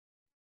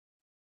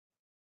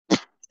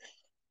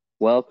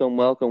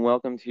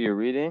Welcome to your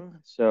reading.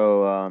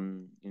 So,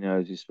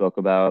 as you spoke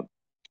about,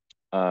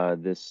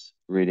 this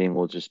reading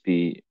will just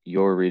be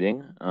your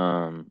reading,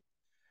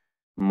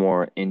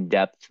 more in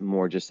depth,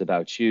 more just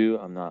about you.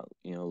 I'm not,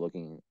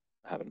 looking,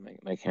 having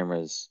my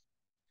camera's,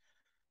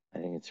 I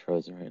think it's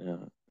frozen right now.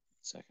 1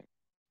 second.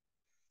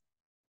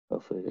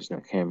 Hopefully there's no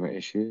camera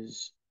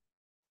issues.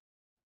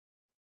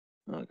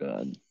 Oh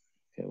God.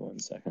 Okay, 1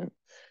 second.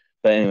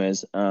 But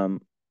anyways,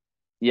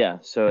 yeah,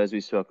 so as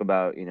we spoke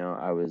about,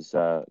 I was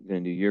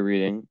gonna do your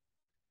reading.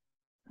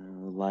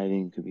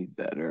 Lighting could be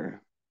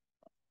better.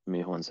 Give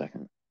me 1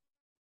 second.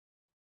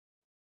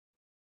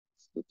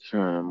 Let's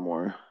try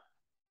more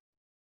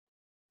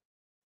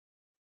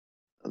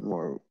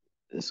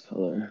this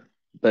color.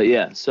 But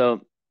yeah, so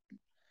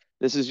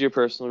this is your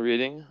personal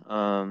reading.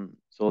 So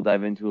we'll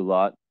dive into a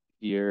lot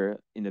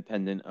here,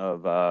 independent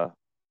of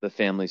the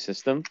family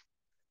system.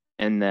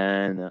 And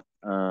then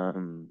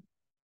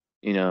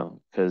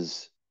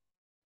because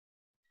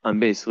I'm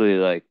basically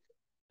like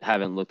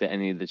haven't looked at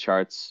any of the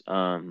charts,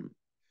 any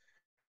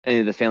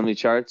of the family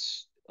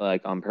charts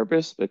like on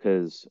purpose,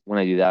 because when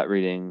I do that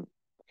reading,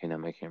 okay, now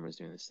my camera's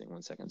doing this thing.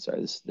 1 second,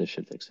 sorry, this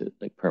should fix it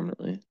like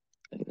permanently.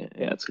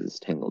 Yeah, it's because it's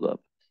tangled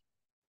up.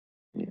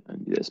 Yeah,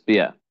 undo this. But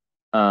yeah,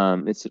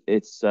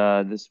 it's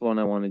this one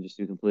I want to just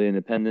do completely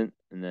independent,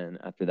 and then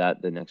after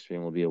that, the next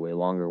stream will be a way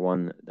longer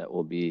one that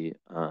will be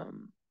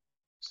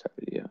start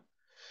video.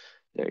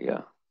 There you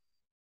go.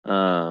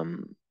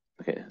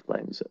 Okay,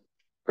 lighting's up.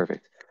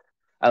 Perfect.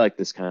 I like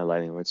this kind of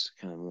lighting where it's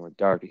kind of more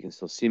dark. You can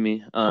still see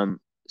me.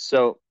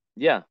 So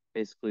yeah,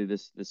 basically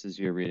this is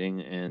your reading,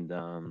 and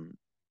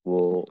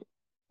we'll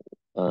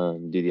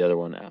do the other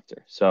one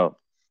after. So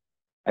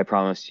I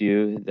promised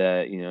you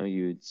that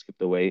you'd skip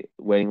the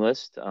waiting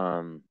list.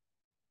 I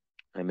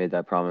made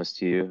that promise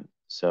to you,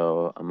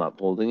 so I'm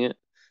upholding it.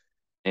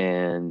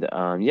 And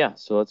yeah,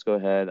 so let's go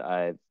ahead.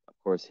 I've of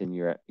course hidden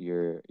your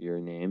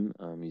name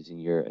using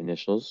your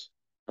initials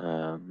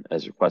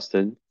as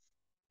requested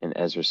and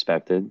as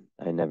respected.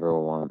 I never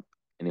want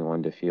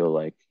anyone to feel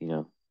like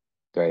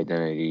their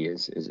identity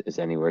is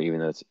anywhere, even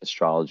though it's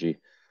astrology.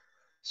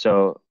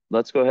 So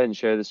let's go ahead and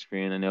share the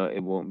screen. I know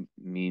it won't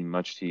mean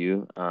much to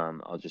you.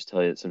 I'll just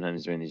tell you that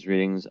sometimes during these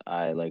readings,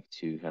 I like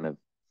to kind of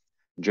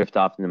drift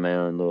off into my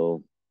own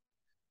little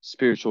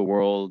spiritual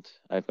world.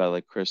 I've got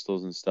like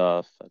crystals and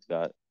stuff. I've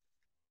got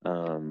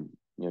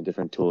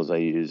different tools I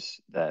use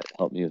that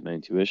help me with my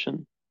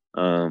intuition,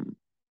 which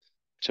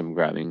I'm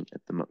grabbing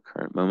at the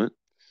current moment.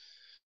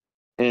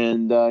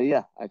 And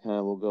yeah, I kind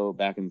of will go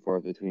back and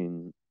forth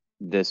between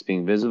this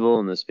being visible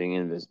and this being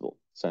invisible,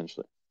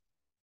 essentially,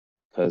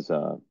 because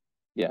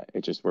yeah,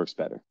 it just works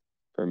better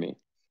for me.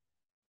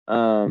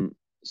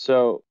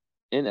 So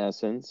in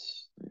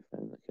essence, let me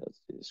find, okay,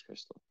 let's do this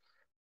crystal.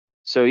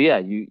 So yeah,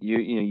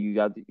 you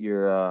got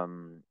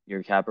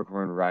your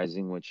Capricorn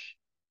rising, which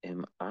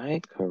am I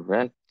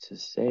correct to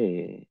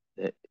say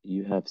that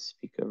you have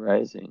Spica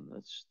rising?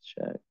 Let's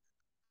check.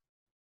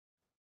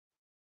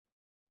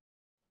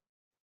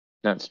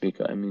 Not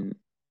Spica, I mean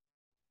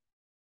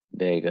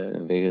Vega.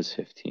 Vega's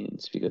 15.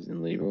 Spica's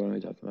in Libra. What am I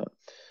talking about?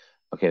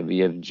 Okay, but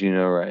you have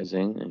Juno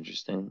rising.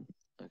 Interesting.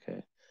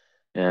 Okay.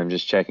 And I'm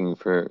just checking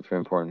for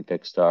important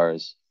fixed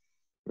stars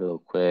real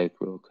quick.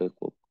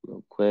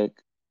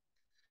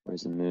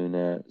 Where's the moon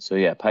at? So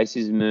yeah,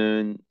 Pisces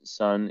moon,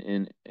 sun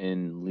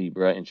in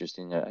Libra.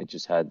 Interesting. I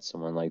just had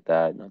someone like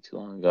that not too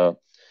long ago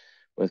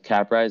with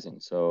Cap rising.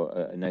 So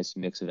a nice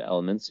mix of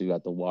elements. You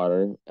got the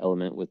water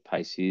element with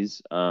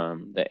Pisces,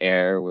 the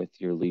air with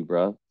your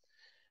Libra,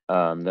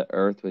 the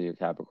earth with your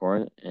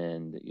Capricorn,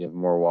 and you have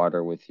more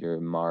water with your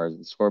Mars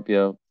and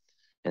Scorpio.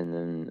 And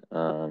then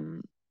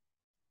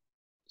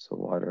so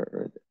water,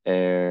 earth,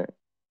 air.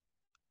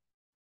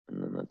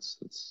 And then let's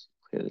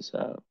clear this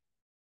out.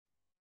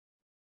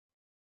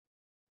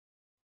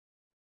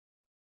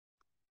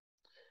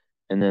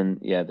 And then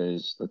yeah,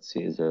 let's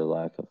see, is there a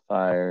lack of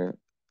fire?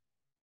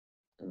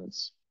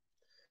 Let's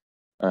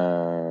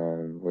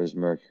where's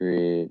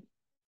Mercury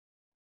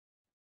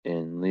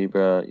in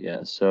Libra?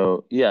 Yeah,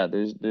 so yeah,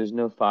 there's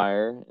no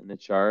fire in the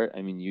chart.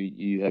 I mean,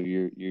 you have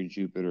your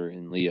Jupiter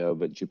in Leo,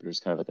 but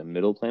Jupiter's kind of like a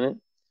middle planet.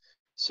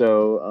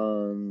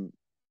 So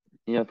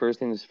first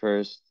things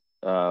first,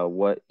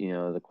 what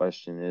the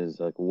question is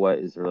like, what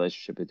is the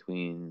relationship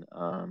between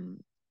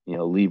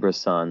Libra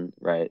sun,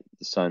 right?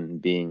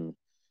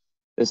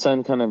 The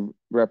sun kind of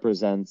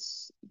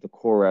represents the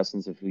core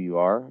essence of who you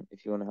are,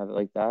 if you want to have it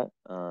like that.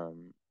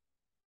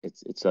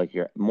 It's like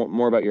your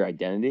more about your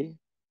identity,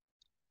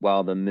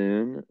 while the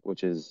moon,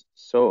 which is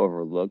so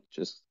overlooked,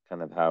 just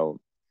kind of how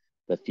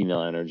the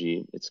female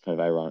energy, it's kind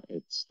of ironic,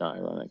 it's not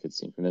ironic,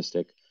 it's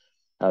synchronistic,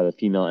 how the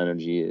female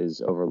energy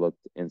is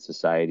overlooked in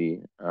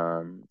society,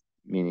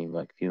 meaning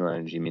like female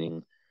energy,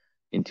 meaning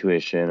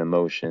intuition,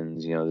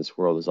 emotions. This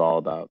world is all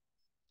about,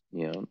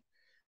 I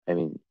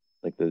mean,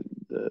 like the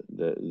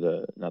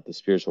not the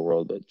spiritual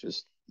world, but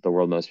just the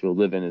world most people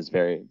live in is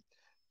very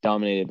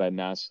dominated by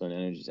masculine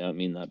energies. I don't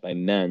mean that by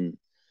men.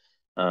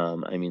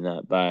 I mean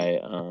that by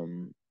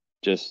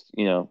just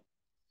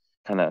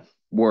kind of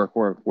work,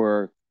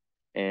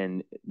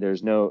 And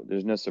there's no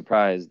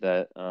surprise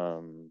that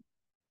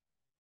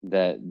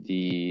that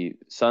the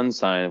sun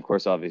sign, of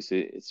course,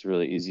 obviously it's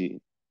really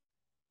easy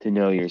to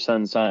know your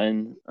sun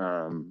sign.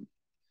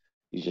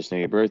 You just know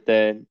your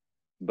birthday,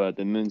 but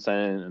the moon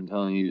sign, I'm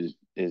telling you,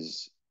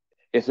 is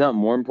if not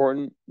more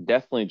important,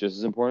 definitely just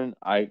as important.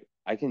 I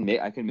can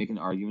make an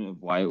argument of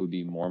why it would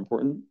be more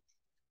important.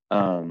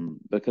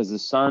 Because the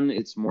sun,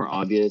 it's more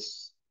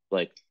obvious,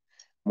 like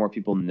more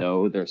people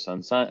know their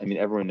sun sign. I mean,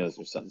 everyone knows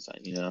their sun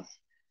sign, you know.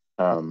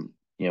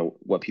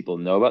 What people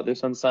know about their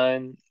sun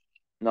sign,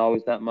 not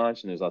always that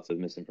much, and there's lots of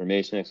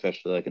misinformation,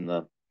 especially like in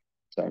the.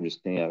 Sorry, I'm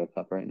just thinking out of a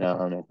cup right now. I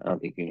don't know. I don't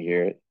think you can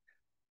hear it.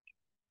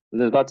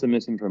 There's lots of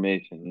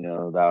misinformation,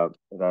 about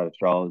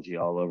astrology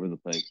all over the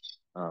place.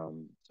 I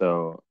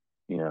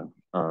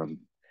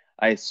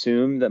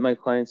assume that my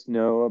clients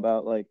know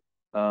about like,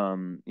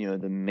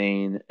 the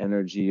main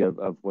energy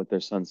of what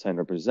their sun sign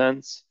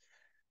represents,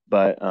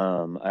 but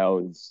I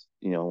always,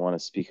 want to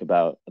speak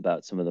about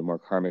some of the more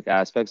karmic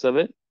aspects of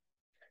it.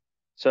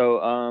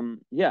 So,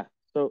 yeah.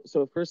 So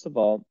first of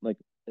all, like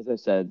as I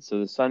said, so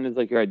the sun is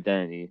like your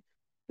identity.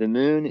 The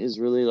moon is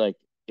really like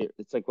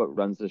it's like what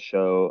runs the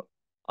show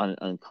on an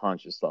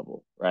unconscious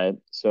level, right?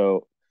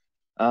 So,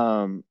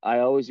 I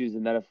always use the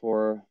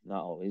metaphor,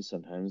 not always,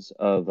 sometimes,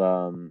 of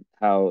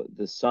how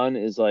the sun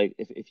is like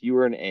if you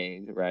were an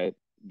egg, right?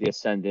 The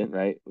ascendant,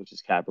 right, which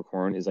is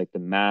Capricorn, is like the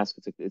mask.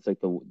 It's like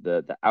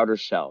the outer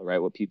shell, right?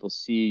 What people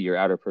see, your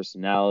outer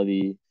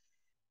personality,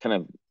 kind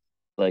of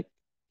like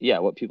yeah,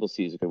 what people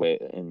see is a good way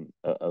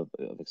of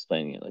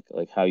explaining it,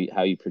 like how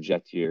you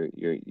project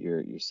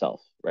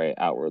yourself, right,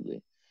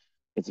 outwardly.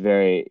 It's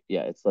very,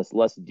 yeah, it's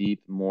less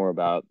deep, more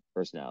about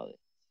personality.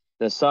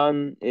 The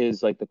sun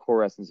is like the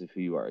core essence of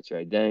who you are. It's your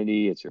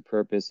identity, it's your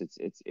purpose.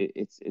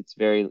 It's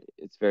very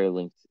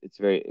linked.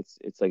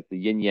 It's like the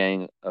yin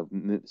yang of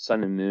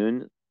sun and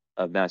moon,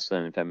 of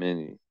masculine and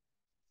femininity.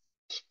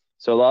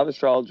 So a lot of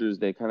astrologers,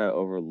 they kind of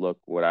overlook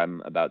what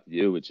I'm about to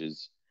do, which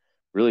is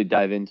really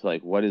dive into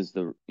like what is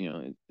the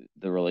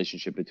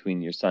relationship between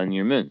your sun and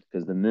your moon,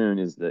 because the moon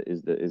is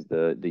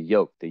the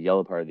yolk, the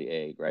yellow part of the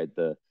egg, right?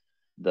 The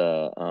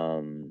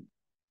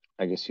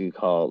I guess you could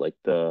call it like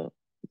the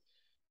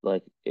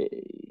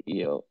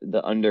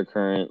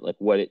undercurrent, like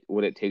what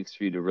it takes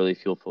for you to really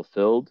feel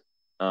fulfilled.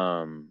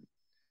 Um,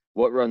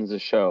 what runs the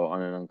show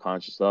on an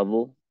unconscious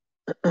level,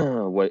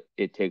 what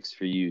it takes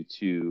for you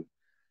to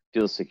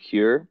feel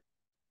secure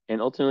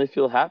and ultimately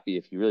feel happy.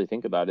 If you really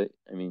think about it,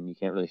 I mean, you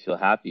can't really feel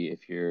happy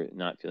if you're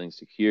not feeling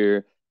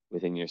secure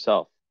within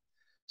yourself.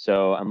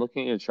 So I'm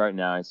looking at your chart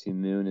now. I see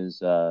Moon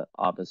is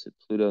opposite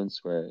Pluto and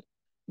square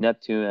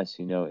Neptune. I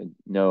see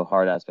no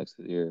hard aspects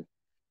with your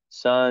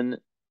Sun,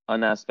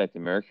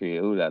 unaspected Mercury.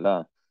 Ooh la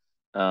la.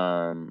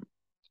 Um,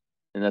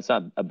 and that's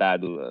not a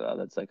bad ooh la la.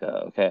 That's like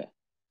a okay.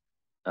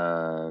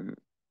 Um,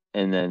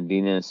 and then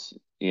Venus,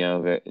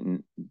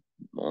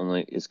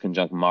 only is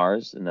conjunct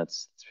Mars, and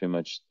that's pretty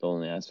much the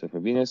only aspect for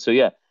Venus. So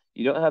yeah,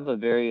 you don't have a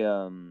very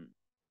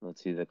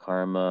let's see, the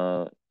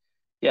karma.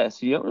 Yeah,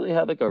 so you don't really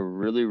have like a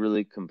really,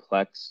 really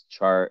complex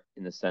chart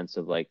in the sense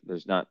of like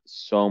there's not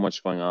so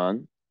much going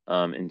on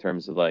in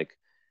terms of like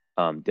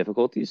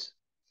difficulties.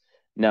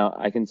 Now,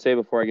 I can say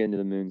before I get into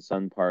the moon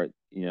sun part,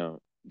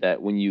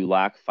 that when you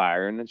lack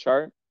fire in the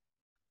chart,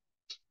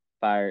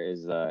 fire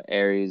is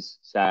Aries,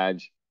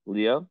 Sag,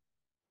 Leo.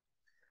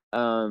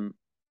 Um,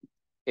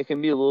 it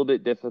can be a little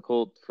bit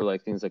difficult for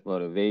like things like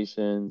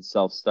motivation,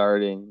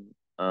 self-starting,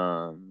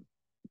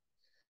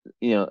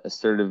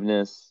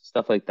 assertiveness,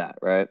 stuff like that,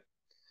 right?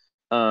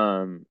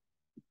 Um,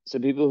 so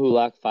people who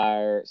lack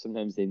fire,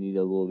 sometimes they need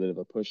a little bit of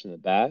a push in the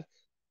back.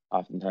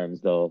 Oftentimes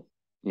they'll,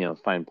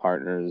 find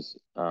partners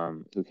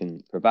who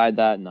can provide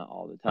that, not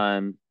all the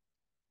time.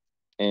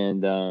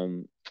 And let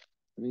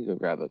me go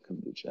grab a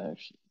kombucha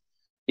actually.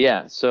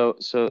 Yeah, so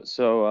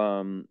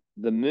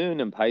the moon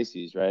in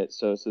Pisces, right?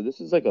 So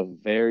this is like a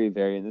very,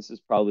 very, and this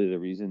is probably the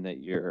reason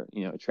that you're,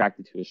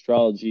 attracted to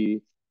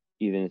astrology,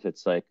 even if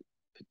it's like,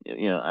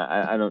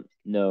 I don't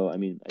know. I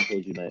mean, I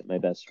told you my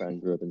best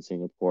friend grew up in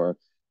Singapore.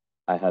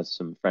 I have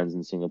some friends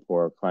in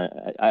Singapore.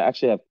 I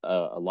actually have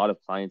a lot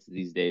of clients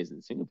these days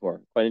in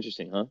Singapore. Quite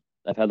interesting, huh?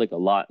 I've had like a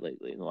lot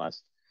lately in the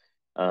last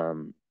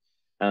um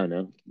I don't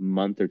know,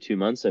 month or 2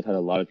 months. I've had a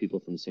lot of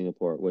people from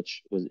Singapore,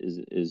 which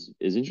is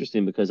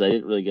interesting because I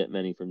didn't really get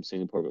many from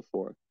Singapore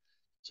before.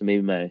 So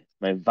maybe my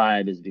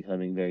vibe is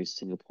becoming very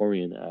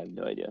Singaporean. I have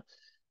no idea.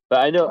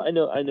 But I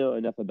know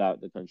enough about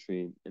the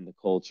country and the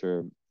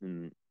culture.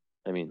 And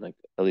I mean, like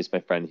at least my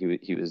friend,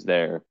 he was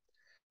there.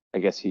 I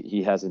guess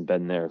he hasn't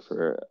been there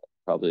for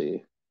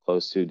probably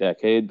close to a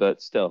decade,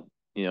 but still,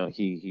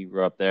 he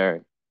grew up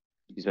there.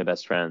 He's my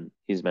best friend.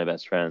 He's my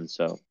best friend.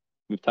 So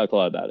we've talked a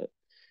lot about it.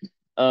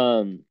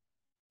 Um,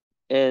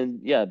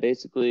 and yeah,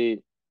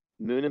 basically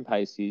Moon and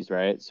Pisces,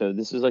 right? So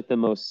this is like the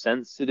most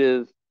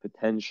sensitive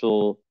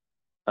potential,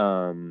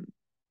 um,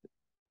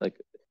 like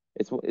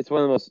it's one of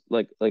the most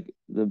like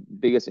the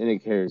biggest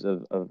indicators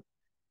of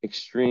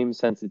extreme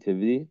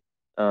sensitivity.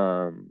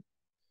 Um,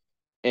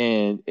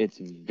 and it's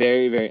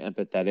very, very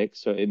empathetic.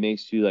 So it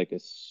makes you like a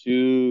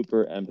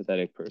super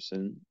empathetic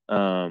person.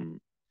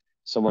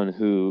 Someone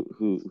who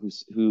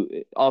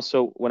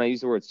also, when I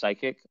use the word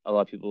psychic, a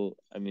lot of people,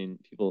 I mean,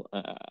 people,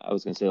 I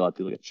was gonna say a lot of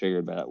people get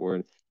triggered by that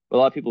word, but a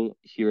lot of people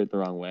hear it the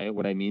wrong way.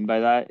 What I mean by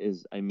that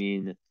is, I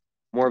mean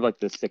more of like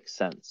the sixth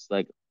sense.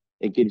 Like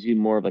it gives you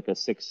more of like a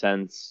sixth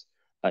sense,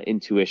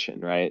 intuition,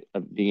 right?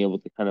 Of being able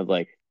to kind of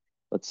like,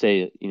 let's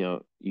say,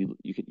 you're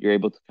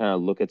able to kind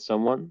of look at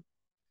someone,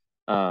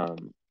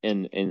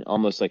 and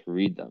almost like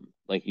read them.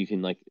 Like you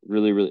can like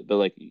really, really, but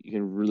like you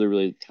can really,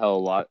 really tell a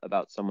lot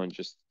about someone,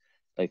 just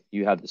like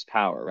you have this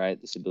power, right?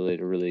 This ability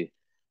to really,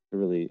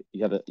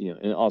 you have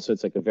and also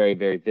it's like a very,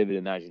 very vivid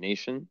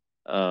imagination.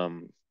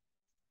 And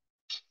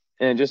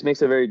it just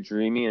makes a very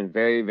dreamy and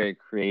very, very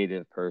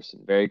creative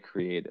person, very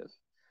creative.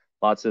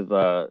 Lots of,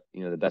 the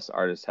best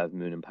artists have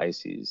Moon and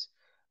Pisces.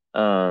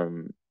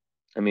 Um,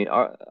 I mean,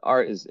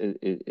 art is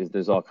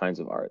there's all kinds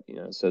of art,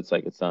 so it's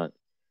like, it's not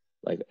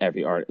like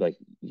every art, like,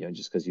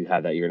 just because you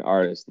have that, you're an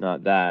artist,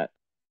 not that.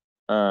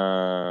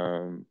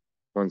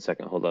 One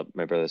second, hold up.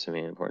 My brother sent me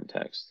an important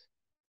text.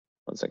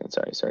 One second,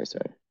 sorry, sorry,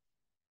 sorry.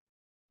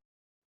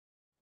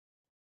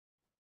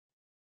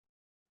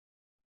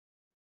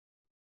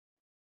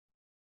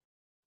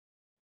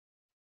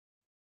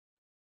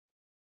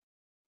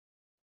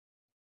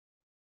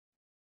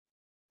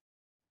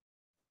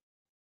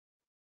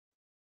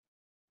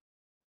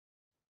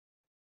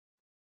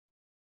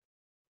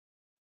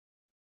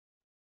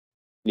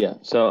 Yeah,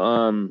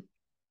 so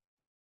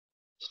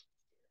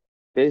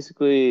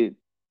basically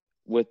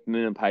with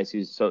Moon and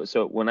Pisces,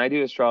 so when I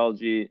do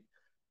astrology,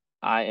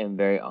 I am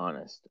very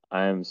honest.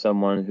 I am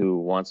someone who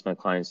wants my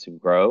clients to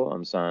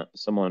grow.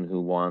 Someone who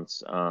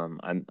wants, I'm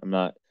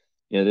not,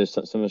 there's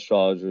some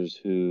astrologers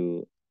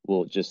who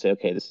will just say,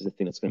 okay, this is the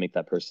thing that's going to make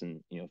that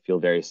person, feel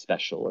very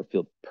special or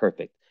feel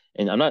perfect.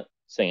 And I'm not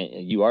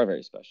saying you are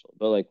very special,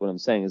 but like what I'm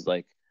saying is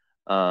like,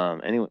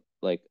 anyone,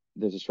 like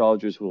there's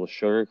astrologers who will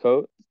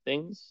sugarcoat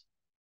things,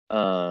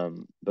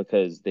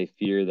 because they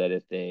fear that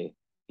if they,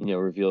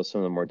 reveal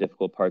some of the more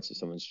difficult parts of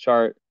someone's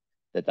chart,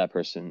 that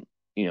person,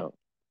 you know,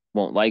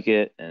 won't like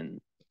it, and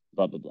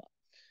blah blah blah.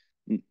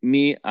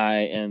 Me,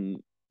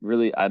 I'm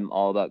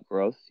all about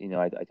growth.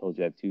 I told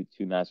you I have two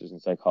masters in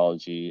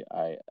psychology.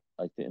 I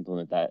like to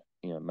implement that,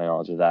 my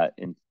knowledge of that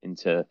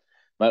into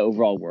my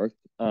overall work.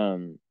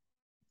 And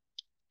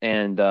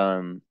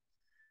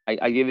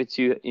I give it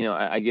to you,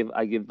 I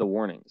give the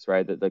warnings,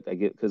 right? That like I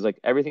give, because like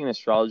everything in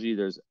astrology,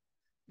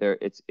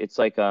 it's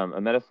like,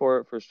 a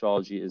metaphor for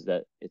astrology is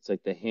that it's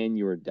like the hand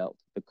you were dealt,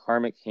 the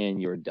karmic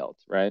hand you were dealt,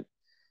 right?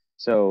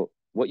 So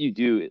what you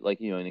do, like,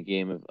 in a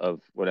game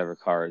of whatever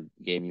card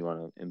game you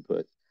want to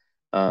input,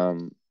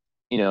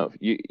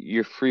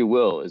 your free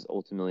will is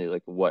ultimately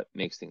like what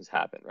makes things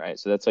happen, right?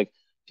 So that's like,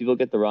 people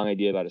get the wrong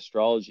idea about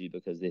astrology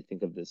because they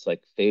think of this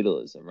like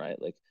fatalism,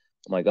 right? Like,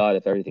 oh my God,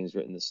 if everything's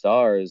written in the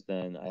stars,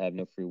 then I have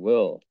no free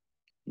will.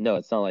 No,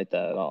 it's not like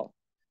that at all.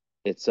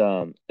 It's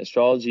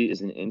Astrology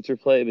is an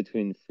interplay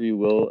between free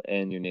will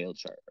and your natal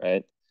chart,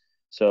 right?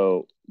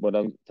 So what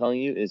I'm telling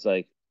you is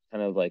like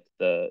kind of like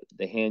the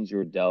hands you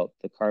were dealt,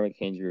 the karmic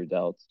hands you were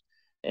dealt,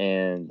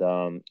 and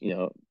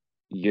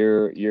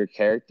your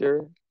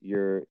character,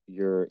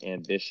 your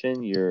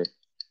ambition,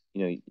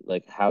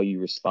 like how you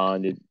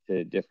responded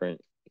to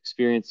different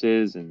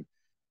experiences,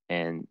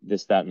 and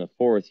this, that, and the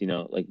fourth,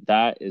 like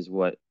that is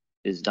what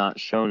is not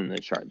shown in the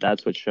chart.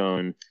 That's what's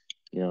shown,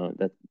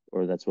 that,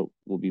 or that's what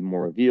will be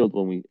more revealed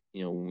when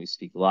we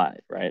speak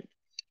live, right?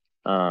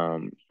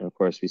 And of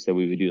course, we said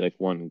we would do like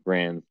one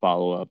grand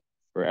follow up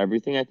for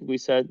everything. I think we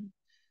said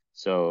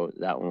so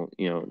that one,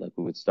 like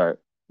we would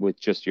start with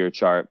just your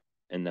chart,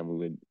 and then we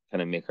would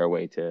kind of make our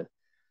way to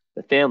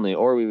the family,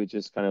 or we would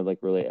just kind of like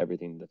relate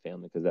everything to the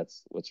family because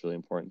that's what's really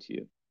important to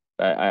you.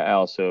 But I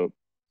also,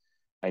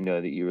 I know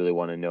that you really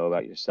want to know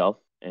about yourself,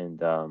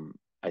 and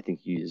I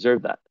think you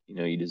deserve that.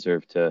 You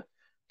deserve to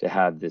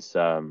have this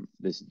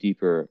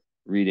deeper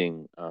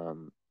reading.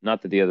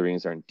 Not that the other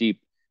readings aren't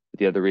deep, but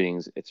the other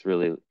readings, it's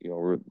really,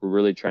 we're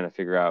really trying to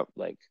figure out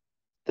like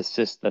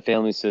the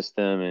family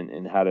system,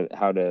 and how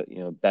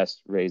to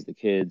best raise the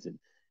kids,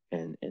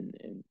 and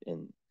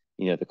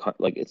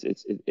like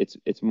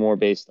it's more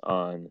based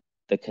on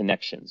the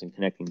connections and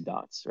connecting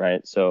dots,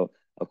 right? So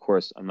of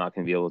course I'm not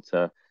going to be able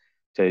to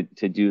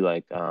do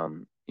like, a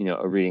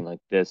reading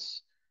like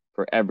this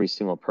for every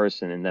single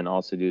person, and then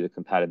also do the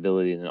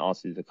compatibility, and then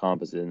also do the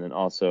composite, and then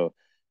also,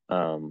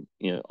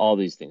 all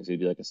these things. It'd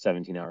be like a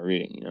 17-hour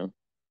reading,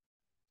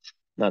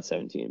 not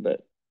 17,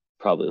 but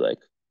probably like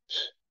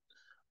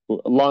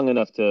long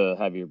enough to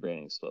have your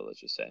brain explode, let's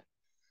just say,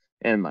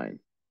 and mine.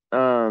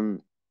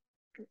 um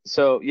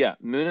so yeah,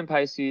 Moon and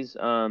Pisces.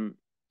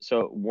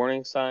 So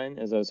warning sign,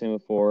 as I was saying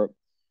before,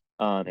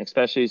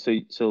 especially,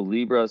 so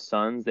Libra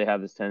suns, they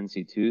have this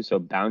tendency too. So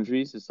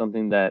boundaries is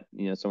something that,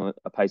 someone,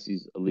 a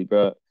Pisces, a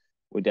Libra,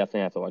 would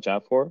definitely have to watch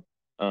out for.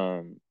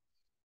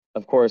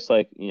 Of course,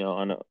 like,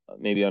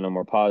 maybe on a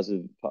more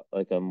positive,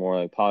 like a more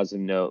like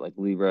positive note, like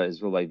Libra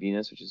is ruled by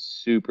Venus, which is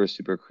super,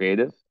 super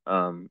creative.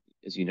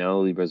 as you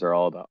know, Libras are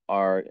all about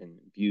art and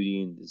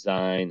beauty and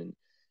design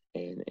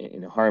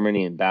and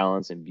harmony and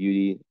balance and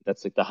beauty.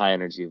 That's like the high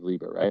energy of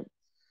Libra, right?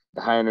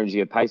 The high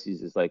energy of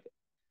Pisces is like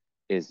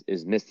is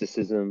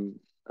mysticism,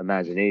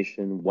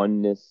 imagination,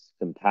 oneness,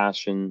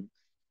 compassion,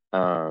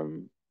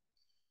 um,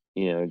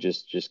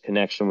 just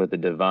connection with the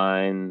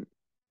divine,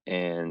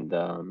 and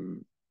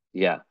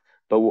yeah.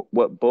 But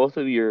what both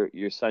of your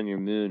sun, your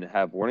moon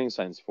have warning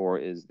signs for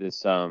is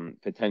this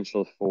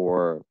potential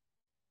for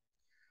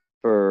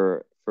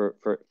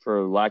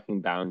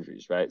lacking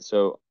boundaries, right?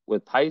 So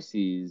with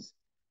Pisces,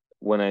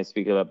 when I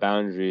speak about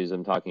boundaries,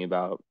 I'm talking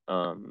about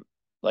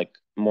like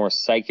more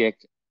psychic,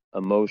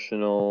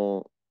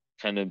 emotional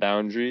kind of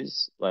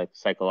boundaries, like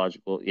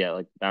psychological, yeah,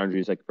 like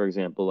boundaries. Like for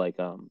example, like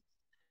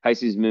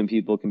Pisces moon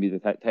people can be the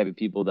type of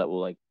people that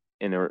will like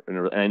and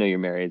I know you're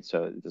married,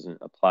 so it doesn't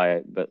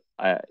apply, but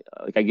I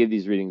give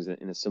these readings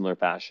in a similar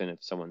fashion.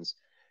 If someone's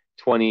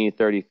 20,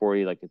 30,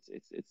 40, like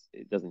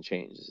it doesn't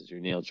change. This is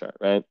your natal chart,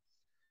 right?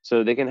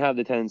 So they can have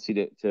the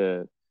tendency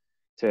to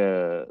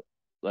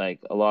like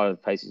a lot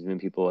of Pisces moon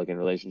people, like in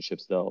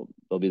relationships, they'll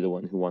be the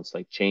one who wants to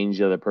like change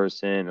the other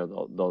person, or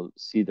they'll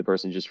see the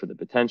person just for the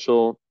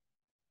potential.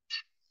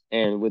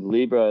 And with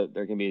Libra,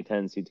 there can be a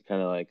tendency to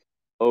kind of like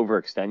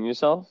overextend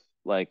yourself,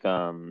 like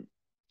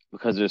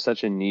because there's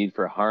such a need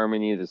for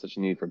harmony, there's such a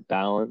need for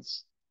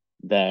balance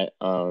that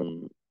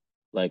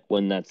like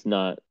when that's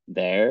not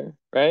there,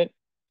 right?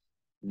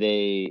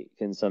 They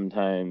can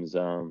sometimes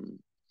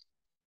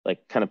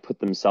like kind of put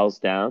themselves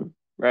down,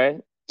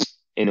 right?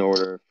 In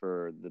order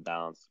for the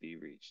balance to be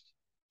reached.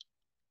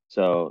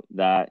 So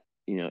that,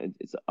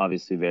 it's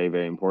obviously very,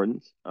 very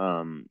important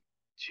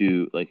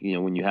to like,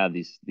 when you have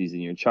these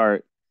in your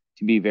chart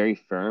to be very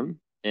firm.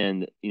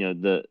 And,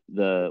 the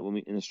when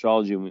we in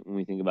astrology, when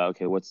we think about,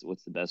 okay, what's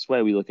the best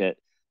way, we look at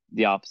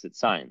the opposite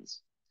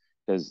signs,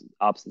 because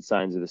opposite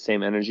signs are the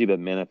same energy but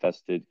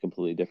manifested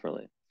completely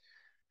differently.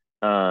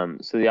 So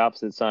the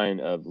opposite sign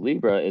of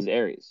Libra is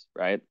Aries,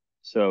 right?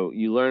 So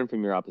you learn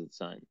from your opposite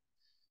sign,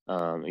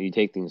 and you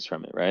take things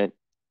from it, right?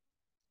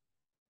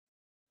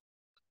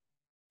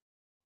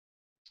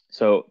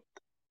 So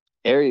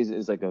Aries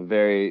is like a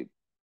very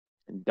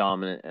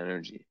dominant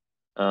energy.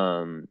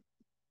 Um,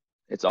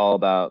 it's all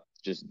about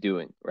just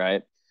doing,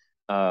 right?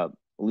 Uh,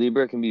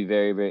 Libra can be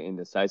very, very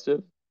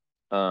indecisive,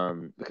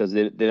 because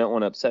they don't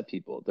want to upset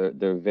people.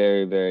 They're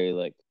very, very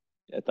like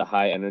at the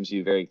high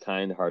energy, very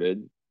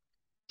kind-hearted,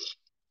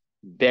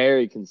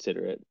 very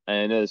considerate. And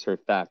I know this for a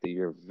fact that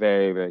you're a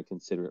very, very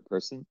considerate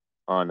person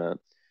on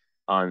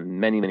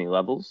many, many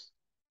levels.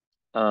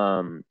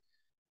 Um,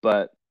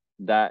 but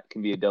that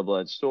can be a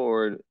double-edged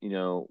sword,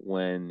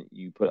 when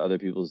you put other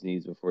people's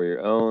needs before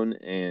your own,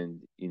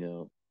 and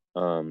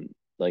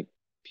like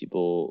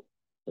people,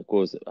 like what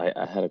was it?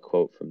 I had a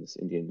quote from this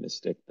Indian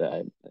mystic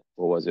that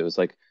what was it? It was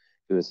like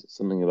it was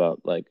something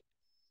about like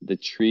the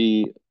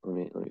tree.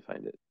 Let me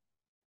find it.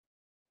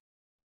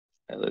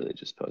 I literally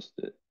just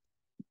posted it.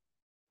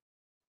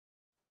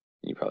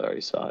 You probably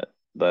already saw it,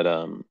 but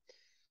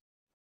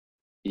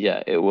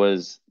yeah, it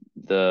was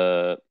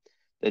the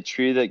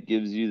tree that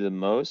gives you the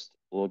most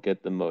will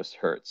get the most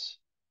hurts.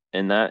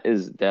 And that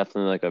is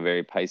definitely like a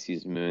very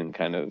Pisces moon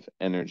kind of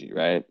energy,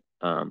 right?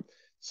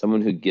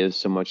 Someone who gives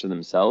so much of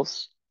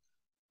themselves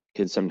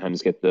could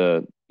sometimes get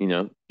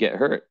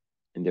hurt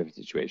in different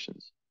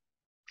situations.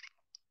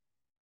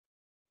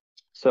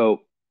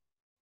 So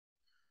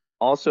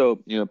also,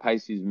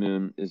 Pisces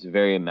moon is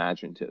very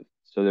imaginative.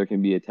 So there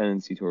can be a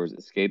tendency towards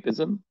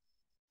escapism.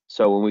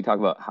 So when we talk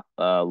about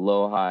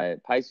low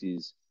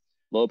Pisces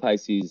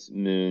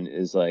moon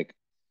is like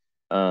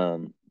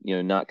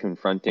not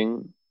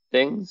confronting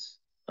things.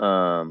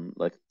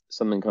 Like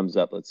something comes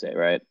up, let's say,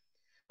 right?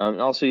 And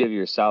also you have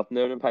your South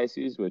Node in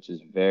Pisces, which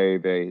is very,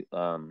 very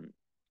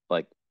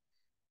like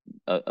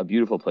a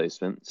beautiful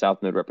placement.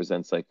 South Node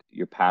represents like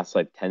your past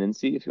life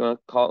tendency, if you want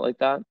to call it like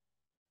that.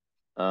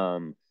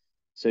 Um,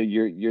 so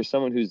you're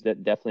someone who's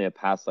definitely a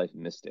past life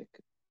mystic.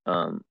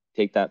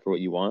 Take that for what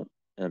you want,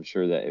 and I'm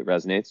sure that it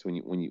resonates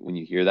when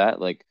you hear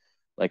that. Like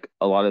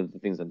a lot of the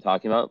things I'm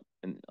talking about,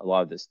 and a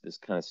lot of this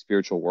kind of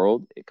spiritual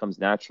world, it comes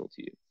natural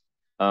to you.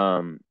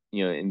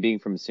 And being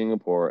from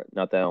Singapore,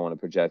 not that I want to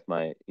project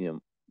my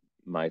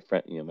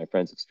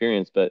friend's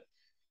experience, but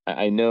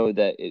I know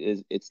that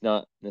it's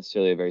not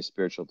necessarily a very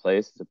spiritual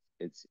place.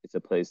 It's a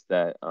place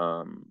that,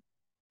 from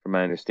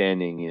my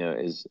understanding,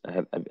 is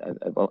I've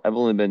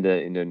only been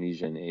to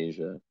Indonesia and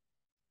Asia,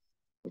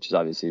 which is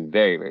obviously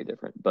very, very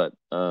different. But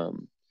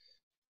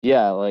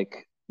yeah,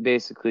 like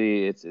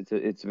basically,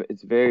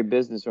 it's very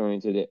business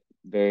oriented,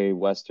 very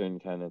Western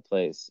kind of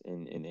place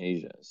in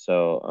Asia.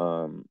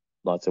 So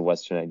lots of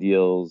Western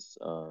ideals,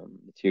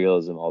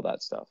 materialism, all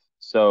that stuff.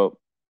 So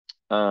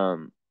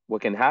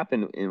what can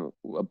happen in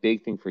a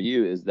big thing for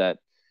you is that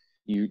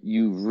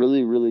you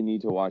really, really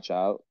need to watch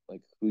out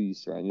like who you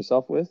surround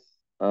yourself with.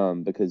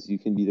 Because you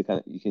can be the kind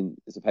of,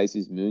 it's a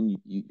Pisces moon,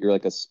 you're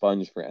like a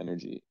sponge for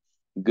energy,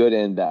 good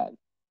and bad.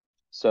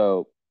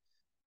 So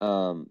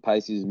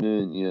Pisces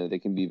moon, they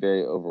can be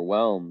very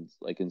overwhelmed,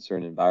 like in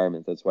certain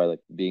environments. That's why,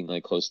 like, being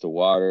like close to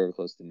water,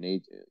 close to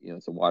nature,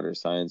 it's a water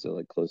sign, so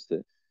like close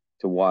to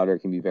water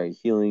can be very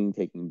healing.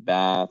 Taking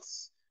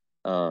baths,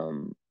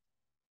 um,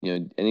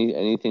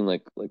 anything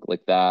like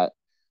that,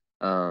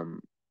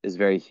 is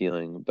very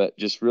healing. But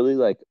just really,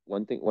 like,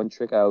 one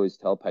trick I always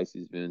tell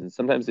Pisces moons, and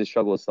sometimes they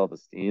struggle with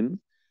self-esteem,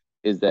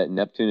 is that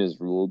Neptune is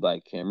ruled by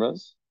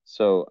cameras.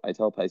 So I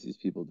tell Pisces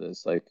people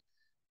this, like,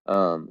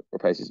 or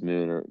Pisces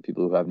moon, or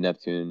people who have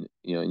Neptune,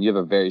 and you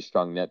have a very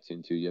strong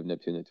Neptune too. You have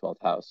Neptune in the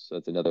 12th house. So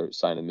that's another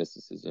sign of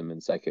mysticism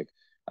and psychic.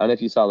 I don't know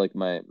if you saw, like,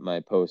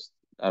 my post.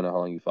 I don't know how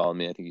long you follow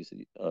me. I think you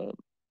said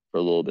for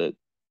a little bit.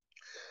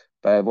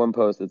 But I have one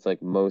post that's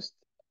like most,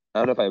 I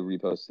don't know if I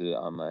reposted it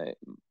on my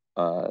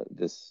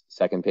this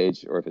second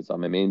page or if it's on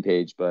my main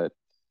page, but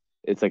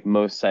it's like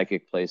most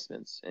psychic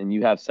placements. And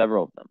you have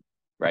several of them,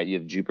 right? You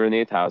have Jupiter in the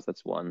 8th house,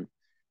 that's one.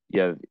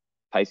 You have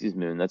Pisces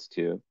moon, that's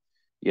two.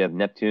 You have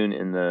Neptune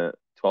in the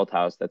 12th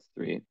house, that's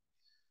three.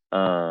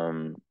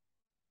 Um,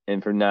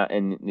 and for now,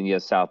 and then you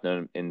have South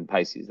Node in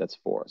Pisces, that's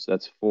four. So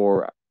that's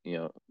four,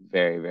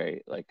 very,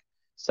 very, like,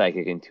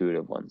 psychic,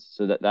 intuitive ones.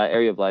 So that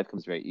area of life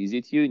comes very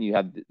easy to you, and you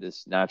have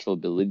this natural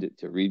ability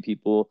to read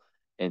people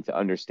and to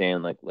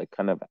understand, like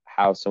kind of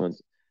how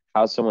someone's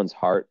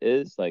heart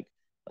is, like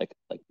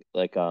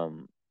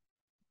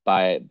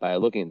by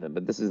looking at them.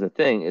 But this is the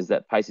thing, is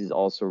that Pisces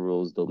also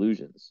rules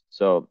delusions.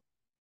 So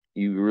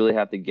you really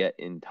have to get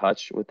in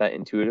touch with that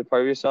intuitive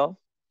part of yourself,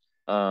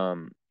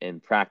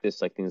 and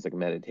practice, like, things like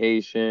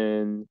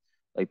meditation.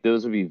 Like,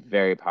 those would be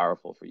very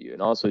powerful for you.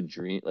 And also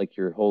dream, like,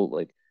 your whole,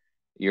 like,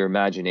 your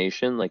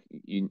imagination, like,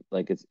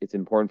 it's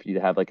important for you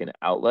to have, like, an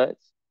outlet.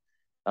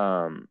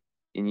 um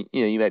and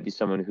you might be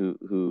someone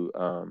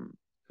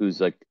who's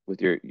like with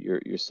your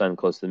sun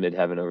close to the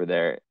midheaven over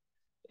there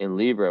in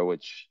Libra,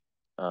 which,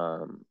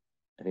 I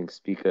think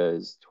Spica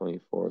is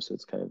 24, so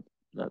it's kind of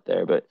not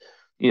there. But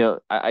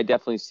I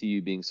definitely see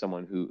you being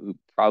someone who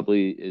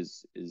probably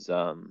is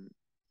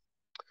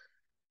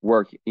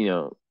work,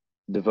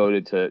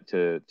 devoted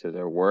to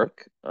their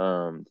work,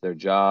 their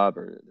job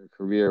or their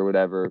career or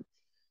whatever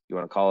you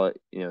want to call it.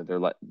 They're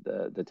like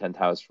the 10th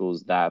house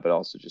rules that, but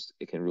also just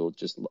it can rule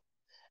just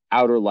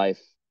outer life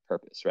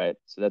purpose, right?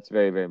 So that's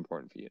very, very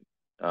important for you.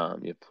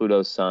 You have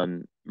Pluto,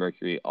 Sun,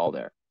 Mercury, all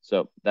there.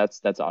 So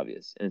that's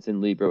obvious, and it's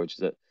in Libra, which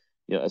is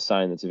a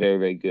sign that's very,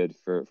 very good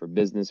for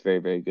business, very,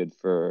 very good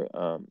for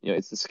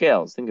it's the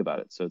scales. Think about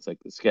it. So it's like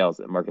the scales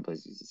that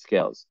marketplace uses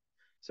scales.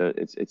 So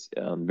it's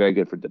very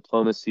good for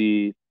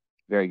diplomacy,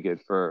 very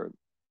good for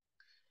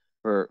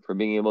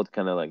being able to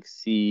kind of like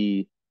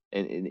see,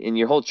 and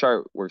your whole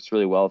chart works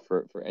really well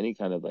for any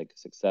kind of like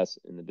success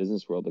in the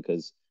business world,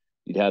 because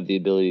you'd have the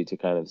ability to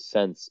kind of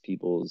sense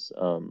people's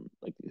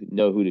like,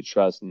 know who to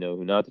trust and know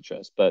who not to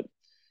trust. But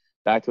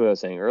back to what I was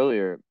saying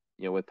earlier,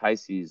 with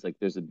Pisces, like,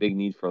 there's a big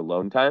need for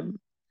alone time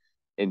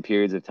in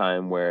periods of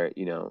time where,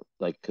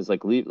 like, because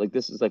like like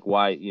this is like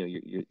why,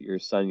 your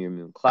sun, your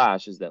moon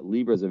clash, is that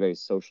Libra is a very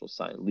social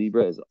sign.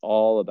 Libra is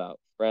all about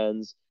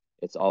friends.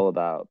 It's all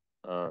about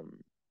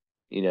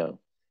you know,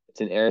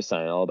 it's an air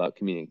sign, all about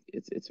communicate.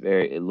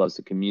 It loves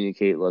to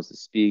communicate, it loves to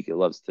speak, it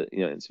loves to,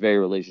 it's very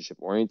relationship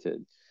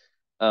oriented.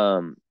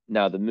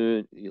 Now the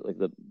moon,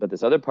 but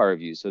this other part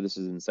of you, so this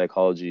is in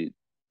psychology,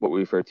 what we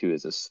refer to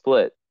as a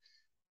split.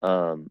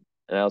 And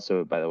I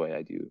also, by the way,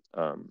 I do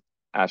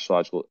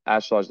astrological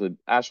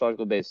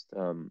based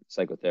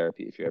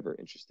psychotherapy, if you're ever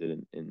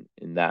interested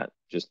in that.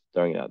 Just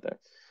throwing it out there.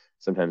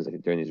 Sometimes,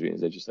 like, during these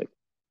readings, I just like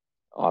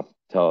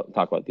talk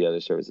about the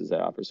other services I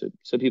offer,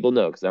 so people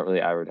know, because I don't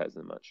really advertise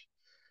them much.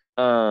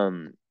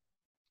 Um,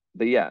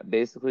 but yeah,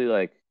 basically,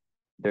 like,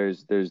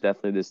 there's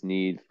definitely this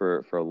need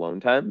for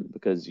alone time,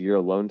 because your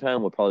alone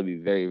time will probably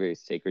be very, very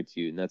sacred to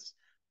you, and that's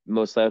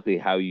most likely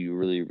how you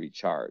really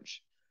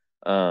recharge.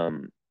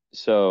 Um,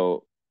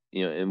 so,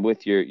 and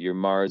with your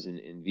Mars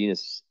and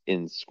Venus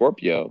in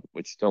Scorpio,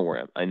 which, don't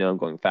worry, I know I'm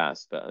going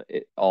fast, but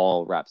it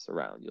all wraps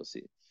around. You'll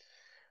see.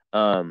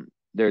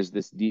 There's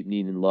this deep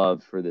need and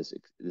love for this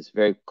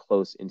very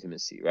close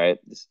intimacy, right?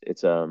 It's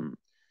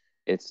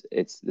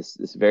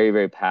this very,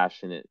 very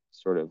passionate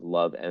sort of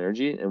love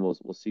energy, and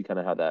we'll see kind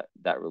of how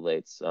that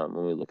relates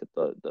when we look at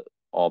the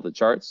all the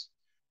charts,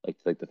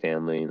 like the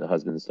family and the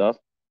husband and stuff.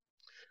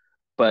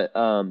 But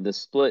the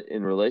split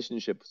in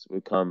relationships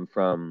would come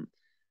from,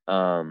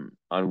 on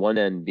one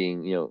end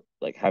being,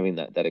 like, having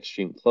that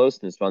extreme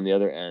closeness, but on the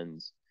other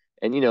end,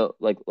 and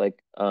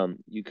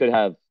you could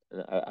have,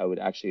 and I would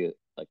actually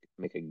like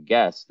make a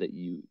guess that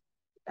you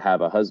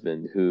have a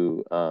husband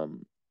who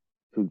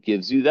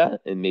gives you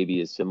that, and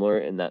maybe is similar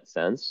in that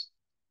sense.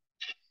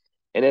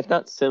 And if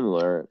not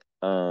similar,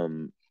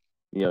 you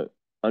know,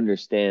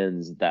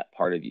 understands that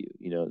part of you,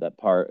 that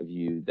part of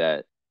you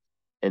that,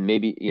 and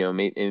maybe,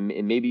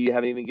 and maybe you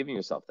haven't even given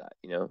yourself that,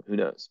 who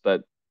knows?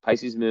 But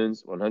Pisces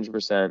moons,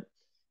 100%,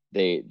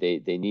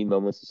 they need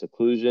moments of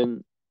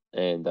seclusion.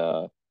 And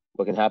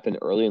what can happen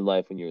early in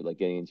life when you're like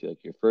getting into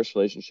like your first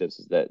relationships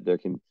is that there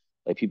can,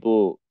 like,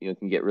 people,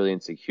 can get really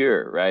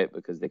insecure, right?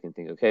 Because they can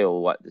think, okay,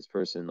 well, what, this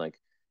person, like,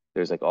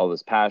 there's like all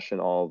this passion,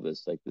 all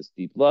this like this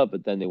deep love,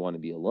 but then they want to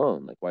be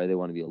alone. Like, why do they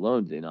want to be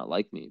alone? Do they not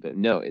like me? But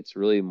no, it's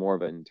really more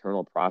of an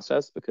internal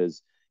process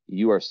because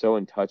you are so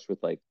in touch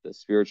with like the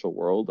spiritual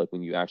world. Like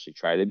when you actually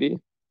try to be,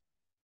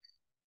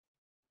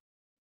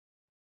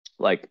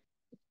 like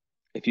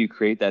if you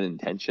create that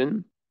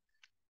intention,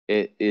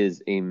 it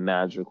is a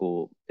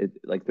magical,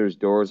 like there's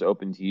doors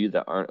open to you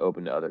that aren't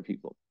open to other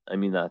people. I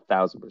mean that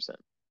 1,000%.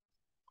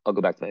 I'll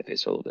go back to my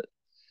face for a little bit.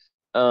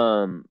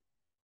 Um,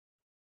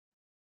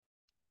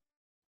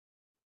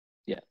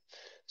 yeah.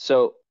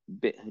 So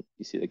you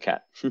see the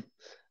cat.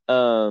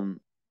 Um,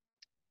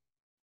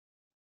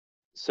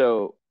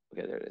 so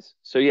okay, there it is.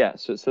 So yeah,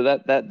 so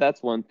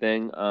that's one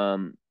thing.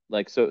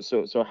 Like so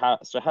how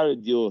to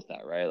deal with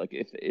that, right? Like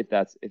if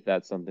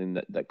that's something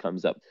that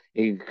comes up,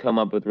 it can come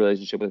up with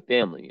relationship with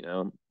family, you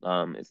know.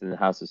 It's in the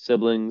house of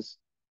siblings,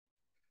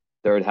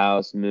 third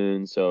house,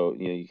 moon. So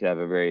you know you could have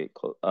a very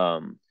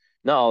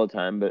not all the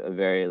time, but a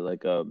very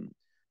like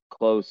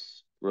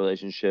close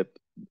relationship.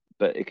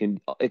 But it can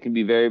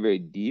be very very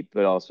deep,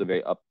 but also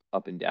very up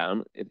and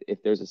down.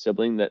 If there's a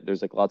sibling that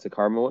there's like lots of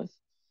karma with,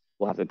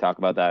 we'll have to talk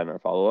about that in our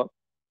follow up.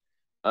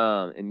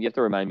 And you have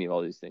to remind me of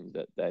all these things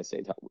that I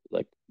say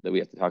like that we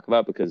have to talk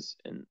about because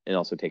and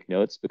also take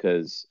notes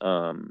because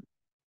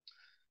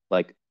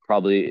like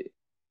probably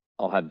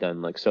I'll have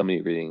done like so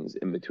many readings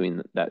in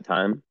between that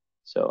time.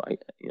 So I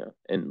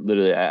and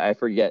literally I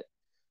forget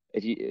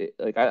if you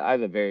like I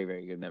have a very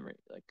very good memory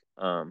like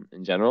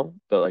in general,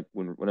 but like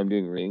when I'm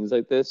doing readings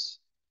like this,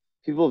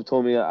 people have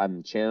told me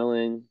I'm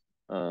channeling.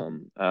 I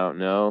don't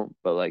know,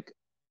 but like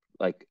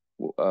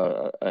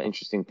an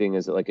interesting thing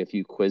is that like if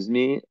you quiz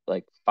me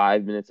like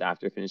 5 minutes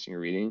after finishing a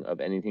reading of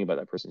anything about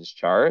that person's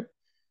chart,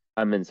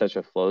 I'm in such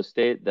a flow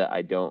state that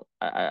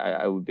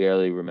I would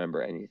barely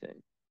remember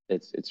anything.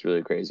 It's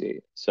really crazy.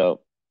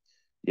 So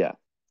yeah,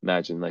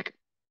 imagine like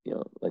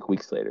like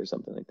weeks later or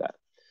something like that.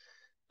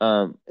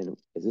 And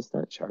is this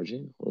not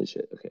charging? Holy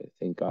shit. Okay,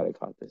 thank God I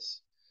caught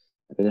this.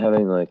 I've been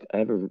having like I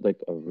have a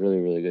really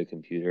really good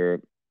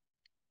computer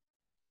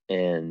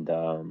and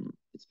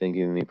it's been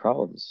giving me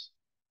problems,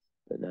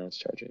 but now it's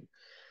charging.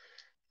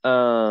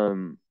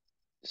 Um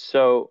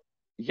so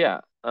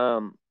yeah,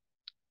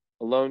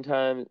 alone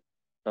time,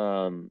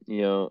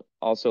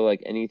 also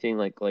like anything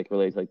like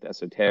related to like the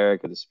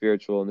esoteric or the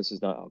spiritual, and this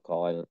is not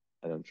alcohol.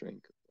 I don't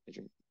drink. I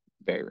drink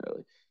very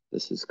rarely.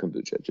 This is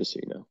kombucha, just so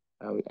you know.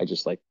 I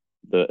just like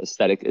the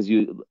aesthetic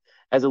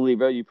as a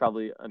Libra, you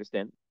probably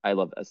understand. I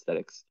love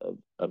aesthetics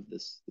of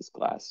this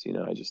glass,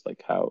 I just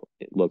like how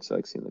it looks. I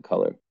like seeing the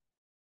color.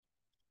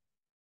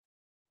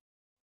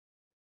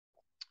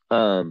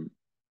 Um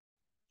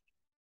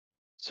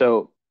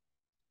so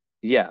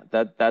yeah,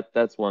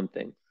 that's one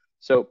thing.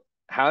 So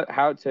how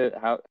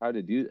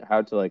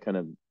to like kind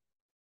of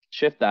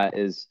shift that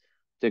is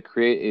to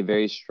create a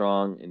very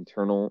strong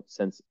internal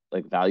sense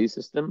like value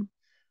system,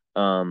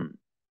 um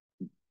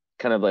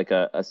kind of like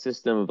a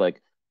system of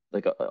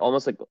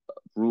almost like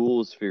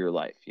rules for your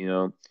life,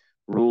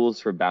 rules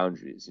for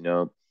boundaries,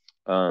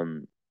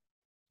 um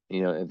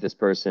if this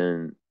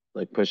person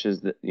like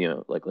pushes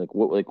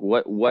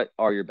what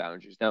are your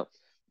boundaries now.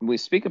 When we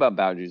speak about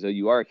boundaries though,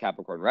 you are a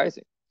Capricorn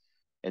rising,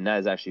 and that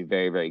is actually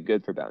very very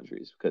good for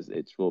boundaries because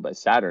it's ruled by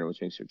Saturn,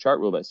 which makes your chart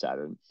ruled by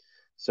Saturn.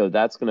 So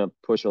that's going to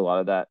push a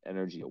lot of that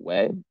energy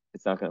away.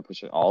 It's not going to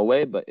push it all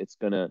away, but it's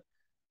very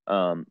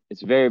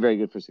very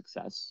good for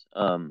success.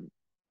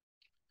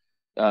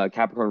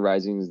 Capricorn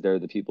risings, they're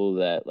the people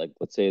that, like,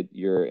 let's say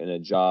you're in a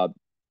job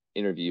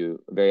interview,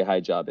 a very high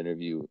job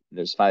interview,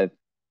 there's five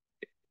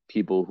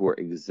people who are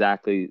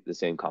exactly the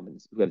same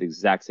competence, who have the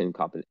exact same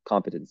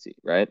competency,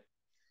 right?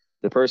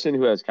 The person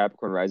who has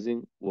Capricorn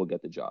rising will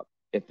get the job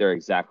if they're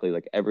exactly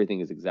like everything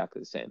is exactly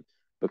the same,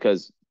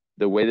 because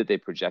the way that they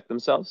project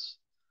themselves,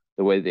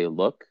 the way they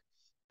look,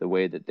 the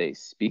way that they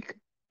speak,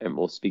 and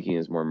well, speaking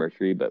is more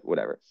Mercury, but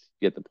whatever,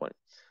 you get the point.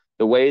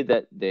 The way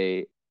that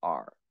they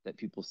are, that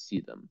people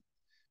see them,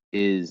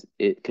 is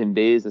it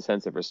conveys a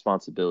sense of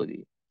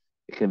responsibility.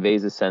 It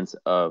conveys a sense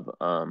of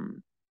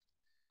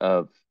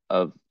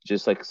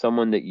just like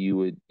someone that you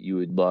would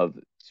love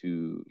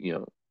to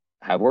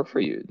have work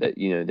for you, that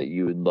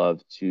you would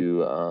love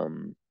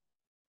to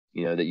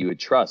that you would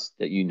trust,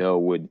 that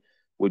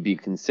would be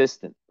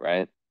consistent,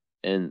 right?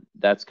 And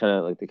that's kind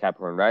of like the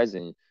Capricorn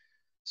rising.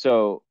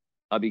 So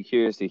I'll be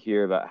curious to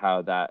hear about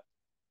how that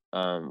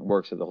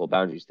works with the whole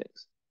boundary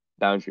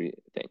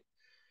thing.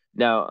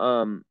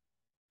 Now,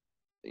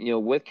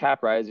 with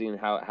Cap Rising and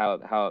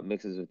how it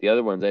mixes with the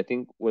other ones, I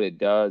think what it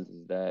does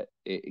is that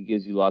it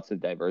gives you lots of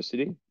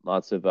diversity,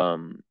 lots of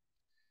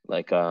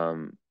like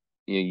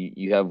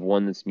you have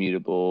one that's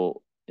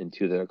mutable and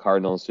two that are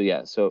cardinals. So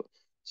yeah,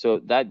 so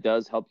that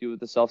does help you with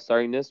the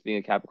self-startingness, being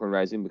a Capricorn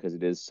rising, because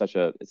it's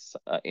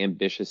a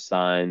ambitious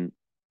sign.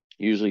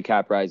 Usually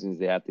Cap risings,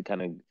 they have to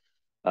kind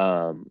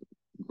of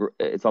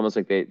it's almost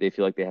like they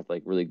feel like they have to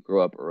like really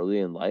grow up early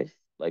in life,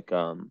 like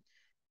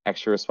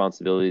extra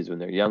responsibilities when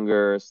they're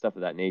younger, stuff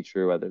of that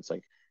nature, whether it's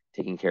like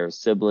taking care of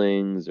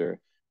siblings or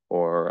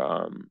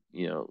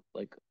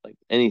like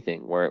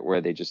anything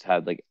where they just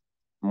had like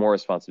more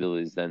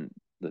responsibilities than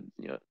the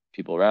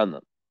people around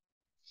them.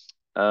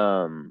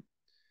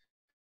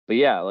 But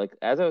yeah, like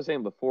as I was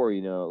saying before,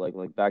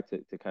 like back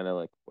to kind of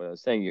like what I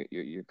was saying,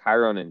 your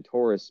Chiron and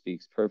Taurus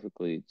speaks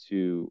perfectly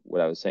to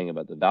what I was saying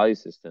about the value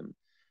system,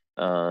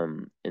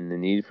 and the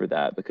need for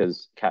that,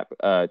 because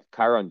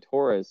Chiron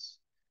Taurus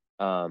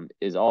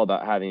is all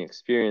about having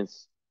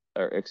experience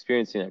or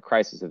experiencing a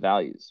crisis of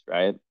values,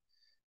 right?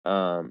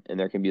 And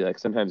there can be like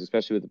sometimes,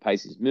 especially with the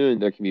Pisces moon,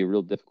 there can be a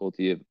real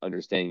difficulty of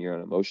understanding your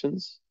own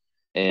emotions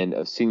and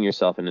of seeing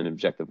yourself in an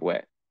objective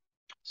way.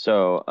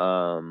 So,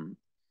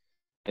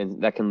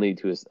 and that can lead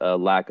to a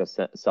lack of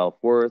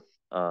self-worth,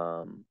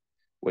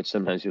 which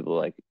sometimes people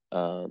like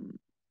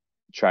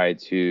try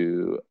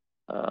to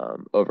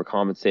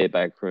overcompensate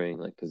by accruing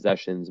like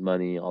possessions,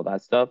 money, all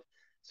that stuff.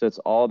 So it's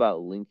all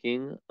about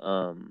linking.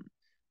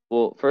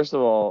 Well, first of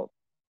all,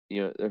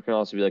 there can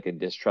also be like a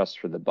distrust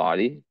for the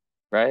body,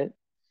 right?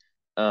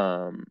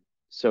 Um,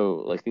 so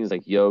like things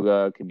like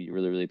yoga can be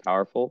really, really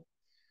powerful.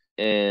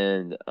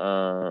 And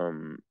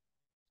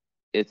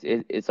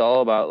it's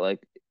all about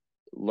like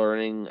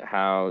learning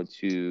how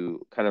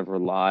to kind of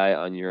rely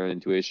on your own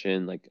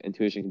intuition. Like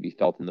intuition can be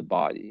felt in the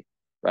body,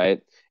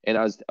 right? And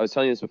I was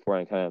telling you this before,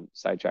 and I kind of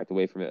sidetracked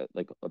away from it,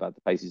 like about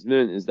the Pisces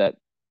moon, is that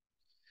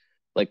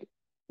like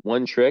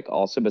one trick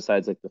also,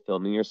 besides like the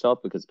filming yourself,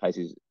 because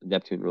Pisces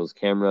Neptune rules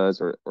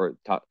cameras, or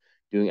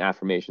doing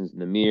affirmations in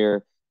the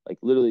mirror. Like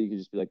literally, you can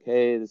just be like,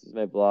 "Hey, this is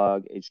my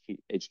vlog,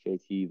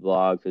 HKT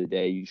vlog for the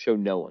day." You show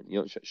no one, you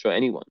don't show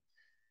anyone,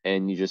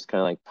 and you just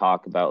kind of like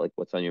talk about like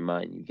what's on your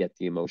mind. You get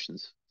the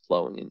emotions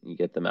flowing and you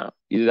get them out.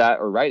 Either that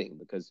or writing,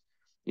 because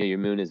your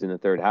moon is in the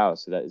third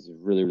house, so that is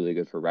really, really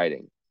good for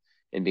writing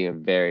and being a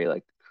very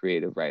like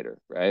creative writer,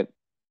 right?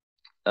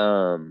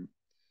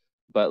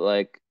 But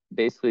like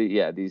basically,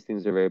 yeah, these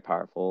things are very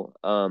powerful.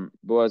 But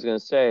what I was gonna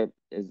say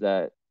is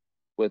that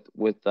with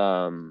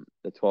the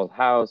 12th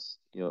house,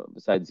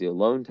 besides the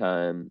alone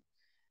time,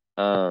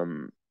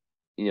 um,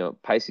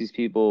 Pisces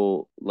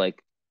people,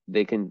 like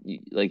they can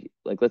like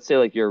let's say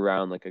like you're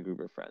around like a group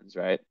of friends,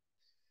 right?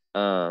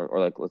 Or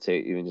like let's say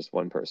even just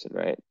one person,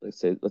 right? Let's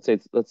say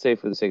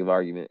for the sake of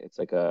argument, it's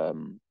like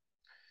an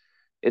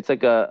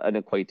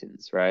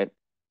acquaintance, right?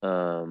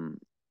 Um,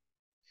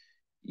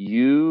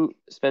 you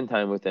spend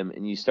time with them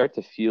and you start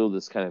to feel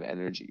this kind of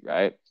energy,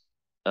 right?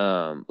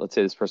 Let's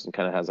say this person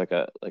kind of has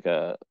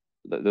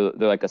they're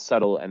like a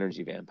subtle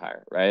energy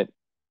vampire, right?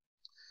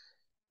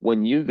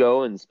 When you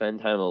go and spend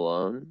time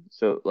alone,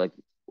 so like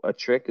a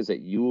trick is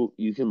that you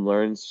can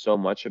learn so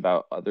much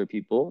about other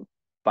people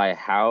by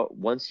how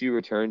once you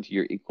return to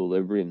your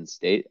equilibrium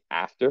state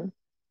after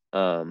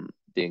the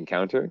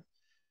encounter,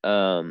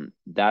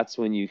 that's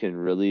when you can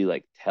really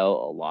like tell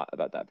a lot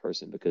about that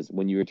person, because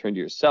when you return to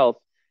yourself,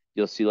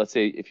 you'll see, let's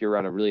say if you're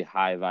around a really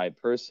high vibe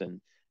person,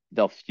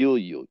 they'll fuel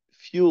you,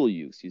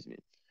 excuse me.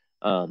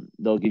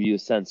 They'll give you a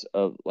sense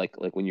of like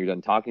when you're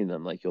done talking to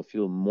them, like you'll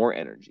feel more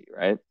energy,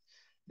 right?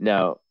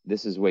 Now,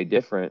 this is way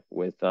different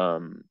with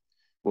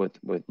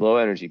low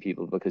energy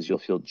people, because you'll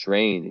feel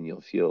drained and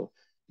you'll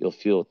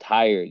feel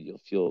tired, you'll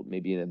feel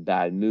maybe in a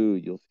bad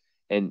mood,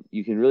 and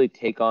you can really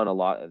take on a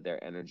lot of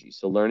their energy.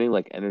 So learning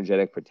like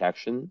energetic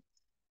protection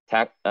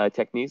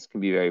techniques can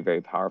be very,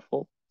 very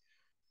powerful.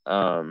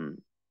 Um,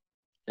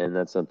 and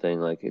that's something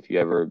like if you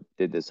ever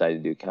did decide to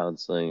do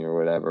counseling or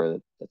whatever,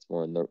 that's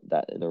more in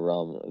the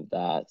realm of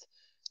that.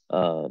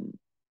 Um,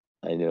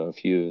 I know a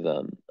few of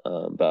them,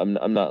 but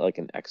I'm not like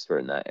an expert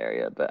in that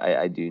area, but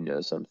I do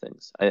know some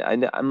things.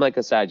 I'm like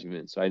a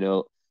Sagittarius, so I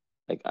know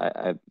like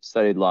I've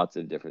studied lots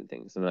of different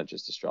things. I'm not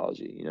just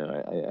astrology,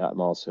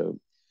 I'm also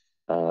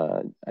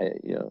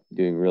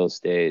doing real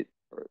estate,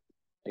 or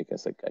I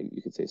guess like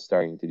you could say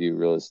starting to do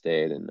real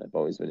estate, and I've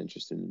always been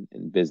interested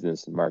in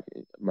business and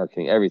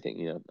marketing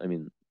everything. I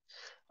mean,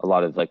 a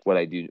lot of like what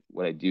I do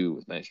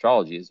with my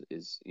astrology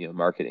is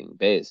marketing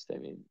based. I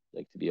mean,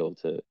 like to be able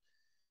to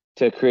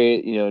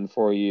create, in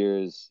 4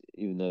 years,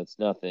 even though it's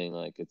nothing,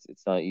 like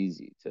it's not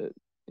easy to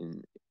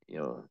in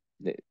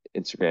the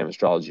Instagram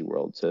astrology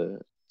world to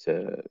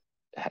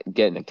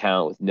get an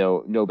account with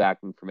no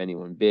backing from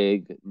anyone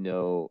big.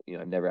 No,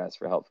 I've never asked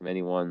for help from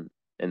anyone,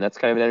 and that's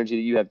kind of an energy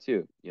that you have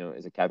too.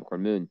 As a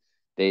Capricorn moon,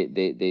 they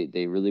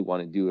really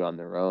want to do it on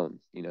their own.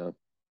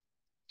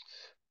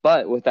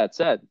 But with that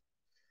said,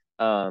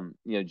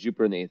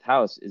 Jupiter in the eighth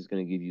house is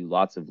going to give you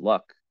lots of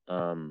luck.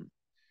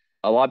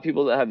 A lot of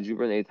people that have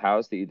Jupiter in the eighth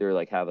house, they either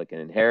like have like an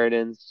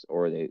inheritance,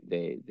 or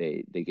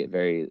they get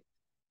very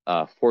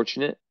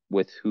fortunate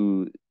with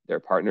who their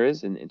partner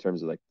is in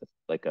terms of like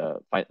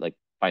like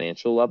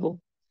financial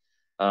level.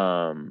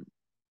 Um,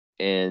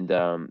 and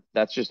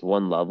that's just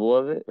one level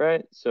of it,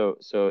 right? So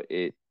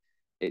it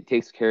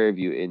takes care of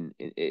you and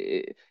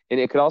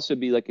it could also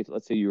be like, if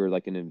let's say you were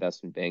like an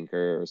investment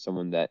banker or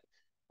someone that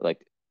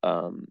like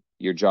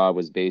your job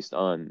was based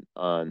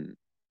on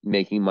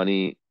making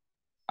money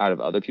out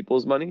of other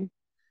people's money.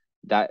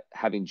 That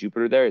having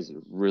Jupiter there is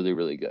really,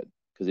 really good,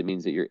 because it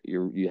means that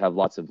you have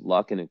lots of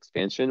luck and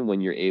expansion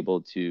when you're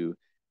able to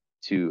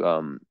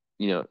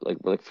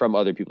like from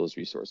other people's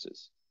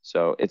resources.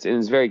 So it's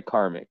very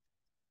karmic.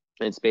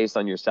 And it's based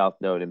on your South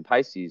Node in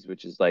Pisces,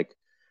 which is like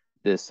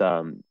this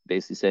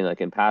basically saying like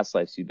in past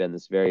lives you've been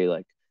this very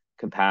like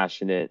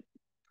compassionate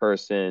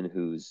person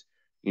who's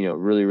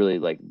really really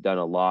like done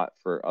a lot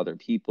for other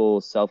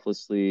people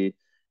selflessly,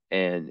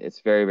 and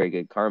it's very very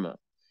good karma.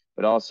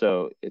 But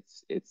also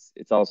it's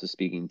also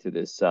speaking to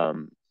this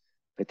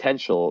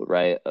potential,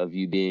 right, of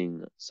you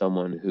being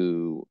someone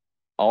who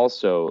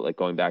also like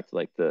going back to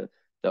like the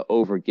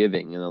over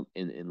giving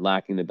and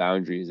lacking the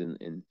boundaries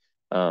and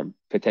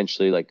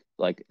potentially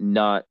like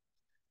not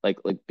like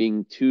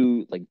being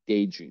too like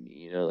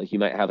daydreamy, like you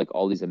might have like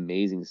all these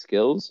amazing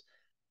skills.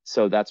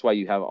 So that's why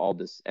you have all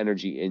this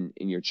energy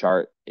in your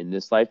chart in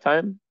this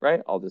lifetime,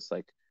 right? All this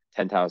like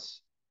 10th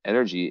house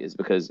energy is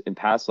because in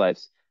past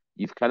lives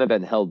you've kind of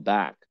been held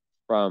back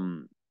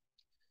from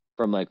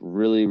like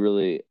really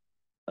really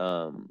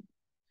um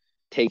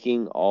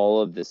taking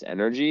all of this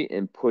energy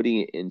and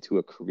putting it into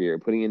a career,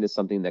 putting it into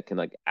something that can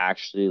like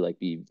actually like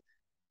be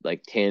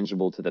like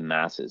tangible to the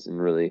masses and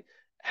really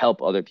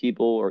help other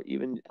people or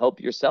even help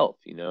yourself.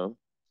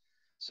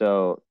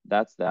 So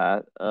that's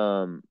that.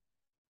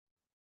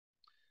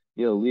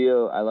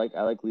 Leo, I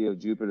like Leo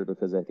Jupiter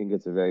because I think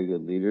it's a very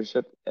good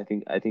leadership. I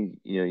think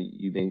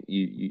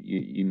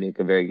you make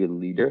a very good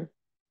leader,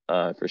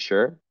 for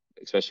sure,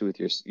 especially with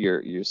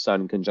your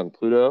Sun conjunct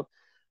Pluto.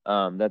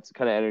 That's the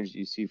kind of energy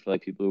you see for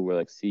like people who were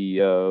like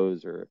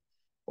CEOs or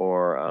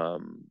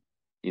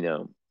you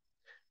know,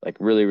 like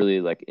really,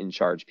 really like in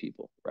charge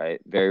people, right?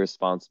 Very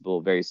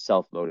responsible, very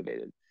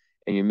self-motivated.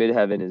 And your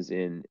midheaven is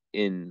in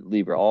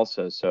Libra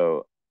also.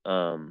 So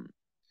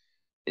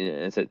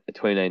it's at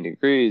 29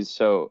 degrees,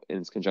 so and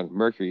it's conjunct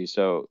Mercury.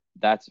 So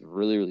that's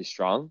really, really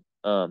strong.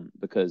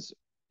 Because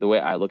the way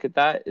I look at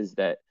that is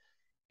that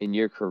in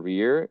your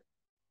career,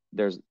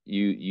 there's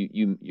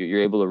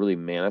you're able to really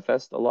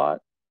manifest a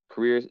lot.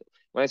 Careers,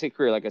 when I say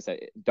career, like I said,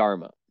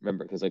 dharma,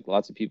 remember, because like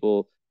lots of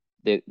people,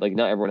 they like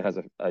not everyone has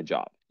a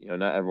job.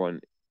 Not everyone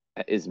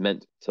is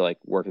meant to like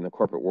work in the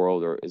corporate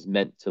world or is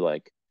meant to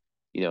like,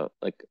 you know,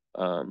 like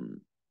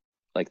um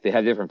like they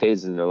have different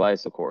phases in their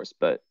lives, of course,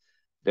 but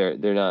they're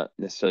not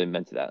necessarily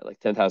meant to that. Like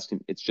 10th house,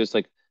 it's just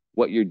like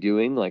what you're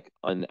doing, like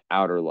on the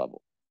outer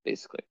level,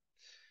 basically.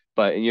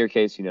 But in your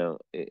case,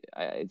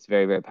 it's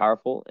very very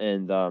powerful,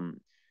 and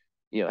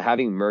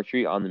having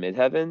Mercury on the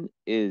midheaven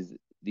is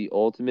the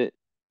ultimate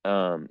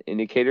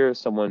indicator of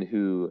someone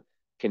who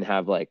can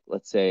have like,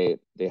 let's say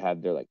they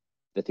have their like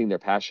the thing they're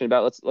passionate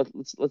about.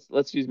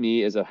 Let's use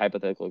me as a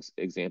hypothetical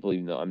example,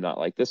 even though I'm not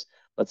like this.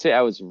 Let's say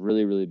I was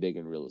really really big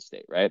in real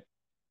estate, right?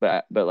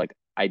 But like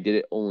I did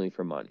it only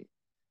for money.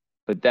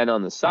 But then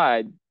on the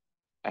side,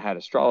 I had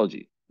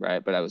astrology,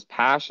 right? But I was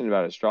passionate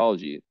about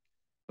astrology,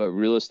 but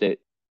real estate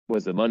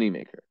was the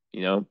moneymaker.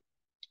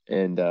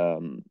 And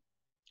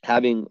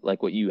having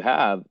like what you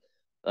have,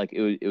 like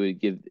it would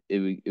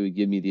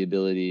give me the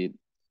ability,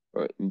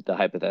 or the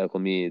hypothetical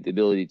me, the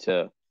ability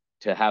to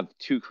have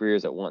two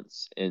careers at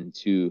once and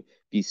to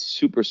be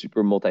super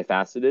super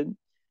multifaceted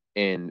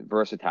and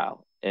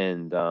versatile.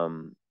 And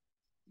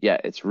yeah,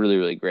 it's really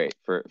really great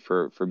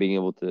for being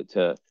able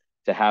to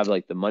have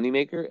like the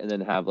moneymaker and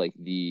then have like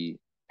the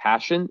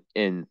passion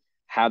and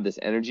have this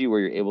energy where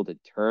you're able to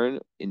turn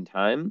in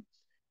time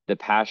the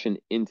passion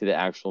into the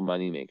actual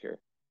moneymaker,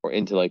 or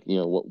into like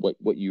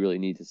what you really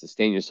need to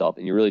sustain yourself,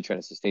 and you're really trying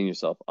to sustain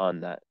yourself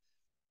on that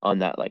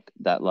like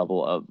that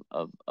level of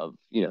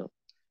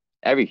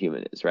every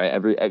human is,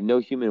 right. No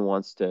human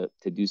wants to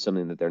do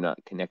something that they're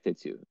not connected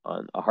to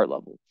on a heart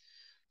level.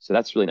 So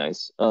that's really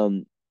nice.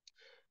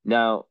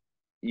 Now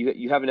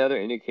you have another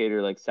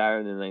indicator, like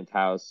Saturn in the ninth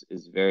house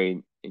is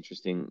very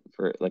interesting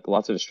for like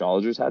lots of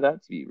astrologers have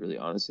that, to be really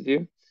honest with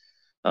you.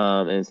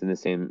 And it's in the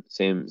same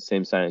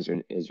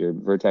sign as your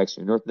vertex,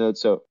 your north node.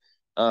 So,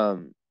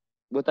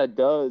 what that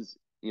does,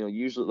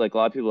 usually like a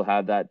lot of people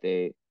have that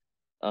they,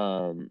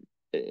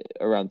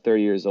 around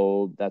 30 years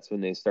old, that's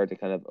when they start to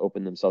kind of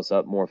open themselves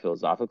up more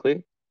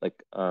philosophically.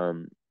 Like,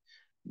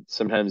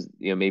 sometimes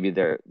maybe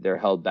they're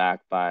held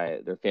back by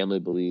their family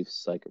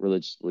beliefs, like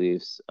religious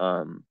beliefs,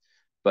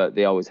 but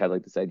they always had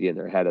like this idea in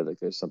their head of like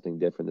there's something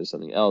different, there's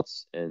something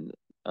else. And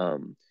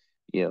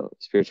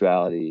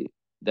spirituality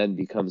then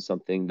becomes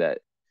something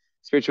that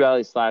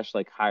spirituality slash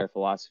like higher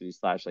philosophy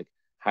slash like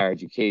higher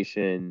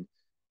education,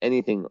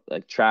 anything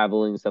like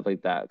traveling, stuff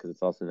like that, because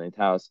it's also ninth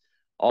house.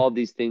 All of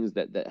these things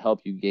that help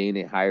you gain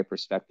a higher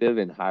perspective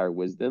and higher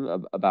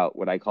wisdom about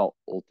what I call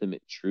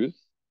ultimate truth,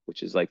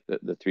 which is like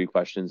the three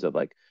questions of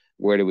like,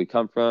 where do we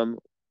come from,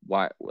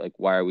 why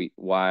are we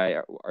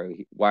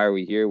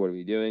here, what are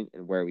we doing,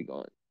 and where are we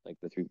going, like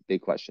the three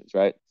big questions,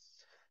 right?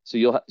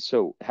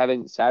 So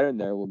having Saturn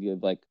there will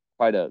give like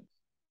quite a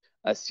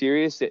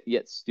serious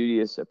yet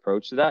studious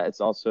approach to that.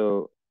 It's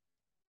also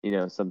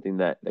something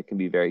that can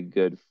be very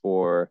good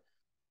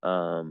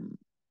um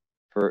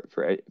for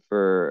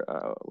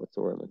what's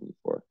the word I'm looking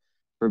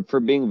for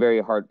being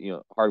very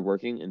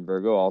hardworking in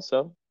Virgo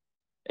also,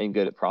 and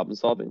good at problem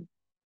solving,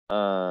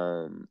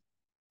 um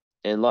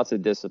and lots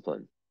of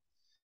discipline,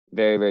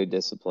 very very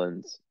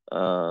disciplined.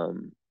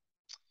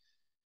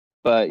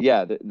 But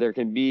yeah, there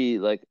can be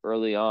like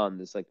early on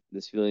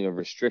this feeling of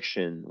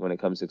restriction when it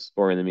comes to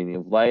exploring the meaning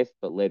of life.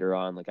 But later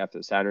on, like after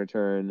the Saturn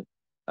return,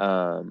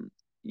 um,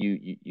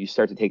 you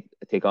start to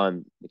take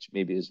on, which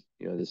maybe is,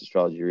 this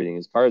astrology reading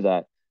is part of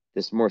that,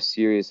 this more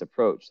serious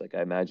approach. Like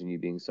I imagine you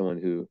being someone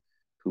who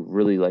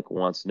really like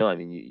wants to know. I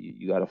mean,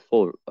 you got a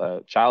full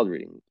child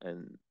reading,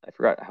 and I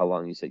forgot how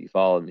long you said you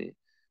followed me.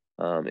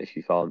 If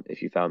you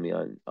found me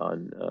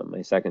on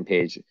my second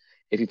page,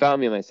 if you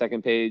found me on my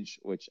second page,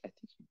 which I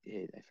think you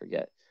did, I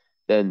forget,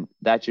 then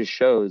that just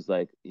shows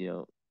like,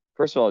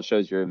 first of all, it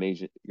shows your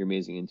amazing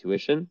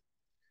intuition.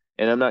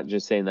 And I'm not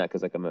just saying that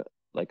because I'm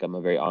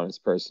a very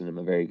honest person. I'm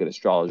a very good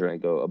astrologer and I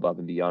go above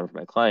and beyond for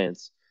my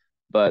clients.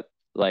 But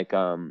like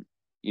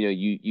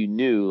you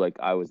knew like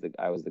I was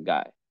the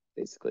guy,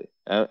 basically.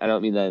 I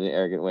don't mean that in an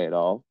arrogant way at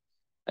all.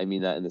 I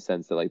mean that in the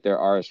sense that like there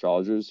are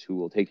astrologers who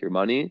will take your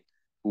money,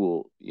 who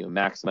will,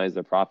 maximize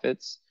their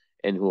profits,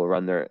 and who will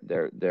run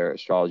their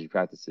astrology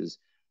practices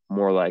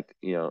more like,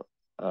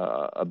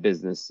 a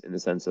business in the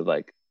sense of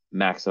like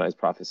maximize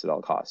profits at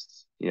all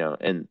costs,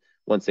 and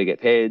once they get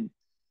paid,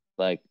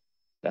 like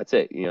that's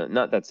it.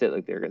 Not that's it,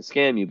 like they're gonna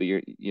scam you,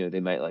 but they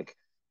might like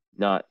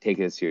not take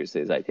it as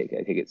seriously as I take it.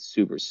 I take it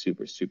super,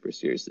 super, super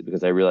seriously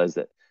because I realize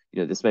that,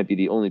 this might be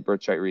the only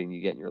birth chart reading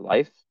you get in your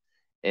life.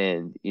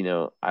 And,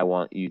 I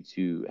want you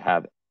to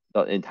have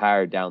the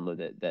entire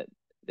download that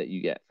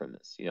you get from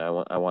this. I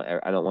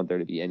don't want there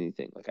to be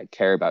anything. Like I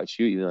care about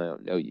you, even though I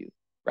don't know you,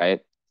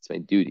 right? It's my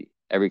duty.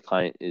 Every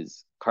client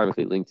is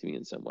karmically linked to me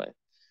in some way.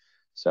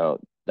 So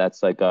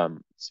that's like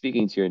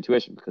speaking to your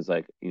intuition because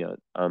like,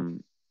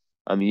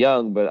 I'm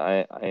young, but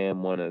I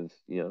am one of,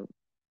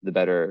 the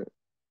better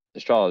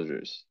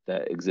astrologers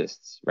that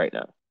exists right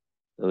now,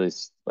 at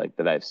least like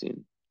that I've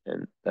seen.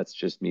 And that's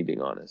just me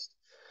being honest.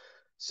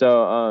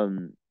 So,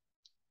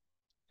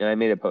 and I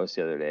made a post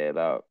the other day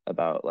about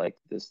like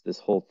this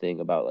whole thing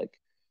about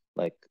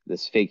like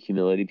this fake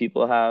humility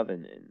people have,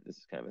 and this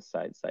is kind of a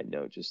side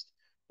note, just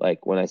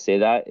like when I say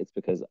that, it's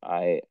because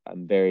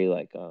I'm very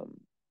like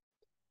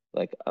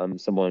I'm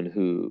someone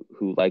who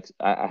likes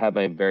I have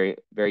my very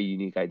very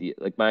unique idea.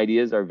 Like my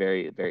ideas are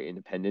very very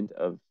independent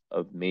of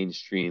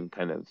mainstream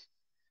kind of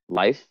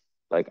life.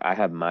 Like I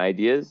have my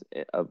ideas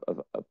of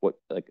what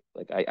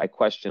I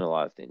question a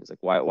lot of things. Like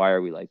why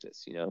are we like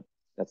this?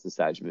 That's the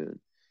Sag moon.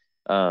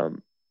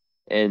 Um,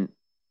 and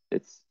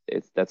it's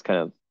that's kind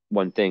of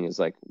one thing is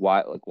like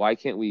why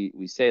can't we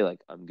say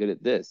like I'm good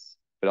at this,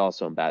 but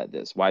also I'm bad at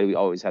this? Why do we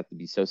always have to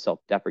be so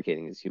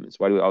self-deprecating as humans?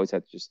 Why do we always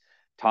have to just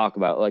talk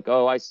about like,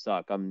 oh, I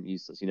suck, I'm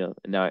useless, And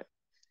now,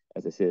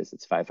 as I say this,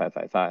 it's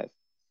 5555.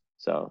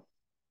 So,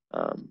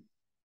 um,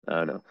 I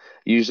don't know.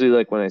 Usually,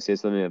 like when I say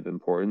something of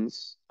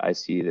importance, I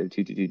see either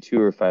 2222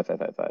 or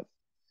 5555.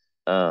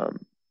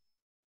 Um,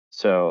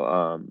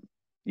 so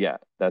yeah,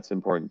 that's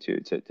important too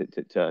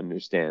to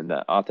understand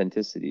that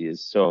authenticity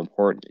is so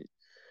important.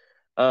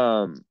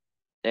 Um,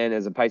 and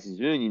as a Pisces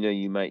moon,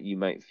 you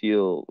might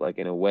feel like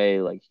in a way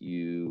like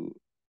you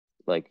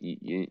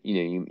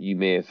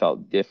may have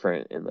felt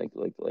different and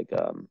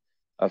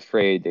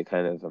afraid to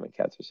kind of, oh, my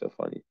cats are so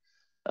funny,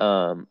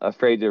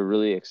 afraid to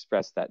really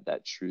express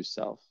that true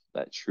self,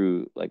 that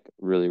true like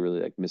really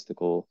really like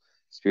mystical,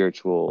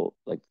 spiritual,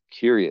 like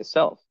curious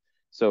self.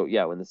 So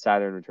yeah, when the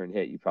Saturn return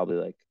hit, you probably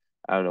like,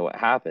 I don't know what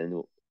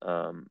happened.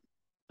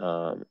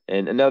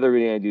 And another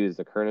reading I do is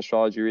the current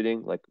astrology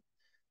reading. Like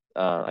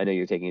I know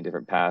you're taking a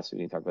different path, so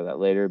we can talk about that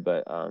later.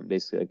 But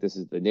basically, like this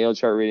is the natal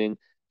chart reading.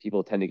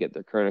 People tend to get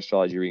their current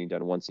astrology reading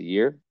done once a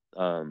year.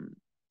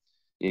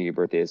 Your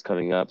birthday is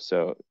coming up,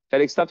 so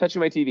Fedix, stop touching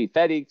my TV.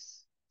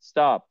 Fedix,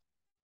 stop.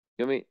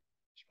 You know me? I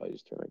should probably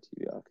just turn my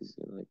TV off because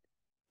he's gonna like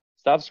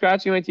stop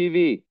scratching my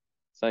TV.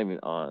 It's not even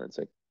on. It's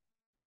like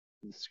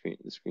the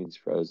screen's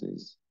frozen.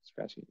 He's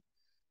scratching it.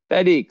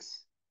 Fedix,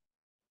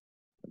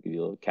 I'll give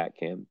you a little cat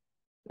cam.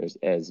 There's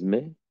Esme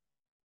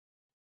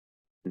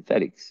and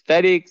Fedix.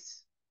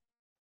 Fedix,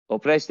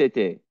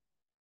 oprestete.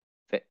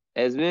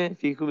 Esme,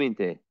 fique cu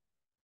minte.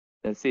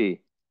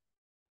 Merci.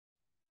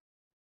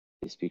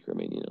 They speak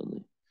Romanian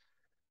only.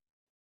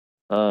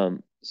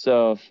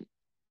 So,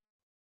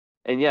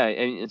 and yeah,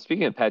 and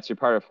speaking of pets, you're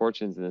part of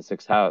fortunes in the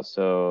sixth house.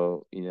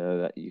 So,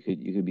 that you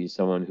could be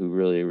someone who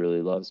really,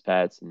 really loves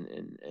pets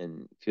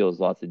and feels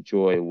lots of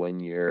joy when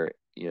you're,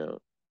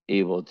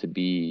 able to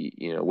be,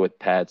 with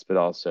pets, but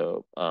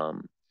also,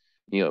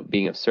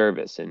 being of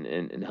service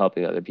and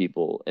helping other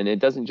people. And it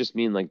doesn't just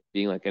mean like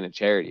being like in a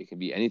charity. It could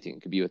be anything.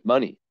 It could be with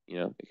money,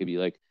 it could be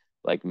like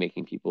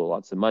making people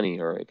lots of money,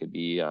 or it could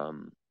be,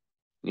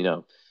 you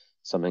know,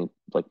 something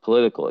like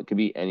political. It could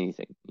be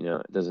anything,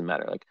 it doesn't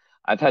matter. Like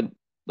I've had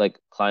like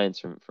clients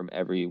from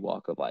every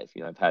walk of life.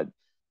 I've had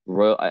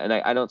royal, and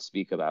I don't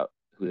speak about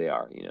who they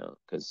are,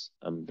 because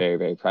I'm very,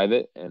 very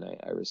private and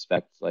I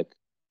respect like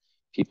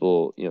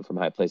people, from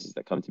high places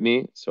that come to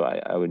me. So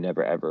I would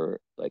never ever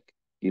like,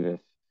 even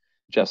if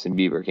Justin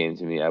Bieber came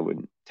to me, I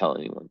wouldn't tell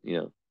anyone,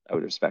 I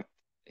would respect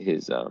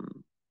his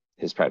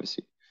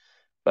privacy.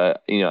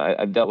 But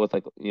I've dealt with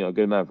like a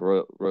good amount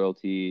of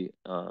royalty,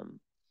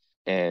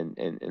 and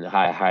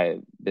high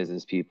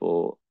business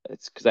people.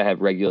 It's because I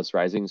have Regulus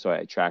rising, so I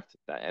attract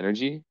that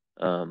energy.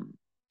 Don't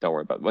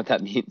worry about what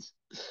that means.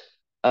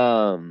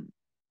 Um,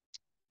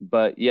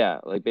 but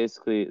yeah, like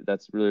basically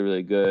that's really,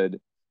 really good.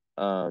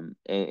 And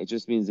it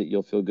just means that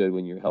you'll feel good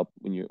when you're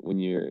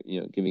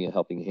giving a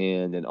helping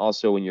hand, and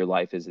also when your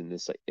life is in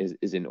this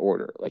is in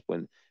order. Like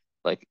when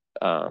like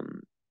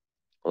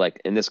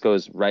and this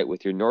goes right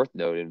with your North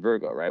Node in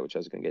Virgo, right? Which I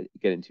was gonna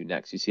get into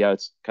next. You see how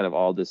it's kind of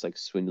all this like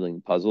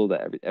swindling puzzle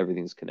that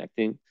everything's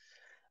connecting.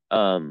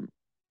 Um,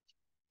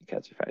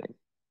 Cats are fighting.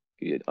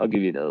 I'll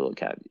give you another little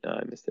cat. No,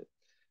 I missed it.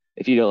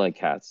 If you don't like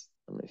cats,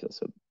 I'm gonna feel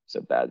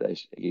so bad that I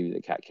gave you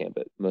the cat camp,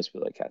 but most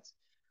people like cats.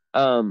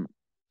 Um,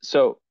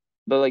 so,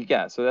 but like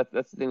yeah, so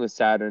that's the thing with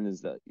Saturn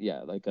is that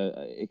yeah, like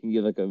it can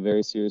give like a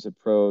very serious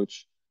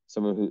approach.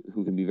 Someone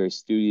who can be very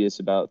studious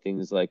about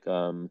things like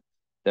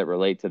that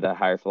relate to that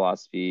higher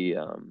philosophy.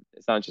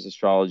 It's not just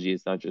astrology.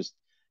 It's not just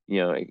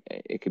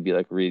it could be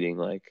like reading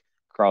like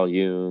Carl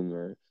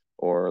Jung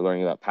or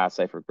learning about past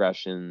life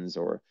regressions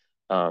or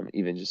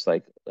even just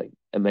like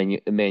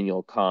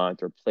Immanuel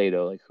Kant or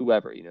Plato, like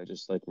whoever,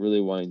 just like really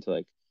wanting to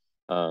like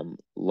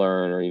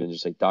learn or even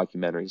just like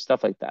documentary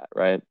stuff like that,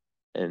 right?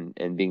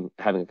 And being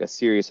having like a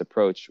serious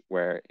approach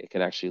where it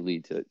can actually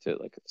lead to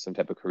like some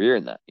type of career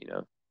in that.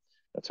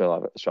 That's why a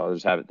lot of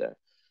astrologers have it there.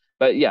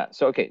 But yeah,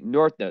 so okay,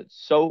 North Node,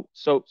 so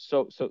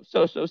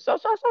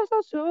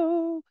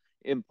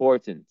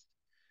important.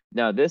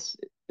 Now this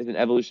is an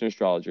evolutionary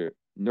astrologer.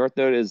 North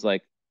Node is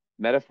like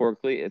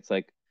metaphorically, it's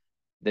like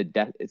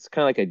it's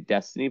kind of like a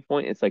destiny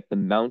point. It's like the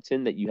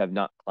mountain that you have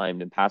not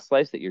climbed in past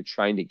lives that you're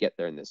trying to get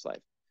there in this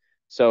life.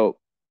 So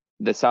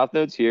the south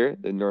node's here,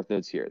 the north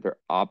node's here. They're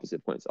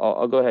opposite points.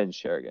 I'll go ahead and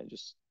share again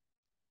just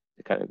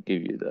to kind of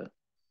give you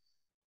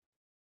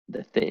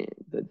the thing,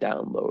 the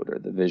download or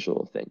the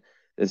visual thing.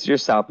 This is your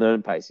south node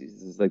in Pisces.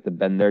 This is like the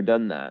been there,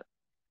 done that.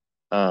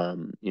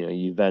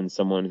 You've been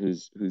someone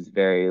who's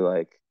very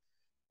like,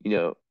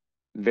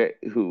 very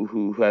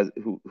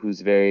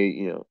who's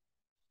very,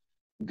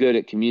 good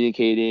at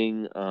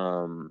communicating.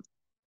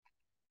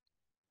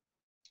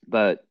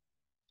 But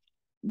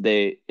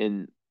they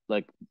in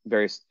like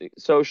very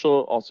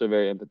social, also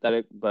very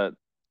empathetic. But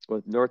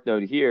with North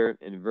Node here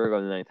in Virgo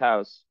in the ninth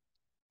house,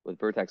 with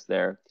vertex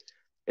there,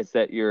 it's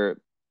that you're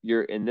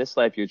in this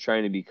life you're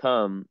trying to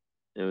become.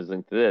 And it was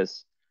linked to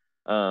this,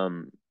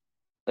 um,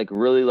 like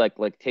really like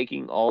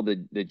taking all the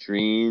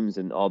dreams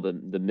and all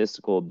the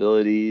mystical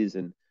abilities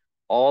and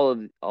all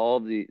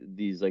of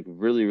these like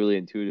really really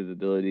intuitive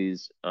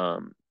abilities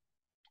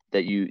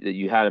that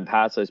you had in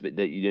past lives, but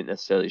that you didn't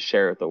necessarily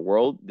share with the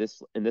world.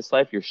 This in this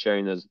life, you're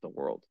sharing those with the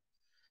world.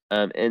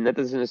 And that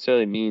doesn't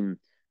necessarily mean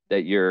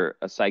that you're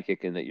a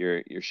psychic and that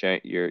you're sharing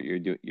you're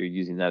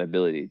using that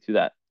ability to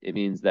that. It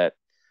means that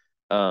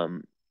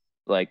um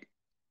like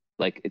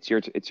it's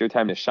your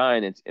time to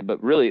shine.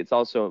 But really it's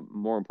also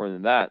more important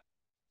than that.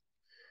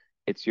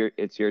 It's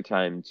your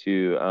time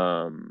to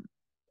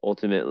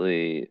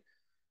ultimately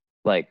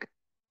like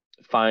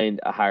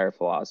find a higher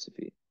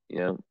philosophy.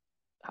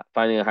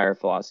 Finding a higher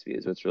philosophy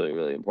is what's really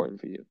really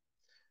important for you.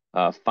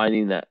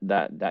 Finding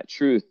that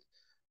truth.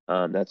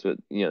 That's what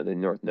the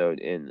North Node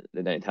in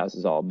the ninth house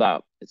is all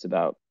about. It's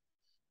about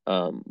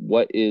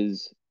what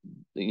is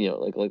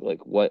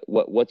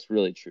what's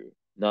really true,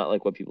 not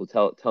like what people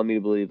tell me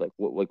to believe. Like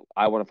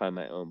I want to find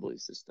my own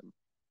belief system.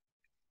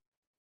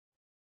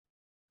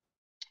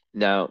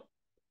 Now,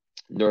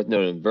 North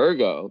Node in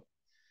Virgo,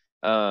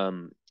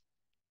 um,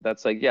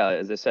 that's like yeah,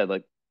 as I said,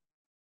 like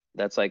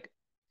that's like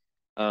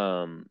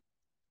um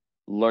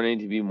learning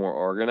to be more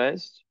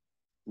organized,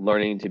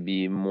 learning to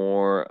be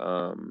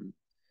more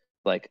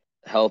like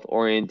health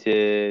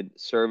oriented,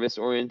 service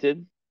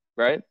oriented,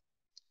 right?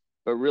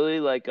 But really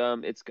like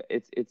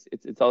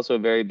it's also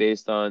very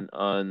based on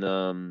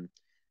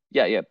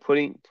yeah,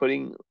 putting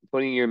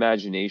your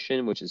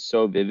imagination, which is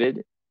so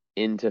vivid,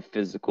 into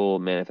physical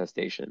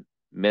manifestation,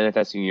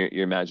 manifesting your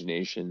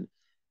imagination.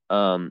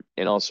 And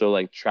also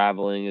like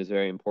traveling is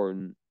very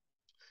important.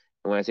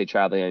 And when I say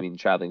traveling, I mean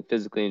traveling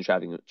physically and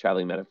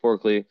traveling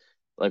metaphorically,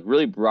 like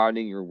really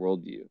broadening your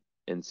worldview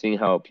and seeing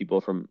how people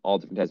from all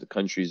different types of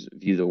countries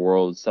view the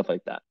world, stuff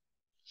like that.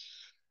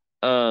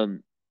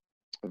 Um,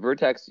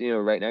 Vertex,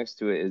 right next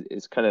to it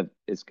is kind of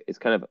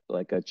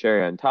like a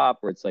cherry on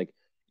top, where it's like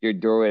your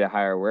doorway to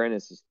higher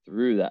awareness is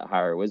through that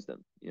higher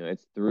wisdom.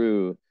 It's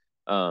through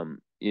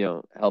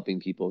helping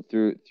people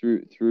through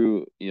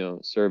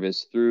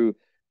service through,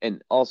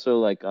 and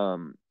also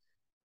you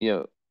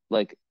know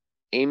like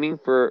aiming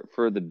for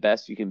the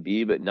best you can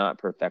be, but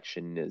not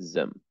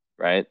perfectionism,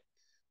 right?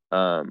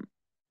 um,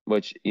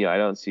 which I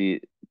don't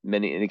see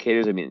many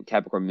indicators. I mean,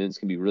 Capricorn moons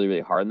can be really,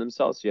 really hard on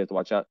themselves, so you have to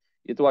watch out.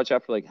 You have to watch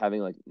out for like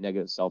having like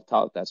negative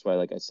self-talk. That's why,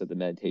 like I said, the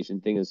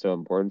meditation thing is so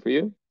important for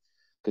you,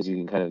 because you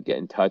can kind of get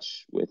in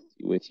touch with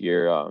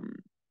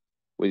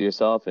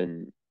yourself.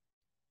 And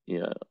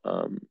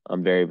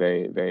I'm very,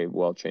 very, very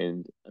well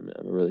trained. I'm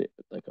really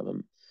like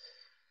I'm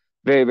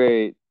very,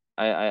 very.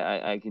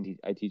 I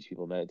teach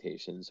people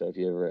meditation. So if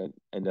you ever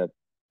end up,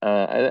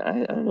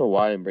 I don't know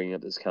why I'm bringing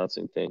up this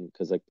counseling thing,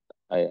 because like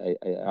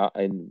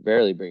I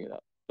rarely bring it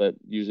up, but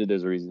usually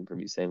there's a reason for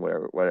me saying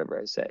whatever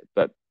I say.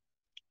 But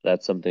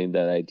that's something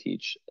that I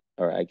teach,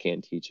 or I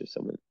can teach if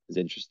someone is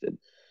interested.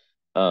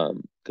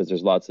 Because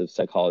there's lots of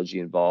psychology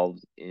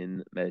involved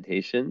in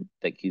meditation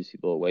that keeps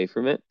people away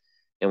from it.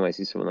 And when I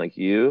see someone like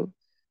you,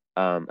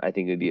 I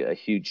think it'd be a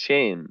huge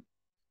shame.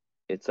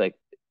 It's like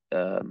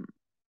um,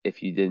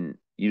 if you didn't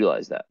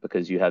utilize that,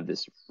 because you have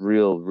this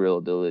real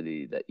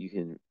ability that you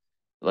can,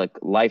 like,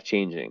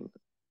 life-changing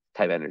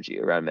type energy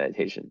around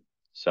meditation.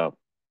 So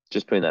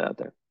just putting that out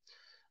there.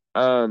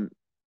 Um,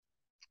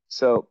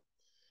 so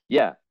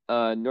yeah,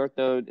 North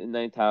Node in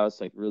ninth house,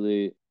 like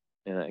really,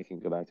 and I can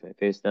go back to my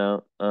face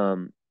now.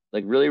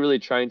 Like really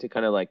trying to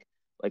kind of like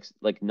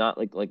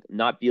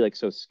not be like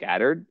so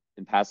scattered.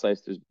 In past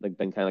lives, there's like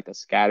been kind of like a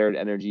scattered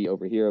energy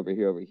over here, over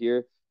here, over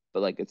here.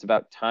 But like it's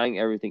about tying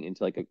everything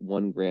into like a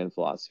one grand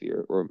philosophy,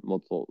 or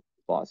multiple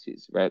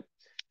philosophies, right?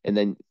 And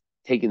then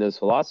taking those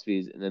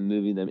philosophies and then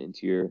moving them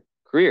into your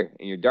career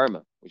and your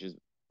dharma, which is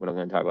what I'm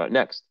going to talk about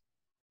next.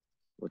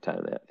 What time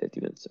am I at?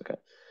 50 minutes. Okay.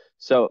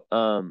 So,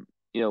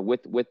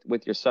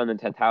 with your sun in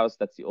 10th house,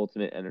 that's the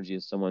ultimate energy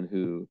of someone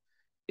who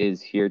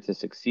is here to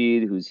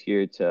succeed, who's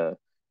here to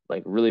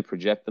like really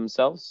project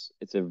themselves.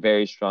 It's a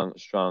very strong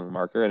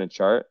marker in a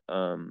chart.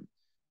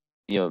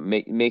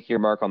 Make your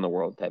mark on the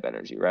world type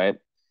energy, right?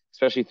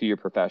 Especially through your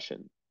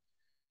profession.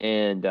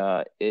 And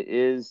it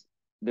is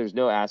there's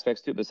no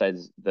aspects to it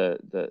besides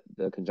the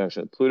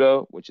conjunction of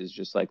Pluto, which is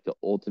just like the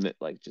ultimate,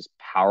 like just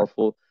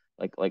powerful,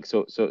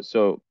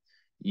 so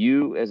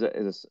you as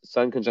a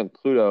Sun conjunct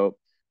Pluto.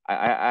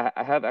 I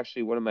have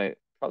actually one of my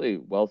probably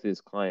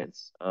wealthiest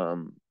clients,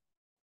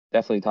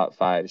 definitely top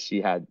five.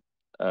 She had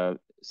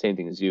same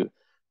thing as you,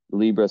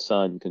 Libra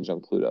Sun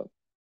conjunct Pluto,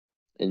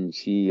 and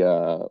she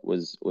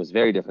was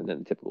very different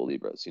than typical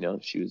Libras.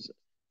 She was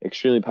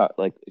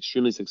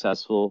extremely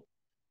successful.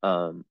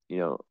 You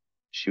know,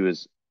 she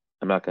was.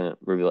 I'm not gonna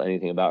reveal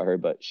anything about her,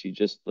 but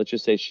let's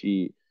just say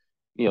she,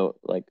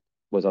 like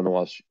was on the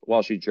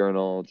Wall Street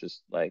Journal,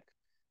 just like,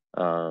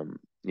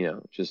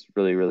 just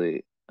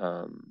really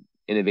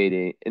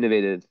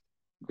innovative,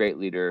 great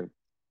leader,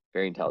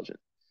 very intelligent,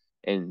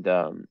 and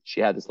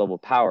she had this level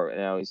of power.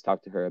 And I always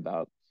talk to her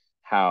about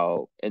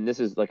how, and this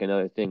is like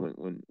another thing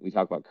when we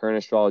talk about current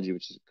astrology,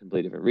 which is a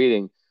completely different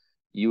reading.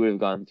 You would have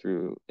gone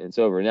through, and it's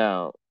over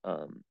now,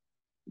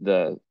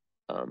 the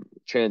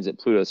transit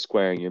Pluto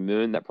squaring your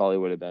moon. That probably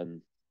would have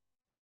been,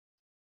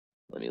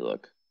 let me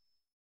look,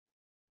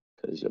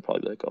 because you'll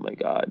probably be like, oh my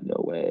God, no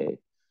way.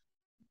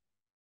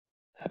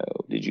 How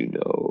did you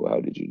know? How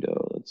did you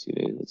know? Let's see,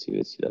 it's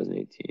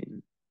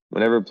 2018.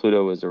 Whenever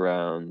Pluto was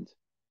around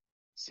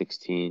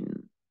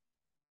 16,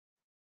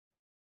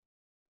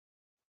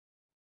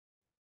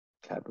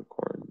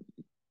 Capricorn.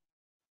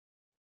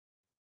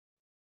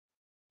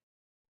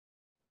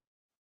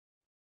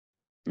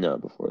 No,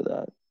 before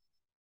that,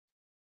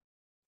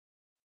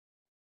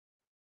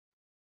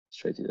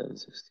 straight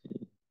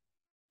 2016.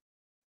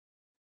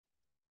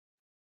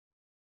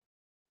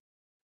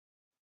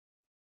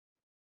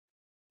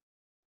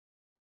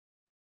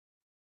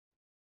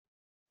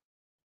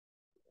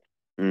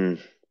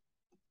 Mm,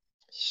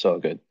 so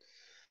good.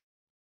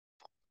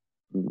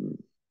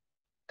 Mm,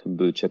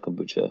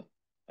 kombucha.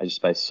 I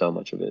just buy so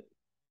much of it.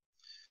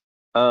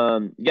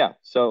 Yeah.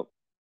 So,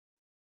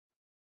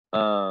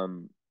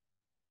 um,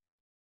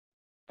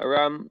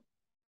 around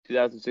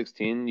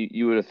 2016,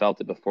 you would have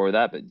felt it before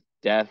that, but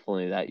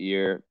definitely that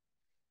year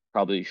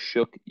probably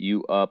shook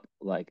you up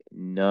like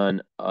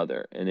none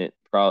other, and it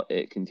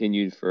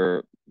continued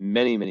for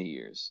many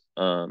years.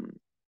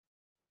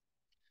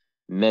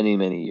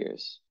 Many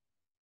years.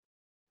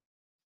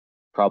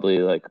 Probably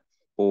like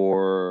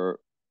for,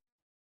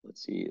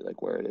 let's see,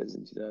 like where it is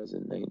in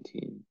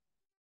 2019.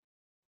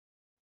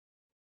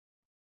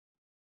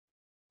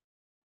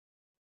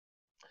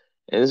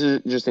 And this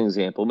is just an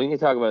example. We can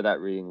talk about that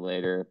reading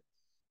later,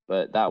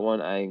 but that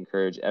one I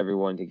encourage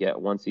everyone to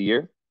get once a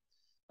year,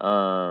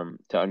 to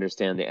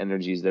understand the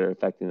energies that are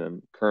affecting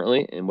them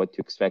currently and what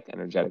to expect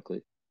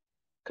energetically.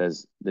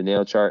 Because the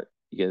natal chart,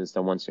 you get this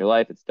done once in your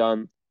life, it's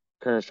done.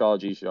 Current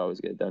astrology, you should always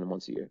get it done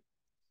once a year.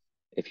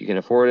 If you can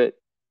afford it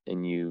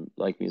and you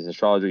like me as an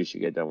astrologer, you should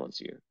get it done once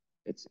a year.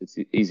 It's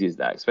easy as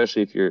that,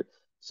 especially if you're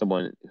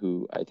someone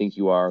who I think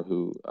you are,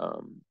 who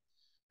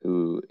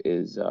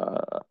is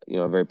a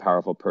very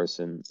powerful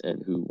person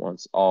and who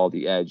wants all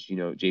the edge.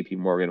 JP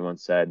Morgan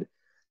once said,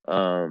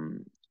 I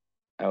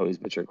always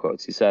butcher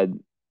quotes. He said,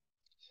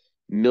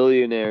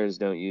 millionaires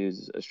don't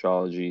use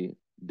astrology,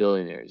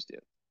 billionaires do.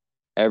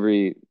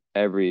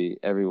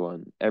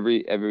 Everyone,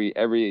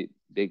 every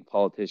big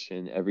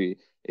politician,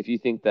 if you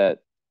think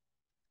that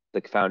the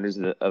founders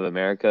of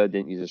America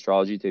didn't use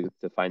astrology to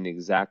find the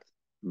exact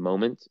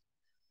moment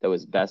that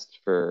was best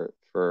for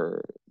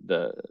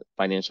the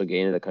financial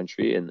gain of the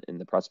country and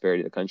the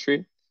prosperity of the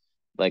country,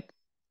 like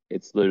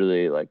it's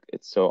literally like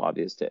it's so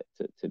obvious to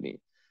me.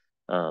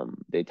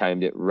 They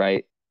timed it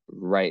right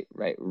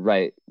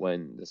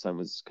when the sun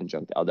was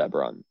conjunct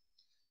Aldebaran.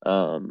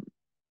 Um,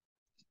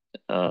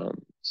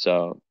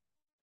 so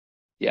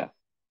yeah.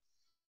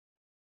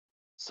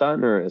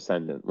 Sun or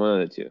ascendant, one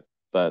of the two.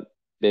 But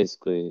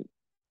basically,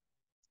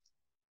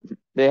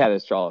 they had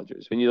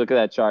astrologers. When you look at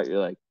that chart, you're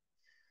like,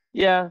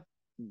 yeah,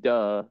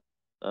 duh,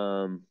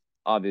 um,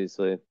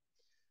 obviously.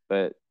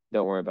 But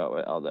don't worry about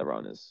what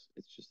Aldebaran is.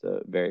 It's just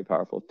a very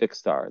powerful fixed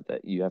star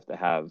that you have to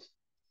have,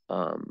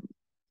 um,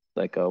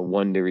 like a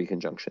 1-degree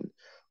conjunction.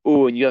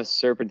 Oh, and you have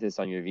Serpentis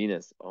on your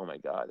Venus. Oh my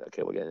God.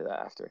 Okay, we'll get into that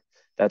after.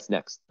 That's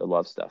next, the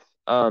love stuff.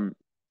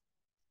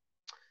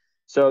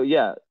 So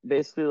yeah,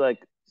 basically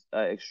like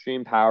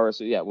extreme power.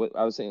 So yeah, what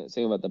I was saying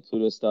about the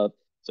Pluto stuff.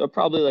 So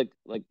probably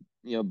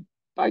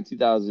by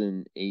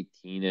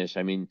 2018-ish.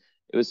 I mean,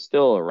 it was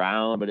still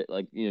around, but it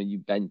like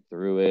you've been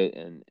through it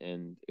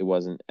and it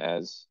wasn't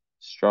as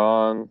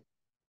strong.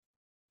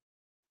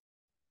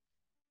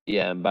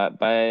 Yeah, but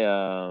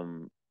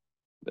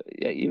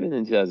yeah, even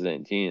in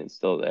 2019 it's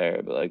still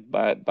there, but like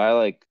by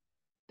like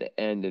the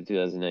end of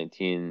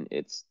 2019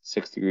 it's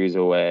 6 degrees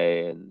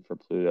away, and for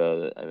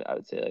Pluto I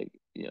would say like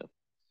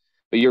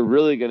but you're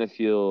really gonna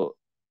feel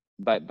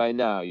by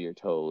now you're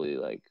totally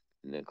like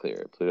in the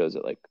clear. Pluto's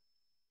at like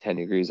 10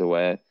 degrees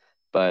away.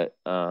 But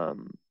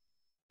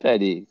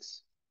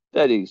Félix,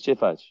 Félix, ce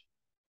faci?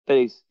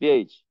 Félix,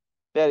 VH,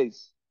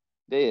 Félix,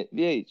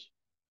 VH,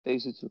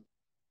 Félix Tutu.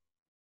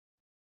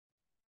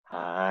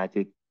 Ah,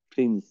 the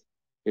prince.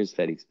 Here's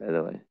Félix, by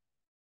the way.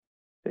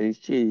 Félix,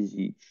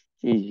 cheesy,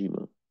 cheesy,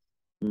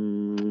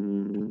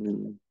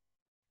 man.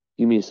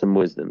 Give me some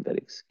wisdom,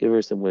 Félix. Give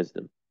her some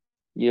wisdom.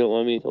 You don't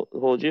want me to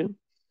hold you?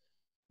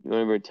 You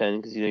want to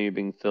pretend because you know you're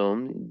being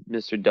filmed,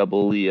 Mr.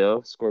 Double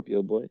Leo,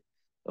 Scorpio boy.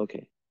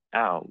 Okay.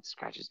 Ow, it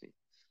scratches me.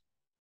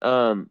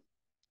 Um,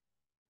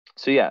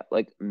 so yeah,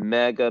 like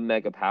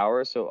mega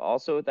power. So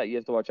also with that, you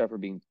have to watch out for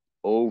being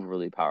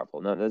overly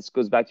powerful. Now this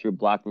goes back to your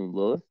Black Moon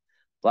Lilith.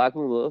 Black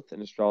Moon Lilith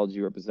in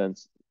astrology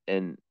represents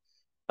and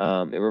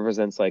it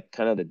represents like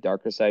kind of the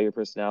darker side of your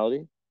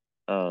personality.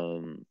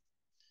 Um,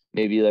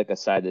 maybe like a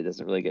side that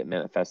doesn't really get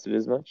manifested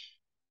as much.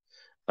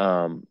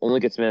 Only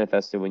gets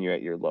manifested when you're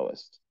at your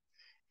lowest.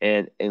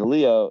 And in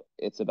Leo,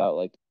 it's about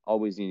like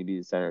always need to be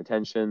the center of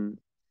attention.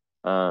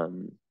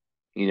 Um,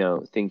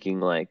 thinking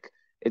like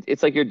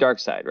it's like your dark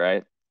side,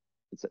 right?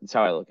 It's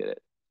how I look at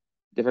it.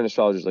 Different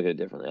astrologers look at it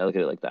differently. I look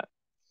at it like that.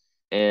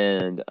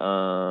 And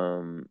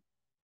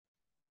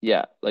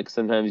yeah, like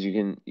sometimes you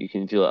can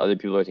feel that other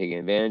people are taking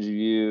advantage of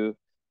you,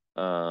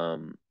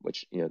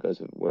 which goes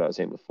with what I was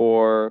saying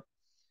before.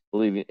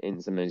 Believing,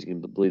 and sometimes you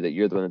can believe that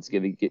you're the one that's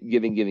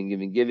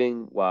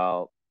giving,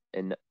 while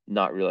and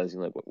not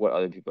realizing like what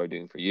other people are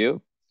doing for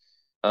you.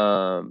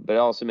 But it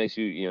also makes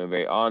you,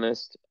 very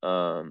honest.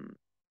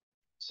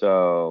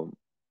 So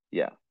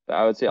yeah, but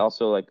I would say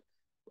also like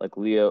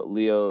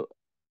Leo,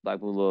 Black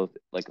Moon Lilith,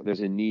 like there's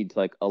a need to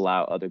like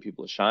allow other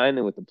people to shine,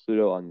 and with the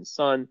Pluto on the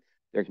Sun,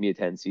 there can be a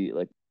tendency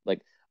like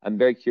I'm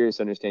very curious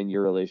to understand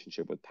your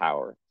relationship with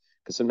power,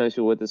 because sometimes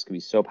people with this can be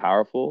so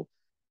powerful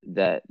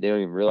that they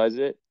don't even realize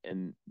it,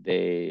 and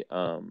they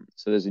so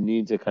there's a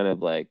need to kind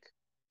of like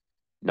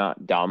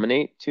not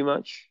dominate too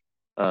much,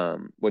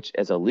 which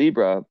as a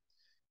Libra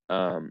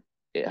um,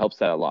 it helps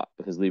that a lot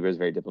because Libra is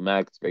very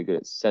diplomatic. It's very good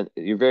at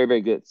you're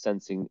very good at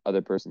sensing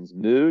other person's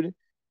mood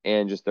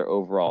and just their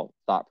overall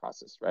thought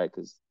process, right?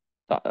 Because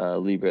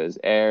Libra is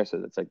air, so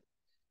that's like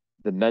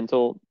the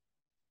mental,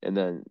 and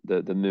then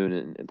the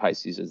moon in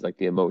Pisces is like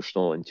the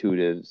emotional,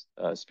 intuitive,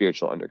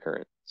 spiritual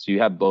undercurrent. So you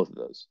have both of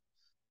those.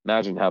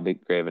 Imagine how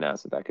big great of an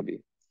asset that could be,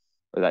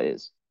 or that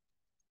is.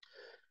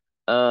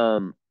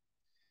 Um,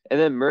 and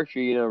then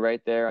Mercury,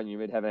 right there on your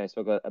midheaven, I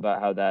spoke about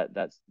how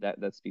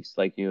that speaks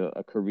like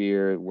a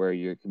career where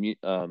you're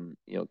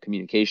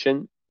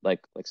communication, like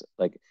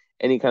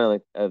any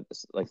kind of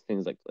like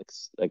things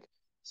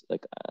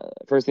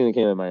first thing that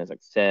came to mind is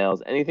like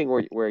sales, anything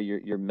where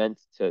you're meant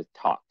to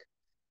talk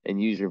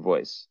and use your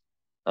voice.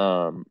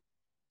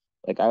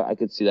 Like I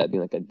could see that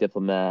being like a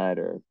diplomat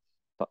or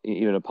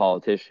even a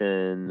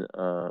politician.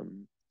 A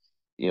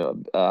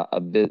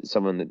bit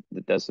someone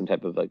that does some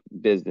type of like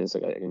business,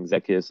 like an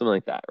executive, something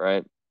like that,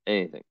 right?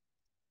 Anything.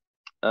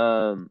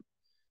 Um,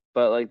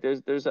 but like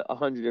there's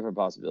 100 different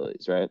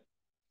possibilities, right?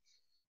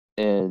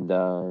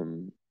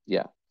 And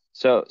yeah.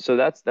 So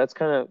that's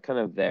kind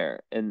of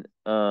there. And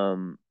I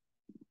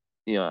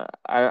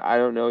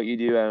don't know what you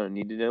do. I don't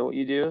need to know what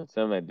you do. It's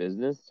not my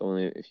business. It's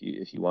only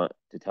if you want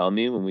to tell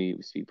me when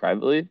we speak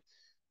privately.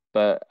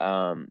 But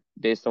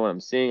based on what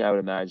I'm seeing, I would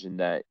imagine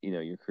that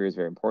your career is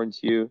very important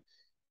to you,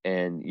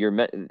 and you're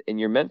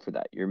meant for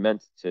that. You're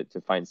meant to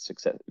find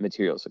success,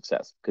 material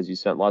success, because you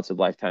spent lots of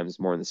lifetimes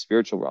more in the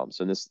spiritual realm.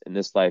 So in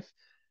this life,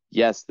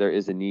 yes, there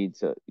is a need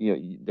to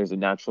there's a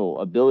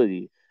natural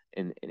ability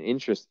and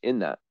interest in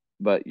that,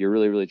 but you're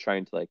really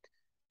trying to like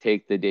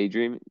take the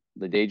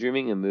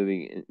daydreaming and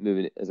move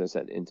it, as I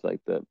said, into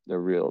like the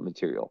real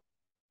material,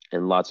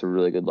 and lots of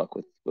really good luck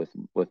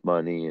with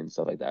money and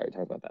stuff like that. We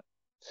talked about that.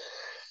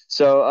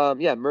 So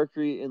yeah,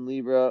 Mercury in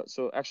Libra.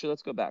 So actually,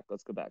 let's go back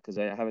because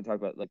I haven't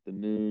talked about like the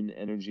moon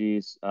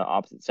energies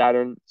opposite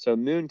Saturn. So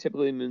moon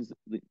represents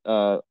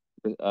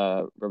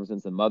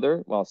the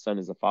mother, while sun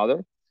is the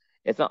father.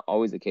 It's not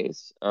always the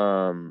case,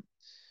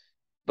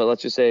 but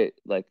let's just say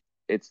like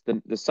it's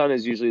the son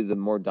is usually the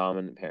more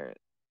dominant parent,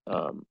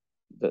 um,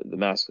 the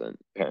masculine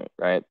parent,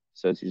 right?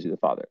 So it's usually the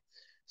father.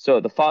 So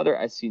the father,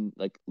 I see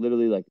like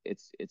literally like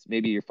it's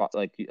maybe your father.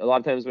 Like a lot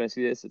of times when I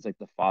see this, it's like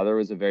the father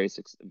was a very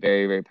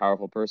very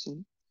powerful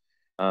person.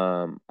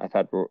 I've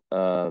had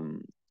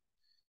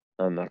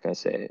I'm not gonna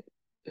say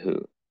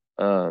who.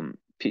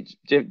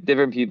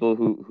 Different people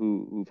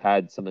who've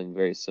had something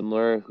very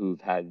similar,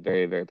 who've had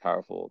very very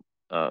powerful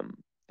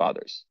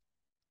fathers,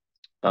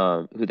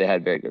 who they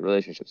had very good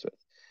relationships with.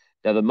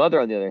 Now the mother,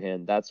 on the other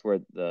hand, that's where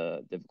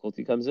the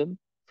difficulty comes in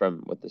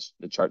from what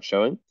the chart's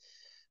showing.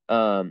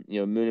 Moon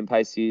in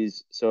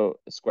Pisces, so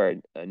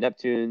squared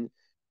Neptune,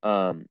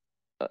 um,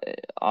 uh,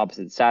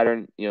 opposite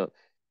Saturn.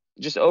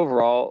 Just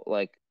overall,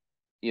 like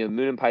Moon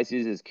in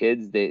Pisces as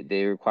kids,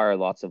 they require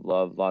lots of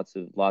love, lots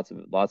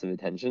of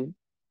attention.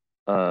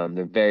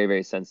 They're very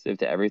very sensitive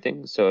to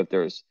everything. So if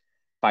there's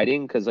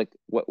fighting, because like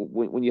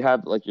when you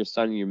have like your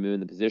sun and your moon in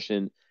the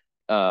position,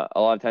 a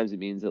lot of times it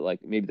means that like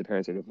maybe the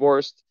parents are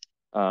divorced.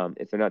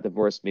 If they're not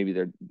divorced, maybe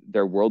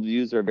their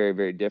worldviews are very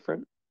very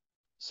different.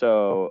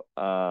 So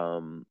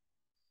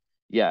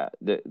yeah,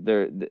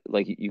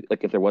 like you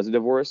like if there was a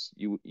divorce,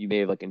 you may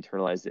have like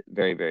internalized it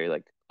very very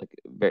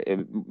very,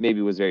 it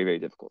maybe was very very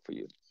difficult for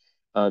you.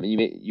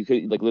 You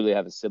could like literally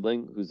have a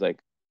sibling who's like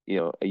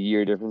a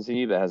year difference in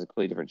you, but has a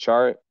completely different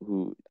chart,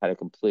 who had a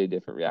completely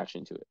different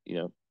reaction to it.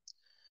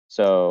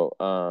 So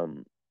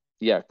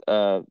yeah,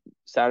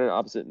 Saturn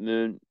opposite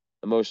Moon,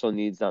 emotional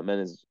needs not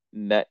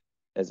met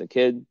as a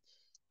kid.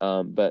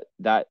 But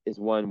that is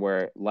one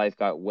where life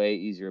got way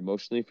easier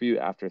emotionally for you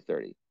after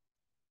 30,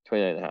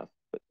 29 and a half,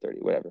 but 30,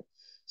 whatever.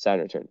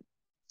 Saturn return.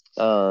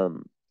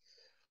 Um,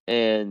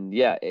 and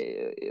yeah,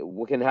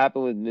 what can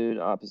happen with Moon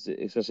opposite,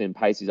 especially in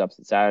Pisces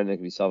opposite Saturn, there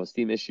can be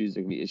self-esteem issues.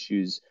 There can be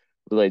issues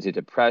related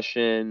to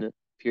depression,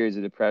 periods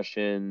of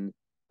depression,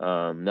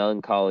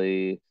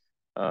 melancholy,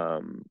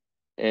 um,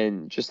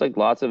 and just like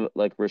lots of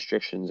like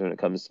restrictions when it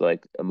comes to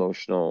like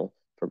emotional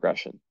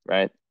progression,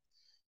 right?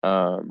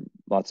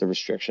 Lots of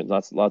restrictions,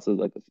 lots of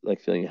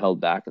like feeling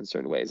held back in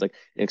certain ways, like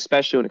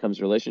especially when it comes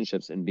to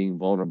relationships and being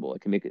vulnerable.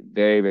 It can make it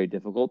very, very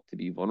difficult to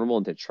be vulnerable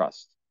and to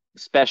trust,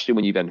 especially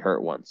when you've been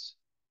hurt once.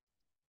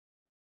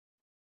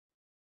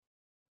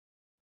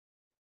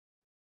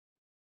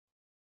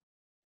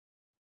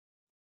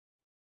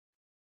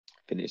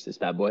 Finish this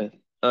bad boy.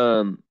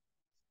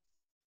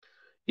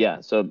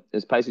 Yeah, so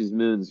it's Pisces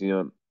moons,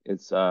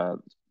 it's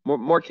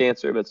more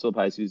Cancer, but still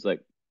Pisces.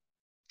 Like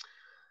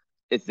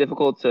it's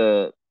difficult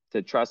to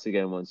trust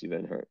again once you've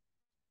been hurt.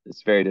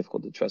 It's very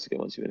difficult to trust again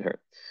once you've been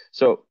hurt.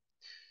 So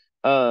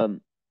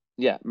Um,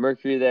 yeah,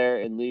 Mercury there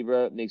in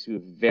Libra makes you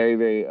very,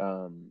 very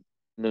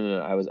no,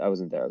 I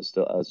wasn't there.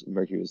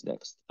 Mercury was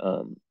next.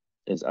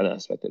 Is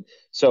unaspected.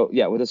 So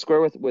yeah, with a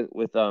square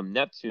with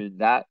Neptune,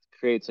 that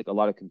creates like a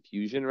lot of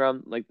confusion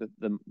around like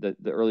the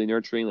early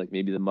nurturing. Like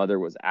maybe the mother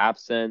was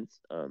absent.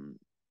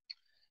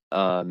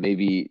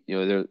 Maybe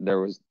there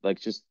was like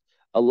just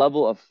a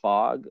level of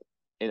fog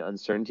and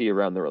uncertainty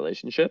around the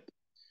relationship,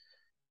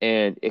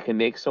 and it can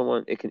make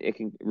someone it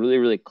can really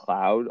really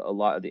cloud a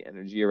lot of the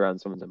energy around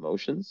someone's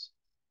emotions,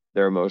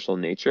 their emotional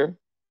nature.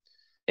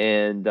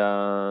 And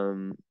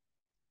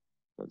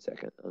one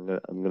second,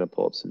 I'm gonna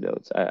pull up some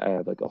notes. I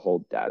have like a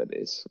whole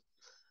database.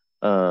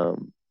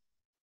 um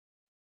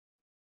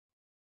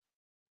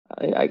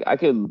I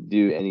could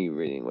do any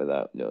reading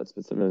without notes,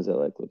 but sometimes I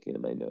like looking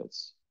at my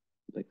notes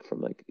like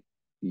from like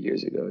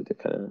years ago to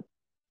kind of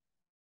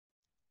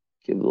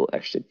give little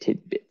extra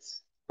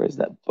tidbits. Where's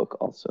that book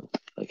also?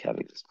 Like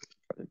having this book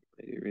in front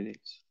of me,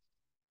 readings,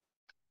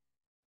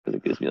 because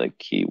it gives me like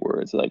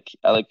keywords.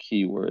 I like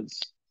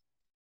keywords.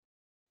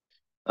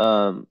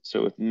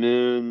 So with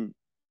Moon,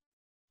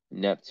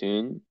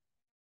 Neptune,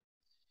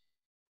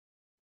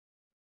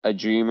 a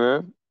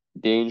dreamer,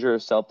 danger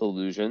of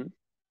self-delusion,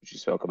 which you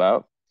spoke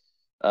about,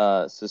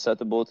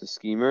 susceptible to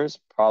schemers,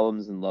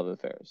 problems, and love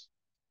affairs.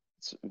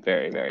 It's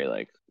very, very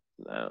like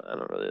I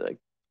don't really like.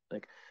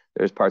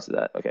 There's parts of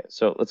that. Okay,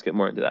 so let's get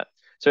more into that.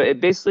 So it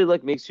basically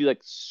like makes you like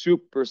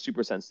super,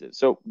 super sensitive.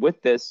 So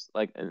with this,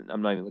 like, and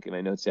I'm not even looking at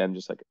my notes yet. I'm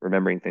just like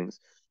remembering things.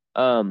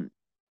 Um,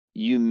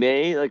 you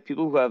may like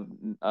people who have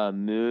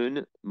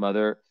Moon,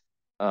 Mother,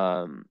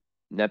 um,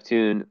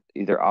 Neptune,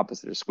 either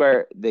opposite or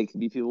square. They can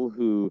be people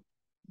who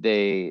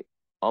they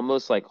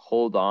almost like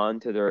hold on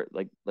to their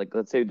like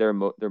let's say their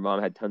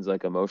mom had tons of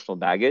like emotional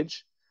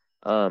baggage.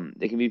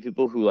 They can be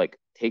people who like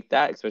take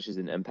that, especially as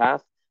an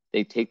empath,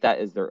 they take that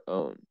as their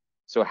own.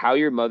 So how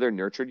your mother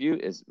nurtured you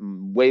is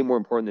way more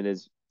important than it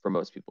is for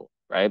most people,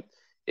 right?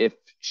 If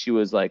she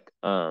was like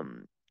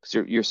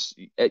so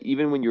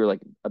even when you're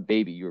like a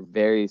baby, you're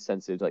very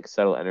sensitive to like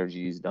subtle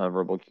energies,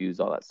 nonverbal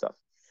cues, all that stuff.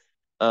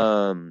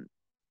 Um,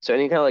 so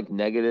any kind of like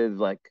negative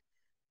like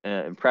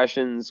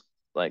impressions,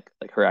 like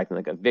her acting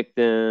like a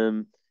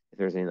victim, if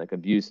there's any like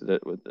abuse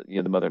with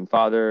the mother and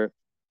father,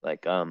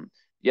 like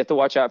you have to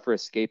watch out for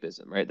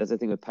escapism, right? That's the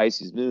thing with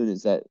Pisces moon,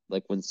 is that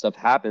like when stuff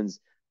happens,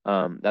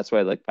 that's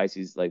why like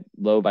Pisces, like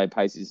low by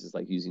Pisces is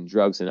like using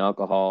drugs and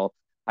alcohol.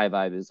 high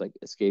vibe is like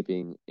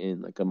escaping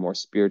in like a more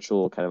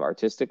spiritual kind of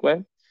artistic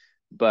way.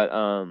 But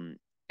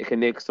it can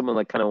make someone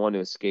like kind of want to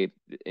escape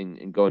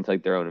and go into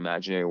like their own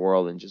imaginary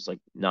world and just like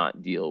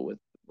not deal with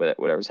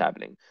whatever's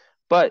happening.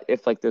 But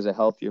if like there's a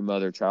healthier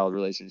mother-child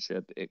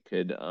relationship, it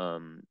could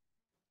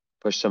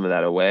push some of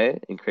that away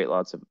and create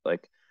lots of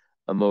like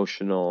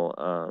emotional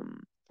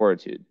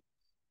fortitude.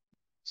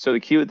 So the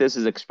key with this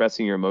is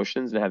expressing your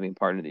emotions and having a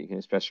partner that you can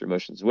express your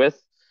emotions with.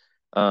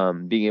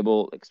 Being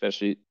able,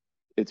 especially,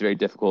 it's very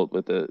difficult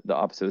with the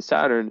opposite of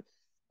Saturn.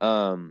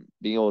 Being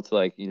able to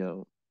like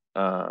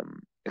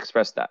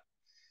express that.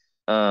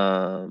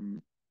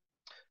 Um,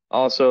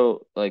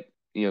 Also, like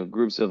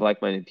groups of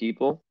like-minded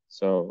people.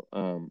 So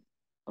I'm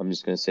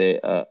just gonna say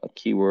a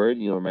keyword.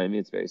 Remind me.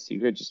 It's very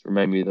secret. Just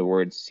remind me of the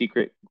word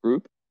secret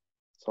group.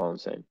 That's all I'm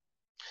saying.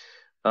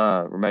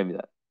 Remind me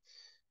that.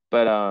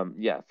 But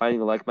yeah,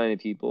 finding like-minded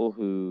people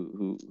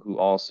who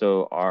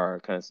also are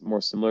kind of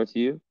more similar to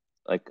you,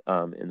 like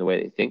in the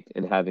way they think,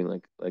 and having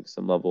like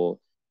some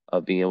level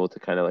of being able to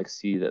kind of like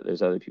see that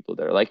there's other people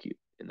that are like you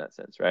in that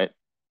sense, right?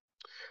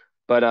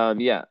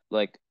 But yeah,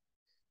 like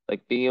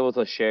being able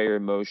to share your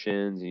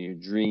emotions and your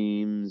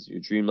dreams,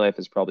 your dream life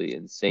is probably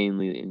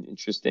insanely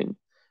interesting.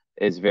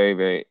 It's very,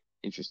 very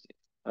interesting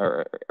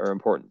or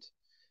important.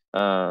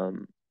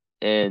 Um,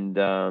 and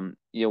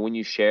when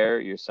you share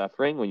your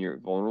suffering, when you're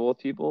vulnerable with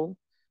people,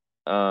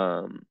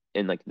 and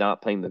like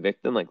not playing the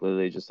victim, like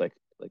literally just like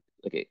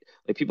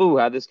people who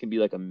have this can be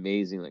like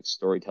amazing like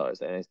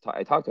storytellers. And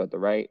I talked about the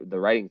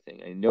writing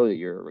thing. I know that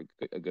you're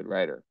a good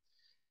writer.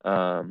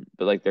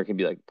 But like there can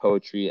be like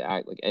poetry,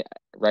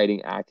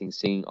 writing, acting,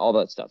 singing, all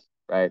that stuff,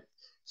 right?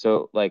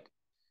 So like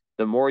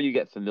the more you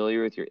get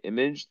familiar with your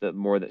image, the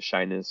more that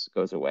shyness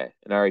goes away.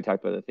 And I already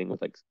talked about the thing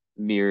with like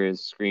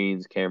mirrors,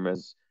 screens,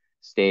 cameras,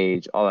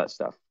 stage, all that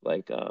stuff.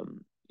 Like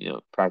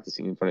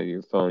practicing in front of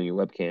your phone, your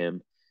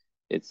webcam.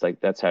 It's like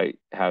that's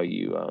how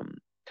you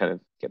kind of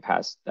get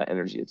past that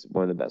energy. It's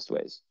one of the best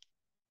ways.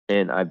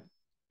 And I've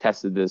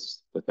tested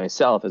this with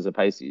myself as a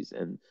Pisces,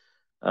 and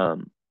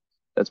um,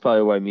 that's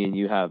probably why me and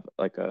you have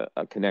like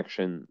a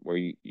connection where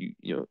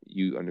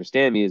you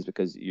understand me, is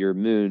because your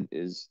moon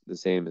is the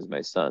same as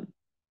my sun,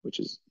 which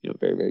is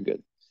very, very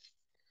good.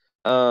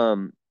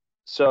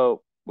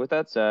 So with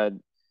that said,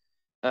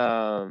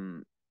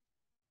 um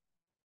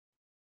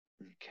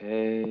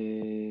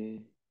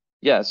okay,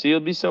 yeah, so you'll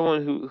be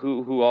someone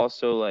who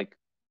also like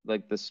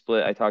the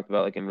split I talked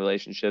about, like in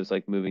relationships,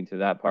 like moving to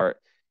that part,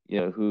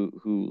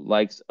 who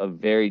likes a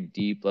very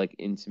deep, like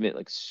intimate,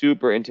 like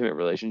super intimate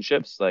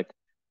relationships, like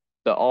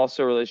but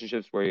also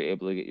relationships where you're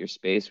able to get your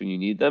space when you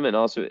need them, and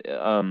also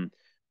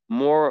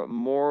more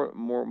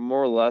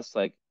or less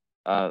like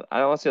I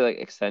don't want to say like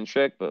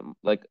eccentric, but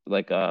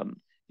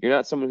you're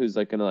not someone who's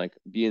like gonna like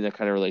be in that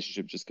kind of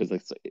relationship just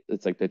because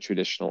it's like the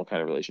traditional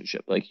kind of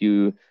relationship. Like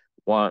you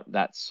want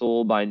that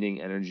soul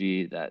binding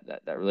energy,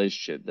 that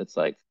relationship that's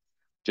like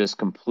just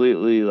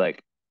completely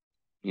like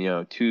like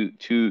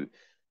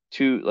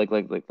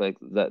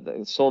that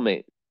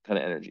soulmate kind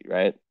of energy,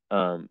 right?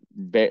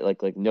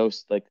 Like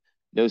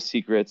no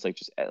secrets, like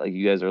just like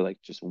you guys are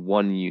like just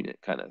one unit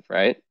kind of,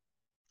 right?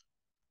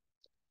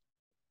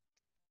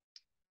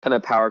 Kind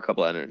of power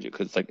couple energy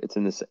because it's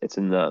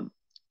in the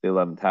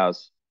 11th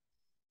house.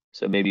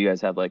 So maybe you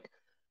guys have like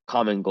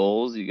common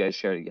goals you guys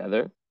share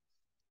together.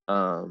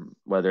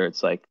 Whether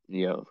it's like,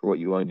 for what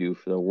you want to do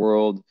for the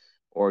world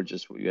or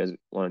just what you guys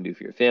want to do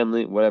for your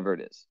family, whatever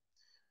it is.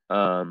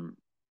 Um,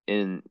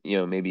 and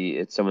maybe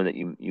it's someone that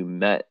you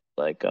met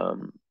like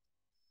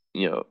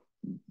you know,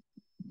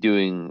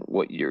 doing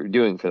what you're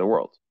doing for the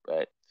world,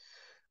 right?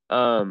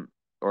 Um,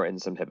 or in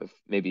some type of,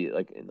 maybe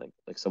like in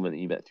like someone that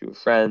you met through a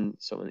friend,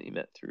 someone that you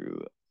met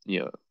through, you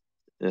know,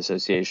 an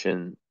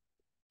association,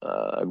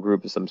 a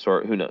group of some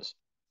sort, who knows?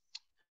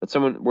 But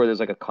someone where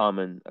there's like a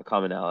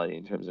commonality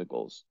in terms of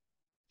goals,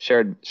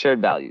 shared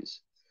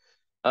values.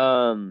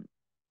 Um,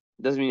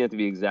 doesn't mean you have to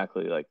be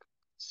exactly like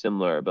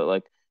similar, but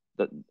like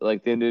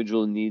the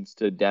individual needs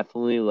to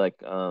definitely like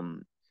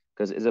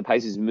because as a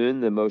Pisces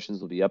moon, the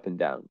emotions will be up and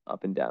down,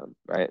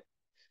 right?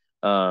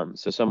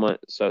 So someone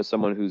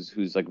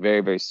who's like very,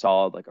 very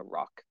solid, like a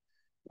rock,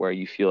 where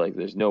you feel like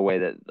there's no way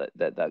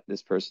that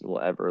this person will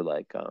ever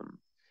like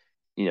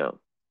you know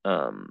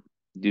um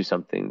do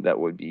something that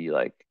would be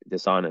like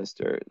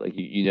dishonest, or like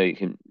you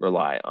can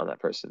rely on that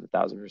person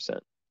 1,000%.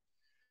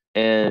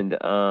 And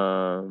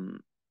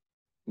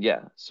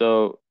yeah,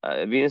 so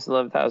Venus in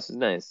 11th house is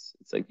nice.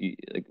 It's like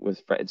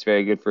it's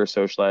very good for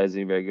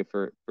socializing, very good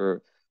for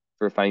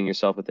finding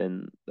yourself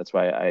within. That's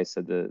why I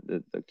said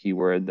the key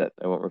word that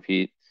I won't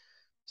repeat.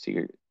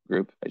 Secret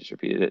group. I just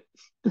repeated it.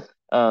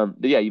 But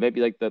yeah, you might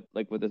be like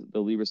with the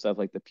Libra stuff,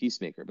 like the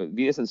peacemaker. But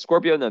Venus and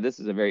Scorpio, now this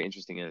is a very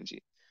interesting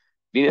energy.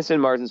 Venus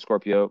and Mars and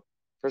Scorpio.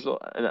 First of all,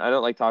 and I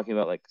don't like talking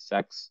about like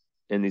sex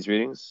in these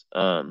readings.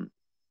 Um,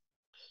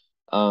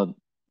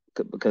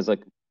 because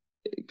like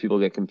people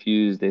get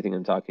confused. They think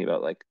I'm talking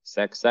about like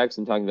sex.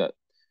 I'm talking about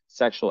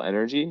sexual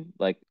energy,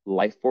 like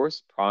life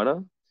force,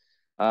 prana.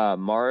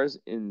 Mars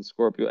in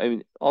Scorpio. I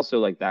mean, also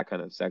like that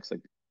kind of sex, like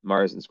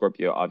Mars and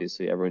Scorpio,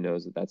 obviously everyone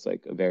knows that that's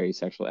like a very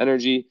sexual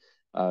energy,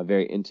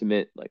 very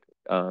intimate, like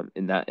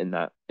in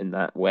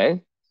that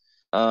way.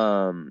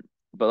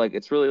 But like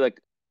it's really like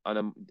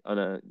on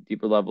a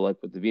deeper level,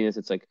 like with the Venus,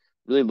 it's like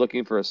really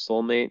looking for a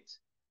soulmate,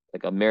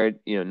 like a married,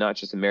 not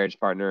just a marriage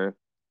partner,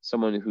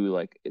 someone who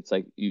like it's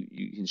like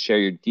you can share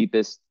your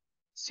deepest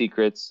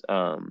secrets,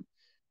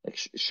 like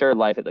share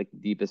life at like the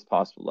deepest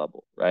possible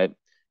level, right?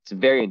 It's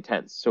very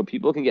intense, so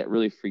people can get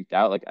really freaked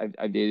out. Like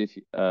I've dated,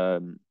 I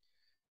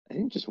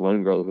think just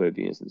one girl who had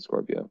Venus in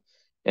Scorpio,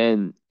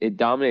 and it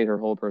dominated her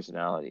whole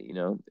personality.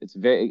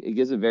 It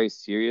gives a very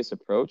serious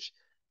approach,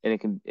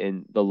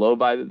 and the low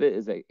vibe of it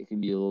is that it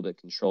can be a little bit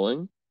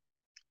controlling.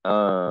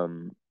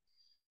 Um,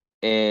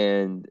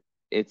 and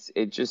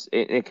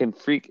it can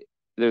freak.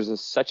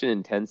 There's such an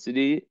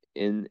intensity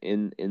in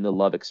the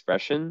love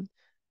expression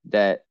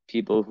that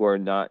people who are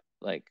not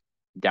like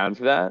down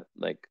for that,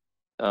 like,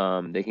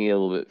 they can get a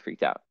little bit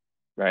freaked out,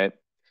 right?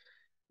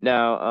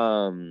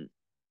 Now, and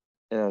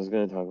I was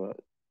going to talk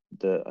about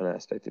the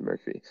unaspected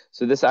Mercury.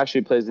 So this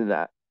actually plays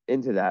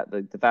into that.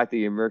 Like the fact that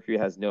your Mercury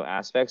has no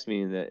aspects,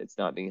 meaning that it's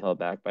not being held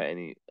back by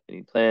any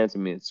planets. I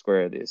mean, it's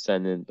square the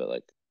ascendant, but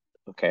like,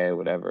 okay,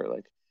 whatever.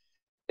 Like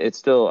it's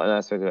still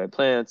unaspected by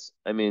planets.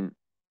 I mean,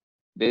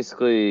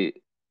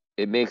 basically,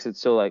 it makes it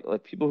so like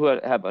people who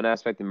have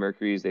unaspected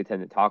Mercuries, they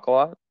tend to talk a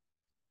lot.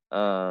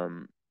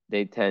 Um,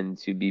 they tend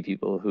to be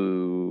people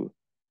who,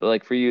 but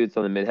like for you, it's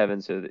on the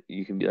midheaven, so that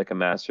you can be like a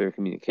master of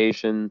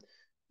communication.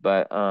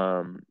 But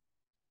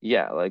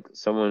yeah, like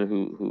someone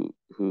who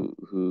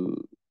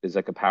is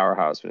like a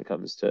powerhouse when it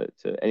comes to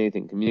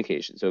anything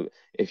communication. So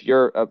if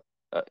you're a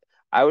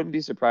I wouldn't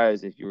be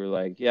surprised if you were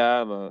like,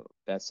 yeah, I'm a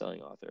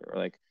best-selling author, or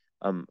like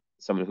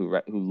someone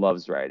who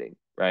loves writing,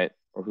 right?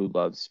 Or who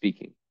loves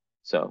speaking.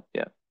 So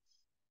yeah,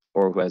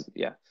 or who has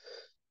yeah.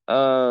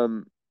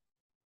 Um,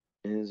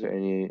 is there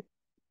any?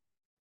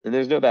 And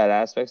there's no bad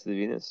aspects to the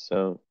Venus,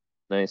 so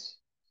nice.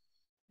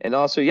 And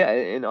also, yeah,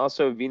 and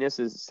also Venus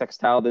is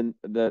sextile the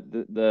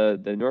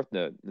north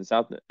node, the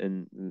south node,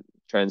 and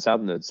trying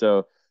south node.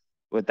 So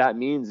what that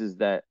means is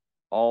that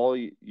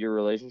your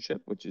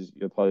relationship, which is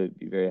you'll probably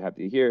be very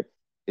happy to hear,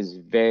 is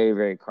very,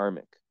 very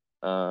karmic.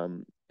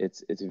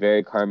 It's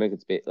very karmic.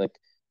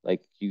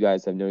 Like you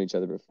guys have known each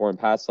other before in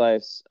past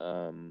lives,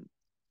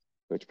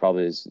 which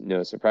probably is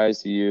no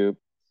surprise to you.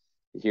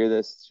 To hear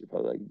this, you're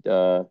probably like,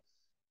 duh.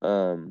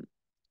 Um,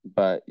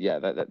 but yeah,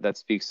 that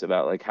speaks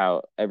about like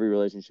how every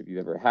relationship you've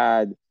ever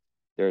had,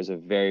 there's a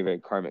very, very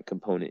karmic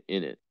component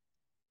in it.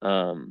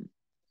 Um,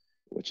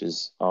 which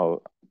is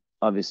all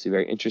obviously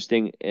very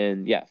interesting.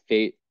 And yeah,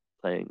 fate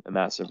playing a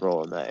massive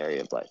role in that area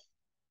of life.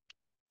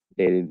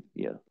 Dating,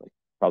 like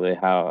probably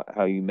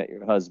how you met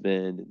your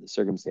husband and the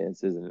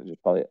circumstances, and it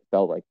just probably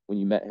felt like when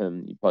you met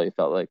him, you probably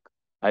felt like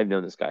I've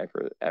known this guy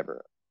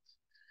forever.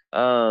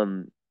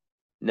 Um,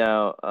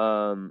 Now,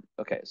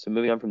 okay, so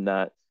moving on from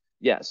that,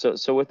 yeah. So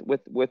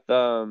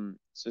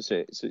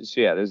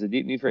yeah, there's a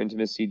deep need for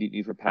intimacy, deep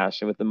need for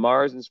passion. With the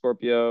Mars and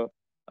Scorpio,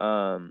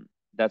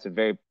 that's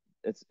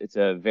it's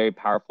a very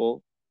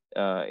powerful.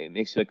 It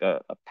makes you like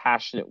a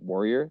passionate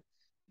warrior.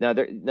 Now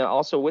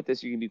also with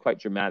this, you can be quite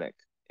dramatic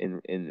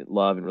in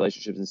love and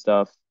relationships and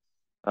stuff.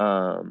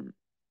 Um,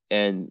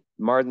 and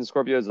Mars and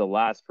Scorpio is the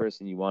last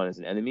person you want as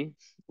an enemy,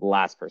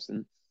 last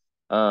person.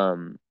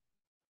 Um,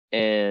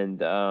 and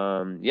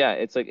yeah,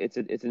 it's like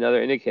it's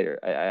another indicator.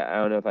 I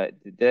don't know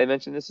if did I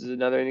mention this is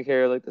another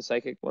indicator like the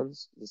psychic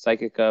ones, the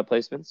psychic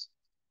placements.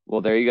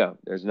 Well, there you go.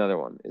 There's another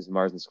one is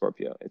Mars and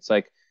Scorpio. It's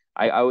like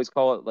I always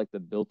call it like the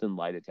built-in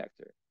lie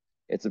detector.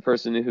 It's a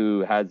person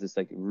who has this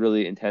like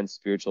really intense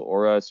spiritual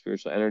aura,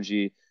 spiritual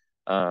energy.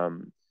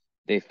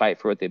 They fight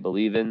for what they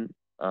believe in.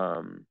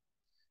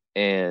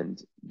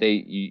 And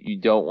you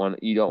don't want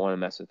to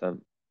mess with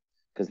them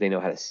because they know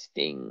how to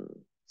sting,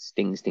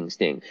 sting, sting,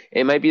 sting.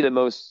 It might be the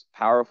most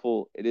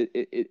powerful.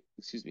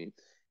 Excuse me.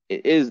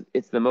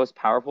 It's the most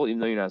powerful, even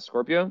though you're not a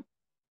Scorpio.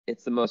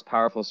 It's the most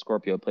powerful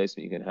Scorpio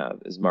placement you can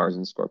have is Mars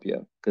and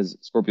Scorpio because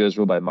Scorpio is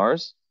ruled by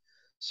Mars.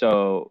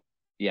 So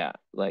yeah,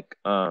 like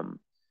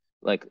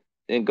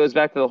it goes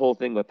back to the whole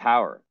thing with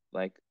power.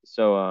 Like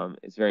so,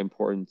 it's very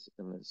important.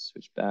 I'm gonna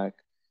switch back.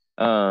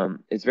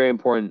 It's very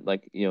important.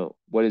 Like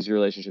what is your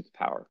relationship to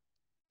power?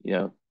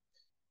 You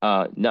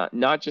know,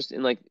 not just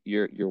in like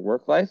your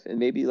work life and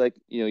maybe like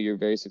you're a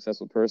very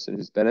successful person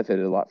who's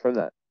benefited a lot from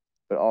that,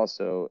 but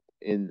also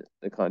in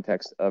the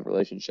context of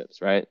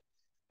relationships, right?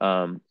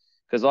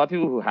 Because a lot of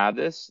people who have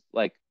this,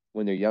 like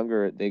when they're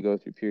younger, they go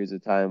through periods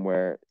of time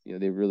where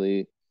they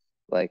really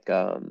like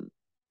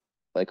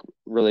like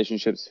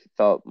relationships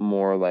felt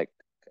more like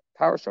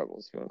power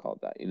struggles, if you want to call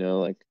it that,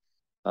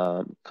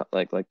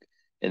 like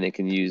and they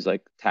can use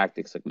like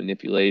tactics like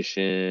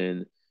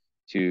manipulation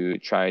to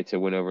try to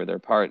win over their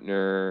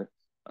partner.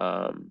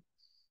 Um,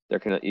 there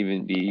can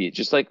even be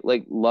just like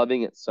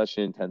loving at such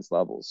an intense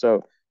level.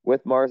 So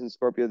with Mars and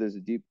Scorpio, there's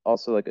a deep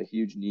also like a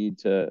huge need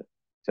to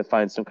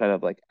find some kind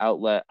of like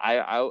outlet.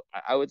 I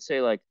would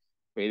say like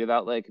creative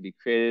outlet. It could be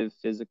creative,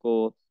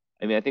 physical.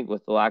 I mean, I think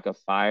with the lack of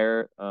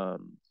fire,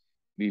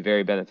 be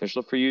very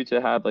beneficial for you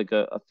to have like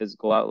a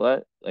physical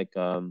outlet, like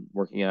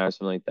working out or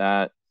something like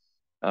that.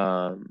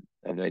 I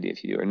have no idea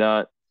if you do or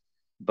not,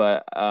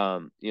 but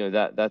you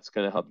know, that's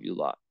going to help you a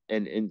lot.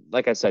 And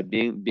like I said,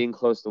 being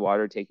close to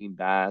water, taking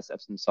baths,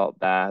 Epsom salt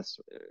baths,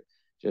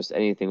 just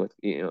anything with,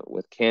 you know,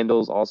 with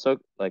candles also,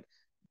 like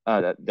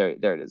there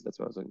it is. That's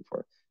what I was looking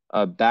for.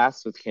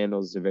 Baths with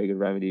candles is a very good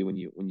remedy when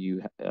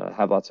you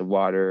have lots of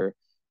water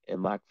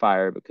and lack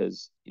fire,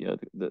 because you know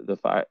the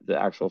fire, the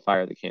actual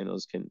fire of the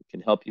candles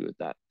can help you with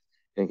that,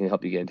 and can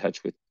help you get in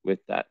touch with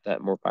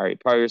that more fiery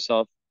part of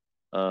yourself.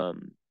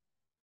 Um,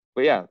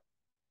 but yeah,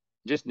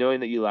 just knowing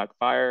that you lack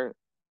fire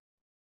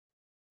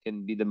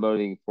can be the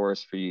motivating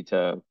force for you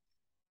to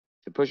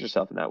push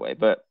yourself in that way.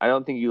 But I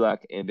don't think you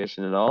lack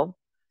ambition at all,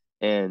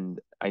 and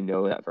I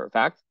know that for a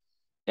fact.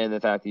 And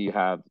the fact that you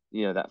have,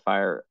 you know, that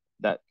fire,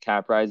 that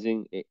cap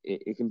rising,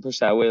 it can push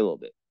that way a little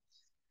bit.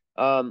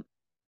 Um,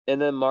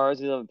 and then Mars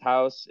in the 11th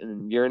house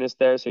and Uranus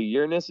there. So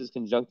Uranus is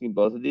conjuncting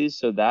both of these,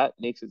 so that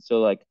makes it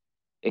so like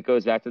it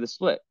goes back to the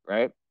split,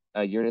 right?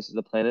 Uranus is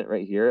the planet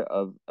right here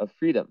of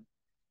freedom.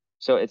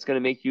 So it's going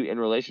to make you in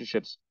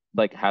relationships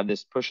like have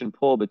this push and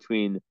pull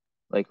between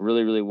like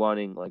really, really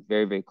wanting like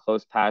very, very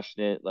close,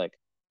 passionate, like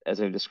as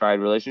I've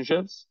described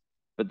relationships,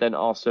 but then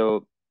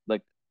also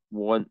like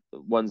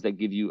ones that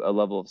give you a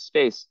level of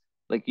space.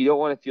 Like you don't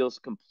want to feel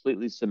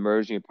completely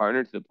submerged in your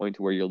partner to the point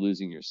to where you're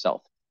losing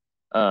yourself.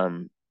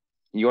 Um,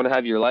 you want to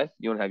have your life,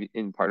 you want to have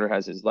in partner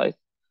has his life,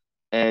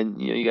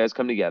 and you know you guys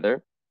come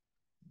together,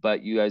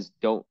 but you guys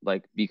don't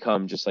like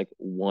become just like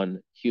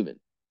one human.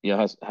 You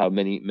know how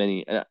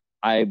many and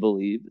I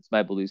believe it's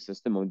my belief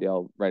system. One day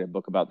I'll write a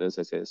book about this.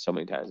 I say this so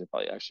many times I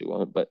probably actually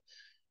won't, but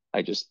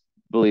I just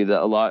believe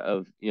that a lot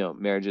of, you know,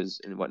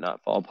 marriages and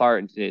whatnot fall apart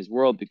in today's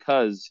world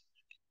because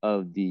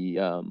of the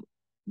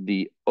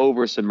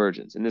over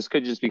submergence. And this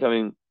could just be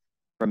coming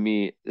from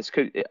me. This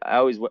could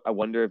I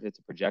wonder if it's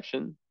a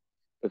projection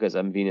because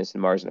I'm Venus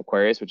and Mars and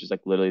Aquarius, which is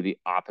like literally the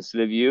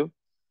opposite of you.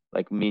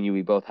 Like me and you,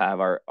 we both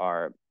have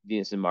our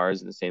Venus and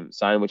Mars in the same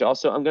sign, which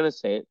also I'm gonna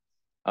say it.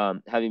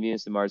 Having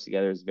Venus and Mars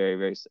together is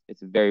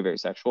it's very, very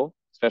sexual,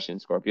 especially in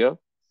Scorpio.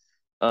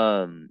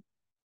 Um,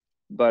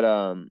 but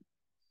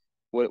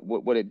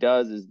what it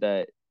does is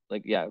that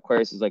like yeah,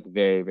 Aquarius is like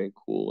very, very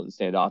cool and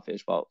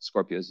standoffish, while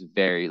Scorpio is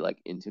very like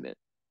intimate.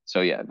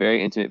 So yeah,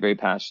 very intimate, very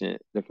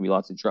passionate. There can be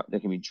there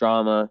can be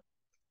drama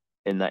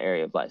in that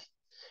area of life.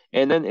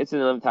 And then it's in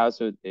the 11th house,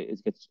 so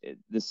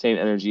the same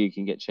energy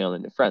can get channeled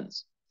into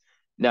friends.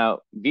 Now,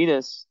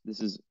 Venus,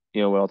 this is,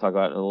 you know, what I'll talk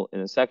about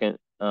in a second,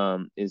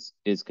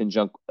 is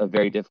conjunct a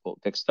very difficult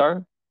fixed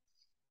star,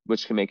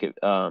 which can make it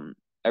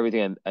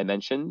everything I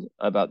mentioned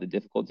about the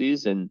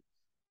difficulties and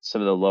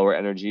some of the lower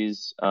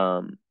energies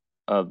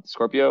of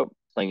Scorpio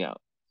playing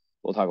out.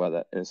 We'll talk about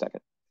that in a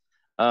second.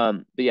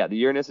 But yeah, the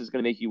Uranus is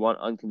going to make you want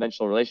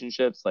unconventional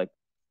relationships, like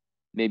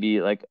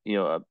maybe like, you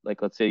know,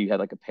 like let's say you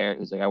had like a parent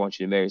who's like, I want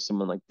you to marry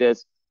someone like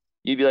this.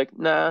 You'd be like,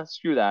 nah,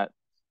 screw that.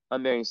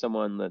 I'm marrying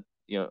someone that,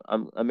 you know,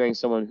 I'm marrying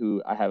someone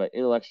who I have an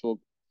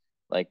intellectual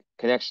like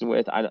connection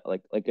with. I don't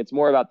like it's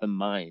more about the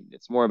mind.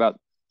 It's more about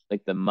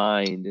like the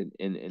mind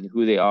and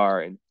who they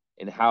are and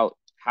how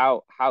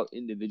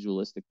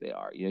individualistic they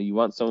are. You know, you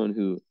want someone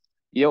who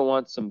you don't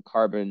want some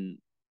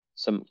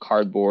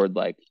cardboard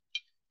like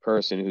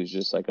person who's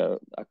just like a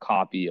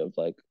copy of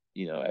like,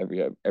 you know,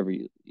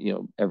 every you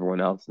know,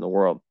 everyone else in the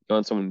world. You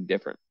want someone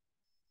different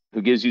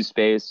who gives you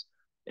space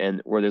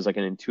and where there's like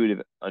an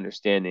intuitive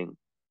understanding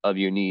of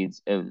your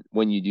needs, and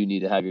when you do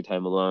need to have your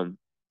time alone,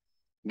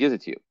 gives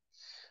it to you.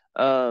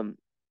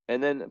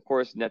 And then of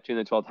course Neptune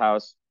in the 12th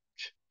house.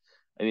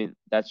 I mean,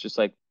 that's just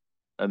like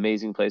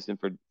amazing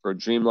placement for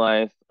dream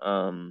life.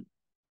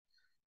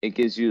 It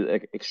gives you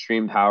like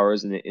extreme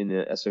powers in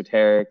the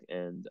esoteric,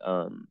 and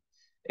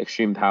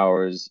extreme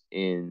powers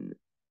in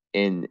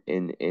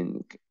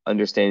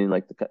understanding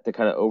like the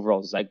kind of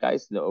overall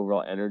zeitgeist and the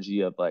overall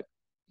energy of like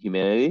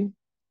humanity.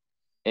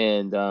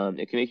 And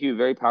it can make you a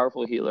very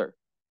powerful healer.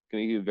 It can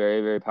make you a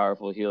very, very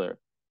powerful healer.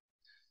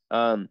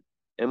 Um,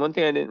 and one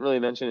thing I didn't really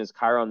mention is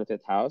Chiron in the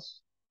 5th house.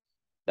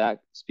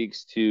 That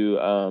speaks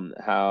to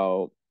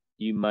how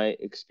you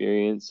might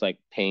experience like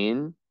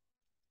pain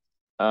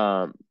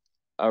um,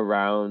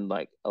 around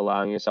like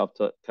allowing yourself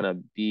to kind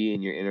of be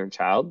in your inner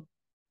child.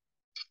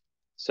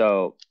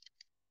 So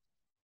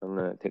I'm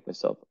gonna take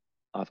myself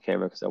off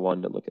camera because I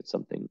wanted to look at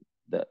something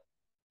that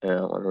and I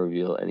don't want to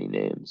reveal any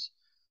names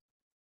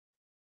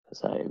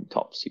because I am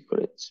top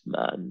secret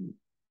man.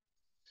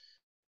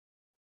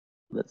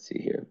 Let's see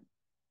here.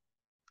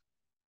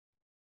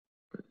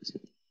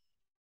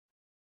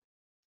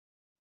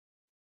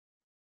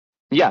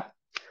 Yeah,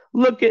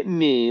 look at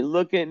me,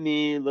 look at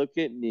me, look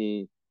at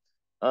me.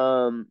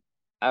 Um,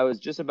 I was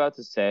just about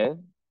to say,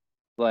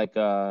 like,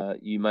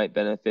 you might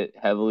benefit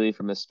heavily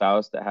from a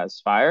spouse that has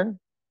fire,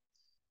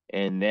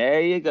 and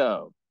there you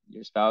go.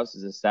 Your spouse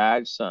is a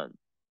Sag Sun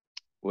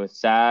with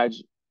Sag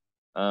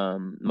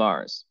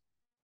Mars.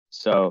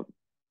 So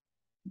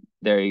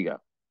there you go.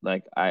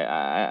 Like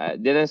I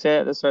didn't I say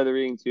at the start of the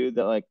reading too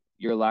that like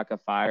your lack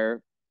of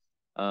fire,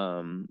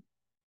 um,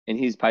 and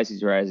he's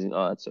Pisces rising.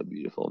 Oh, that's so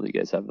beautiful. You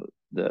guys have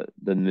the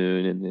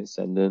moon and the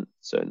ascendant.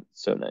 So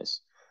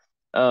nice.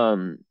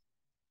 Um,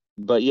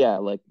 but yeah,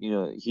 like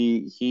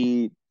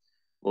he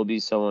will be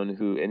someone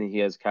who, and he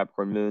has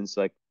Capricorn moon.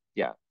 So like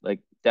yeah, like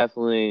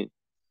definitely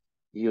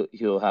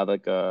he'll have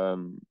like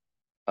and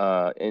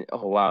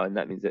oh wow, and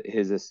that means that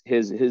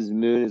his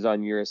moon is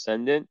on your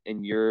ascendant,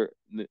 and your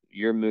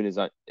moon is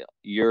on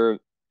your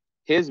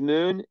his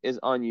moon is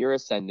on your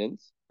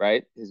ascendant,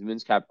 right? His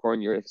moon's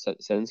Capricorn, your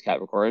ascendant's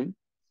Capricorn,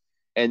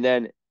 and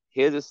then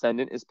his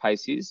ascendant is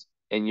Pisces,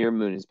 and your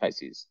moon is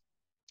Pisces.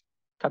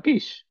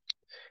 Capiche?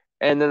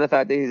 And then the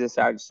fact that he's a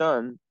Sag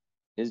sun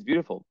is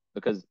beautiful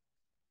because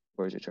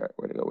where's your chart?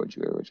 Where'd it go? Where'd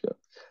you go? Where'd you go?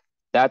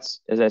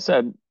 That's, as I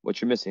said,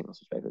 what you're missing. Let's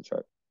just back to the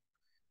chart.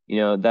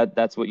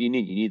 That's what you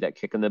need. You need that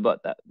kick in the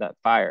butt, that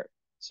fire.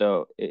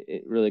 So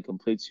it really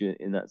completes you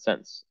in that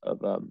sense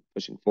of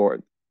pushing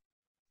forward.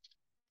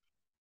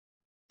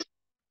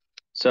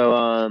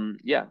 So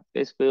yeah,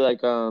 basically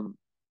like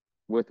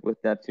with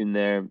Neptune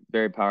there,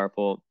 very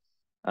powerful.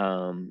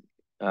 Um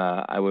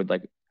I would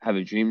like have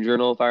a dream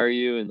journal if I were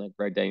you, and like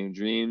write down your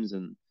dreams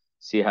and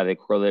see how they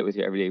correlate with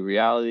your everyday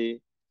reality.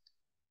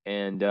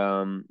 And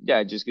yeah,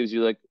 it just gives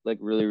you like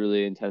really,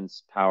 really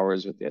intense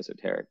powers with the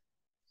esoteric.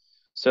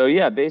 So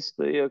yeah,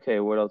 basically, okay,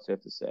 what else do I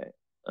have to say?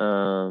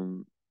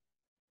 Um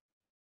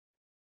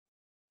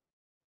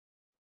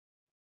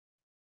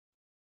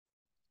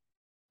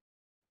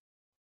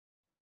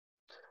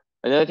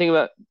Another thing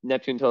about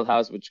Neptune 12th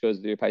house, which goes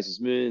through your Pisces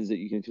moon, is that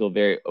you can feel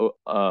very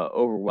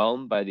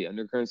overwhelmed by the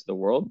undercurrents of the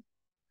world.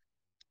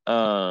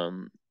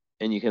 Um,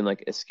 and you can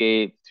like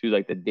escape through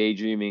like the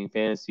daydreaming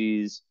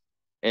fantasies,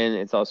 and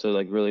it's also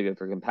like really good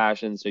for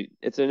compassion. So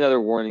it's another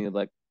warning of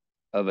like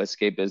of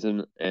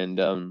escapism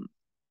and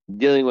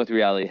dealing with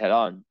reality head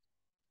on.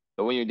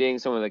 But when you're dating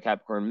someone with a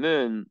Capricorn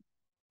moon,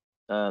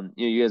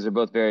 you guys are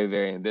both very,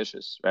 very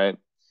ambitious, right?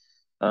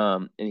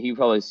 And he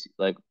probably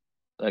like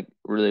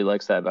really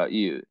likes that about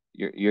you,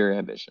 your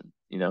ambition,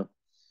 you know.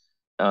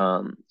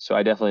 So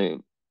I definitely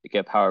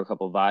get power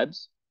couple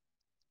vibes.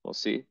 We'll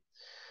see.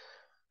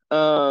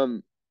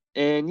 Um,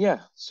 and yeah,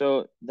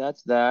 so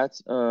that's that.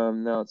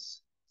 Now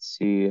let's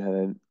see, have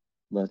I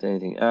left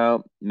anything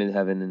out?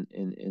 Midheaven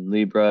in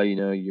Libra,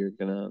 you're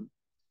gonna,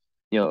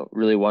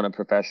 really want a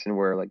profession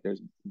where like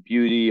there's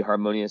beauty,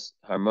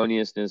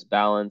 harmoniousness,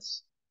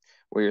 balance,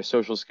 where your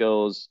social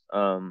skills,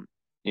 are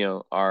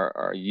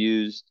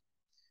used,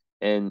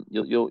 and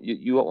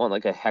you won't want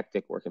like a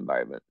hectic work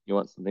environment. You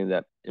want something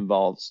that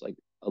involves like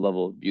a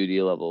level of beauty,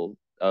 a level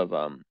of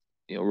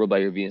ruled by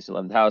your Venus in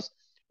 11th house,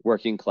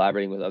 working,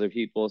 collaborating with other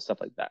people, stuff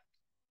like that.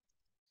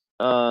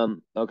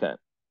 Okay.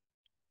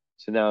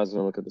 So now I was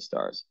gonna look at the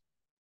stars.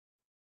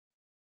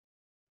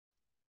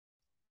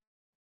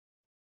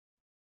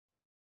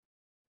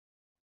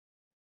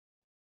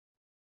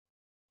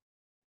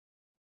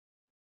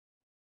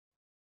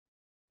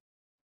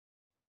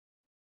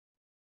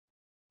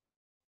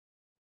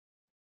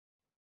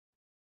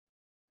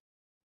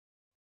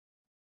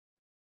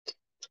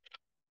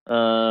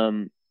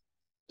 Um,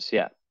 so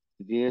yeah,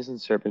 Venus and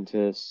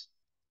Serpentis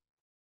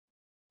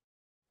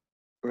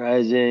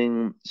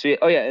rising. So yeah,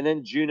 oh yeah, and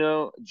then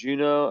Juno,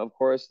 of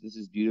course, this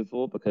is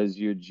beautiful because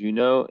your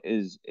Juno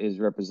is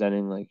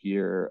representing like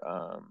your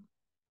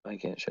I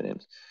can't show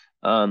names.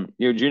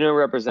 Your Juno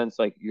represents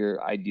like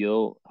your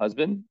ideal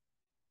husband,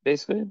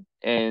 basically,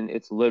 and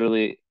it's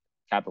literally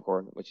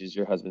Capricorn, which is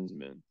your husband's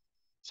moon.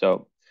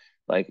 So,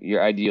 like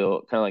your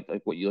ideal, kind of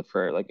like what you look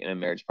for, like in a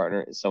marriage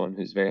partner, is someone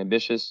who's very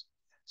ambitious,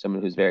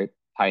 someone who's very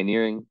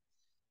pioneering,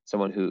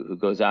 someone who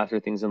goes after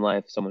things in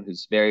life, someone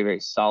who's very,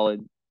 very solid,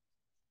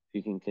 who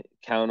you can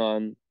count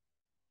on,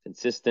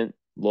 consistent,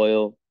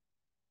 loyal,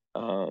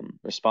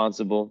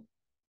 responsible,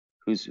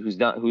 who's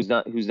not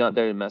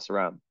there to mess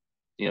around.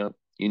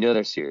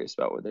 They're serious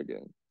about what they're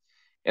doing.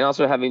 And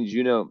also having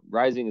Juno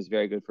rising is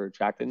very good for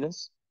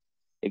attractiveness.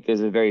 It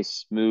gives a very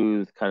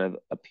smooth kind of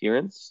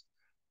appearance.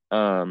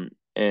 And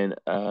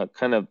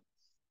kind of,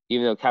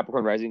 even though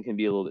Capricorn rising can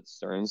be a little bit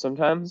stern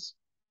sometimes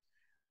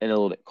and a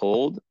little bit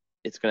cold,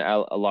 it's going to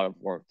add a lot of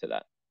warmth to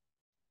that.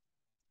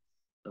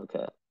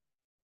 Okay.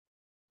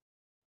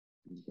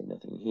 Okay,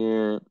 nothing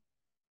here.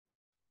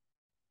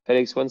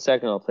 Headaches, 1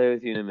 second. I'll play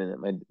with you in a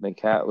minute. My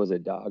cat was a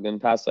dog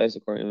in past lives,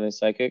 according to my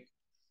psychic.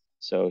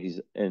 So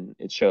and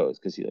it shows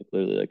because he like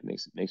literally like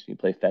makes me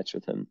play fetch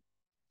with him.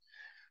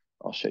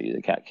 I'll show you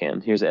the cat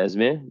cam. Here's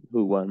Esme,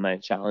 who won my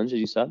challenge, as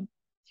you saw.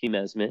 Team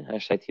Esme,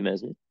 hashtag Team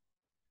Esme.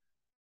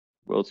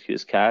 World's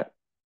cutest cat.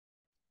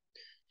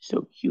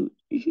 So cute.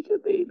 She's a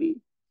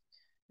baby.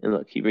 And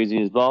look, keep raising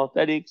his ball.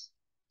 FedEx.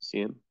 See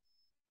him?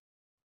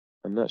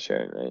 I'm not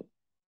sharing, right?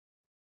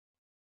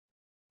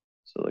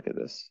 So look at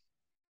this.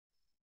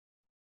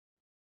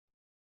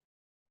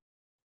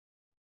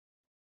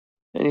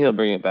 And he'll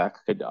bring it back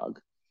like a dog.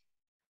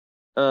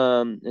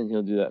 And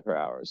he'll do that for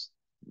hours.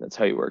 That's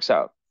how he works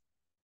out.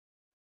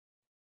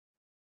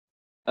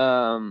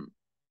 Um,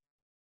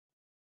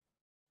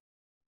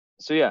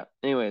 so yeah,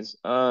 anyways,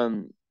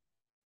 so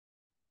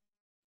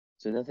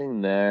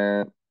nothing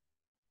there.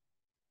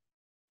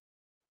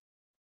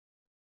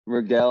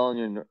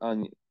 Regel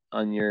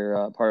on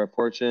your part of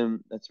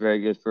fortune. That's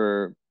very good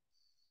for.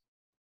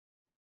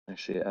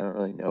 Actually, I don't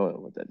really know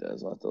what that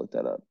does. I'll have to look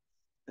that up.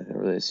 I haven't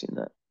really seen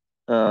that.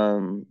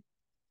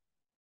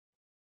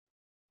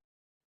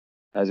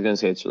 I was gonna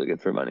say it's really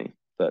good for money,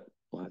 but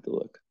we'll have to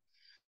look.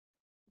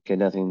 Okay,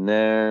 nothing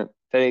there.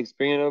 FedEx,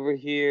 bring it over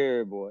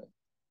here, boy.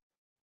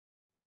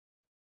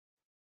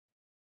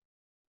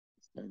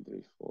 It's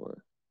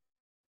 934.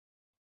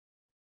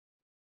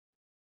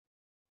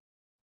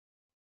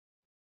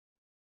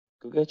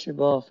 Go get your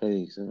ball,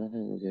 FedEx. I'm not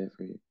gonna go get it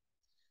for you.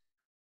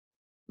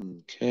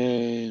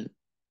 Okay.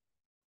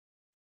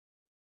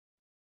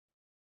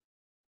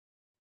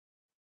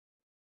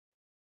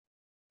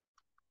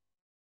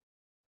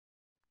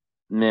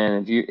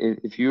 Man,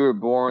 if you were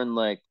born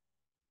like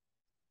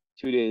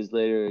 2 days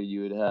later,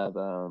 you would have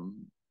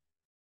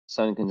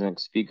Sun conjunct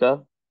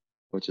Spica,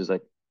 which is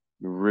like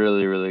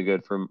really, really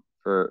good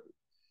for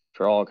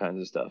all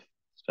kinds of stuff,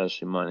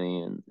 especially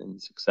money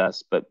and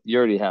success. But you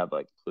already have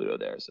like Pluto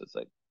there, so it's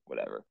like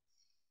whatever.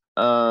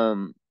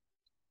 Um,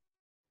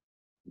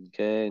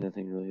 okay,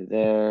 nothing really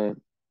there.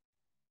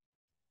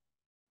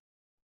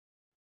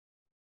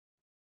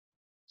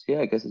 So yeah,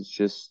 I guess it's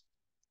just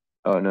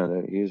oh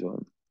no, here's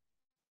one.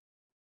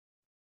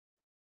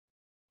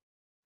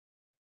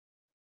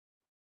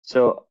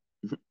 So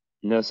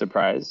no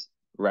surprise,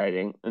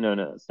 writing. No,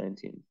 it's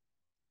 19.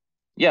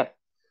 Yeah.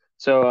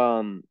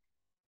 So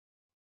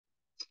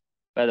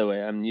by the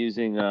way, I'm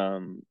using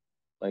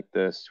like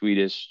the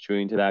Swedish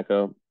chewing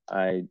tobacco.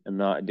 I am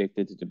not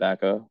addicted to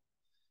tobacco.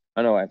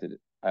 I know I have to.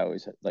 I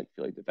always like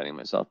feel like defending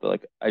myself, but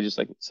like I just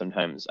like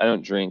sometimes I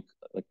don't drink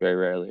like very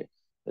rarely.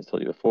 As I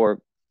told you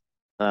before.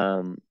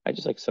 I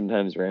just like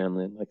sometimes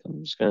randomly I'm like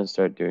I'm just gonna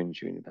start doing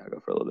chewing tobacco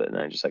for a little bit, and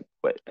I just like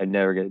quit. I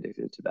never get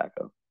addicted to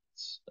tobacco.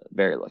 It's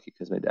very lucky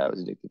because my dad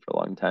was addicted for a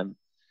long time,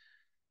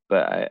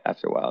 but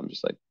after a while I'm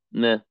just like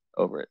meh,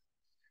 over it.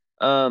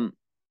 Um,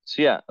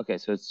 so yeah, okay,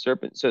 so it's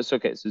serpent. So it's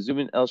okay. So zoom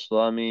in El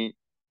Shalami.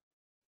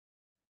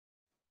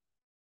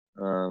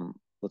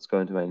 Let's go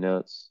into my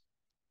notes.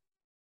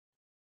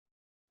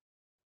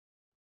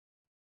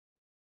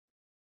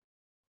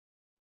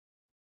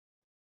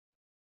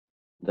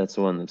 That's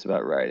the one that's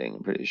about writing,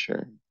 I'm pretty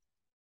sure.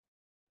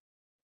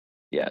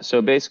 Yeah,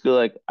 so basically,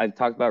 like I've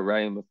talked about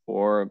writing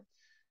before.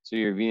 So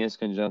your Venus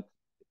conjunct,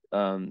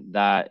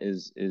 that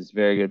is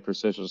very good for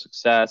social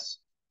success,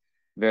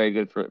 very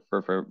good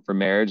for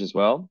marriage as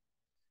well,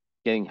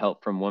 getting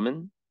help from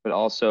women, but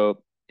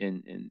also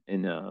in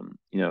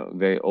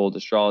very old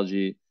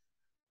astrology,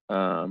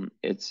 having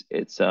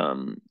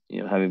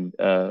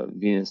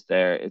Venus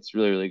there, it's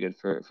really really good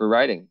for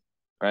writing,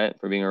 right?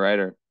 For being a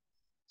writer.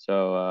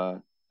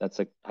 So that's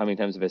like how many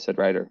times have I said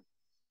writer?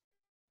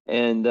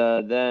 And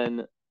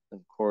then,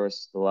 of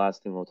course, the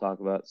last thing we'll talk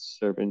about,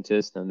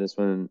 Serpentis. Now, this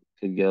one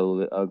could get a little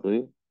bit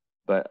ugly,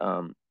 but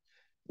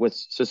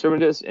so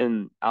Serpentis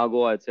and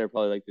Algol, I'd say are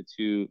probably like the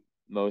two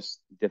most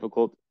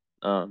difficult,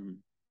 and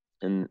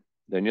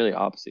they're nearly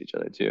opposite each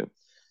other too.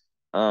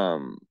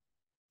 Um,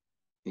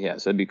 yeah,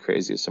 so it'd be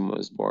crazy if someone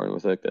was born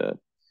with like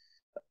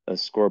a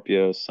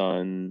Scorpio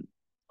sun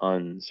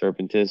on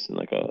Serpentis and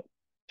like a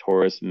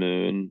Taurus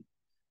moon.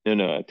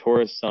 No, a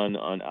Taurus sun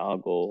on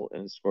Algol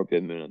and a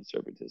Scorpio moon on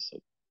Serpentis. So,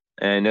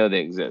 and I know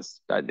they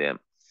exist. Goddamn.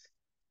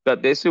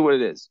 But basically, what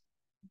it is,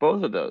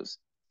 both of those,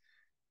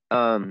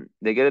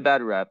 they get a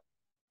bad rep.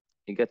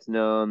 It gets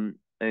known.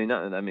 I mean,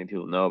 not that many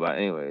people know about,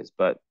 it anyways,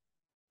 but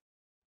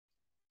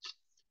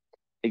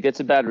it gets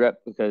a bad rep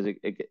because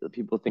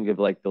people think of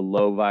like the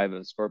low vibe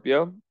of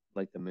Scorpio,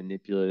 like the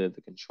manipulative,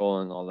 the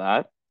controlling, all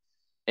that,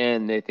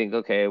 and they think,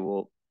 okay,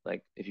 well,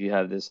 like if you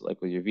have this,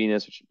 like with your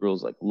Venus, which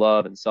rules like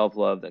love and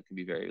self-love, that can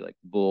be very like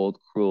bold,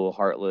 cruel,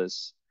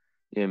 heartless,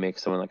 make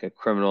someone like a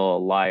criminal, a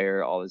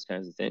liar, all these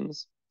kinds of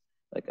things,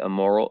 like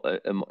immoral,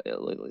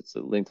 it's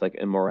linked like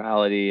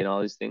immorality and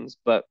all these things.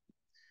 But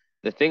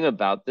the thing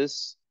about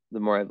this, the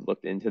more I've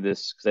looked into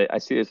this, because I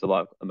see this a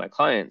lot of my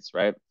clients,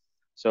 right?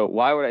 So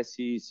why would I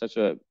see such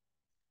a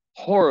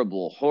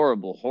horrible,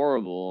 horrible,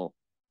 horrible,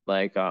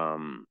 like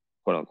quote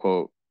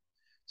unquote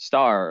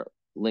star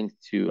linked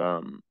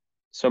to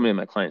so many of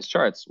my clients'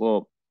 charts?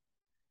 Well,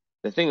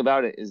 the thing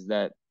about it is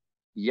that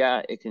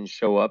yeah, it can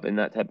show up in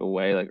that type of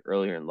way like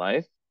earlier in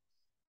life,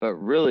 but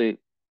really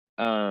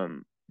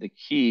the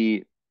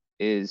key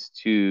is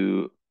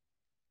to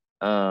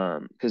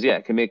because yeah,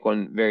 it can make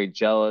one very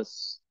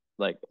jealous,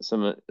 like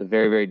some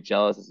very very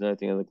jealous. It's another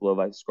thing like low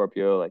vibe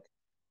Scorpio, like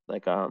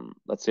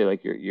let's say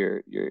like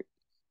you're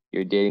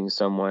dating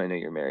someone. I know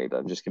you're married, but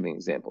I'm just giving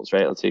examples,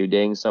 right? Let's say you're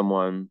dating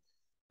someone.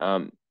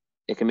 Um,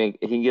 it can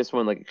give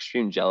someone like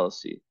extreme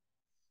jealousy,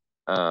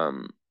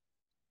 um,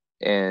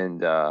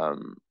 and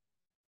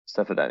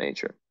stuff of that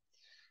nature.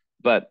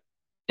 But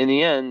in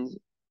the end,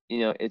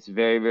 it's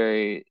very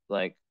very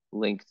like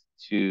linked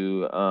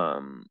to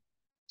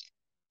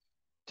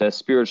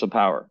spiritual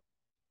power,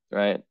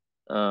 right?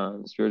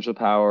 Spiritual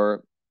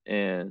power,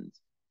 and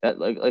that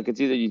like it's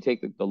either you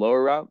take the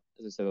lower route,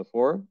 as I said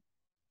before,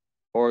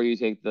 or you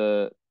take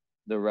the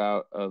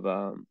route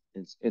of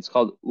it's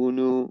called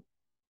Unu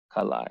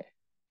Kalai.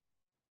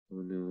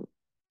 Oh no.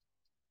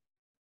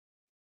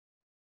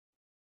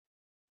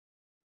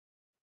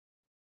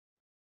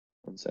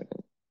 One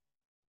second.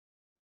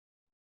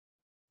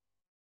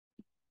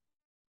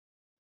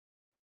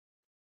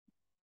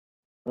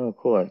 Oh,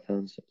 cool. I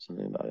found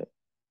something about it.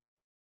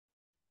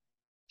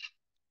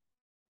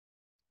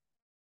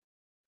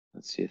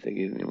 Let's see if they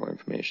give me more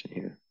information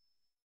here.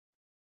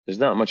 There's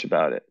not much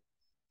about it.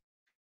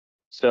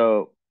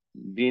 So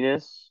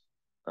Venus,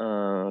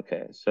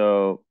 okay,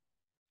 so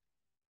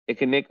it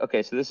can make,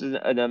 okay, so this is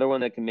another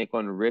one that can make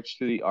one rich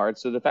through the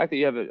arts. So the fact that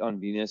you have it on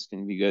Venus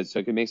can be good. So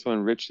it can make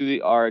someone rich through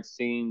the arts,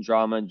 singing,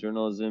 drama,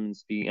 journalism,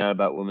 speaking out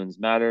about women's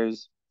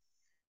matters.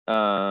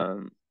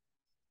 Um,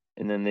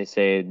 and then they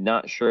say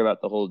not sure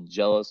about the whole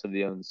jealous of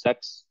the own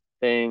sex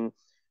thing.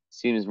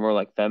 Seems more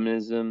like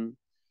feminism.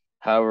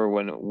 However,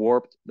 when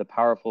warped, the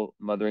powerful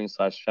mothering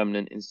slash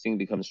feminine instinct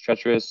becomes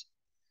treacherous.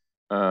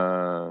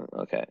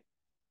 Okay.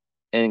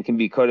 And can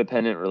be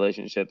codependent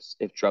relationships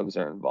if drugs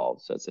are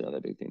involved. So that's another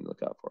big thing to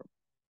look out for.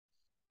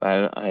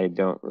 I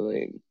don't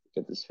really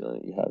get this feeling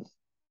that you have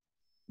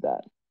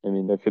that. I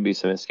mean, there could be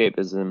some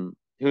escapism.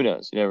 Who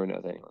knows? You never know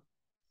with anyone.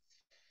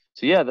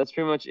 So yeah, that's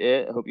pretty much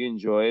it. I hope you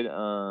enjoyed.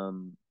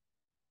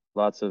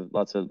 Lots of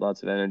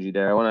energy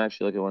there. I want to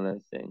actually look at one other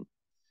thing.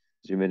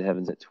 Your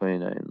midheaven's at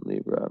 29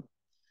 Libra.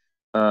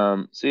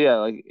 So yeah,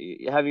 like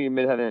having your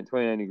midheaven at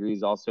 29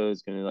 degrees also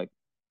is gonna like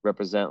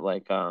represent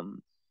like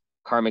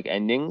karmic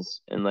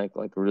endings and like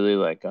really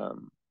like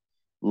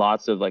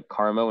lots of like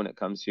karma when it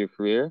comes to your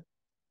career.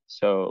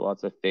 So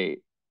lots of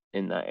fate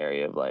in that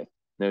area of life.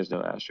 There's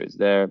no asteroids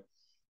there.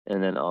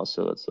 And then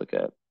also let's look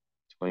at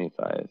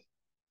 25.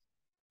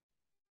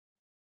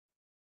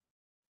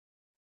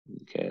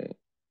 Okay.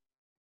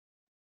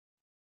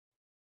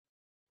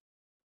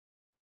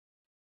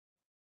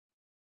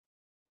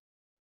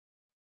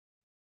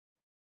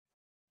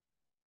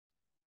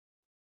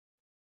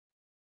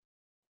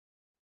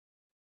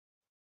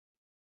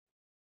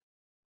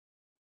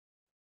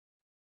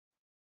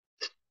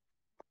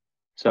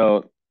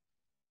 So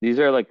these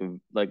are like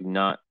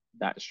not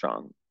that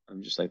strong.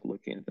 I'm just like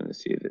looking at them to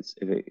see if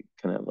it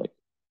kind of like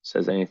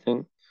says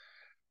anything.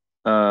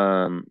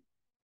 Um,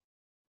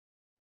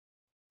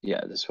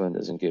 yeah, this one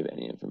doesn't give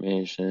any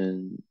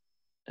information,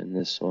 and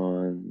this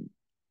one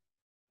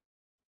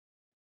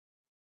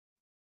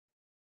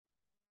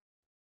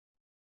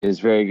is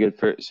very good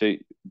for so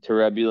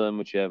Terebulum,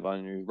 which you have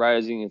on your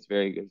rising. It's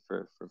very good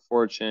for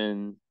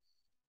fortune.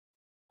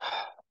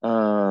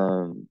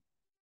 Um,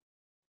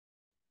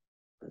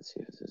 let's see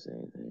if it says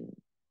anything.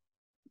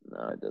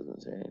 No, it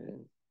doesn't say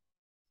anything.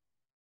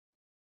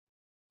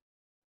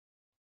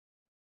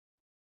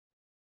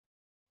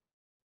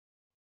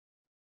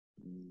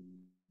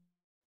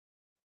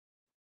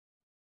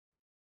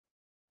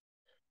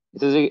 It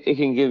says it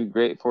can give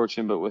great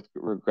fortune, but with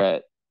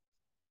regret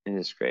and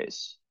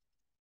disgrace.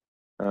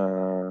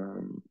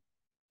 Um,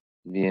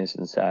 Venus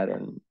and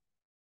Saturn.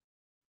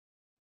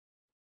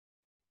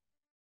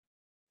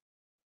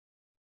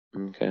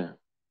 Okay.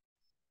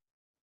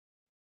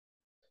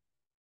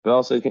 But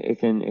also it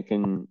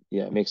can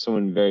yeah make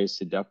someone very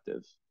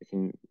seductive. It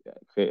can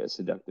create a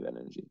seductive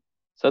energy.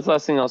 So that's the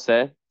last thing I'll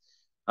say.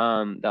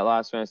 That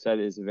last one I said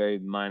is a very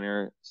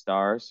minor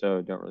star,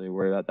 so don't really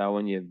worry about that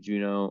one. You have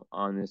Juno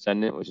on the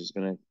ascendant, which is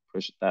gonna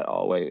push that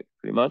all the way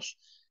pretty much.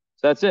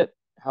 So that's it.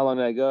 How long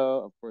did I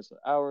go? Of course, an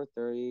hour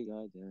 30.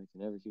 God damn, I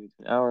can never keep it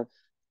to an hour.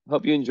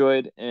 Hope you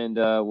enjoyed, and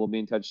we'll be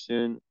in touch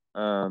soon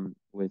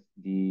with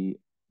the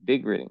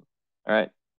big reading. All right.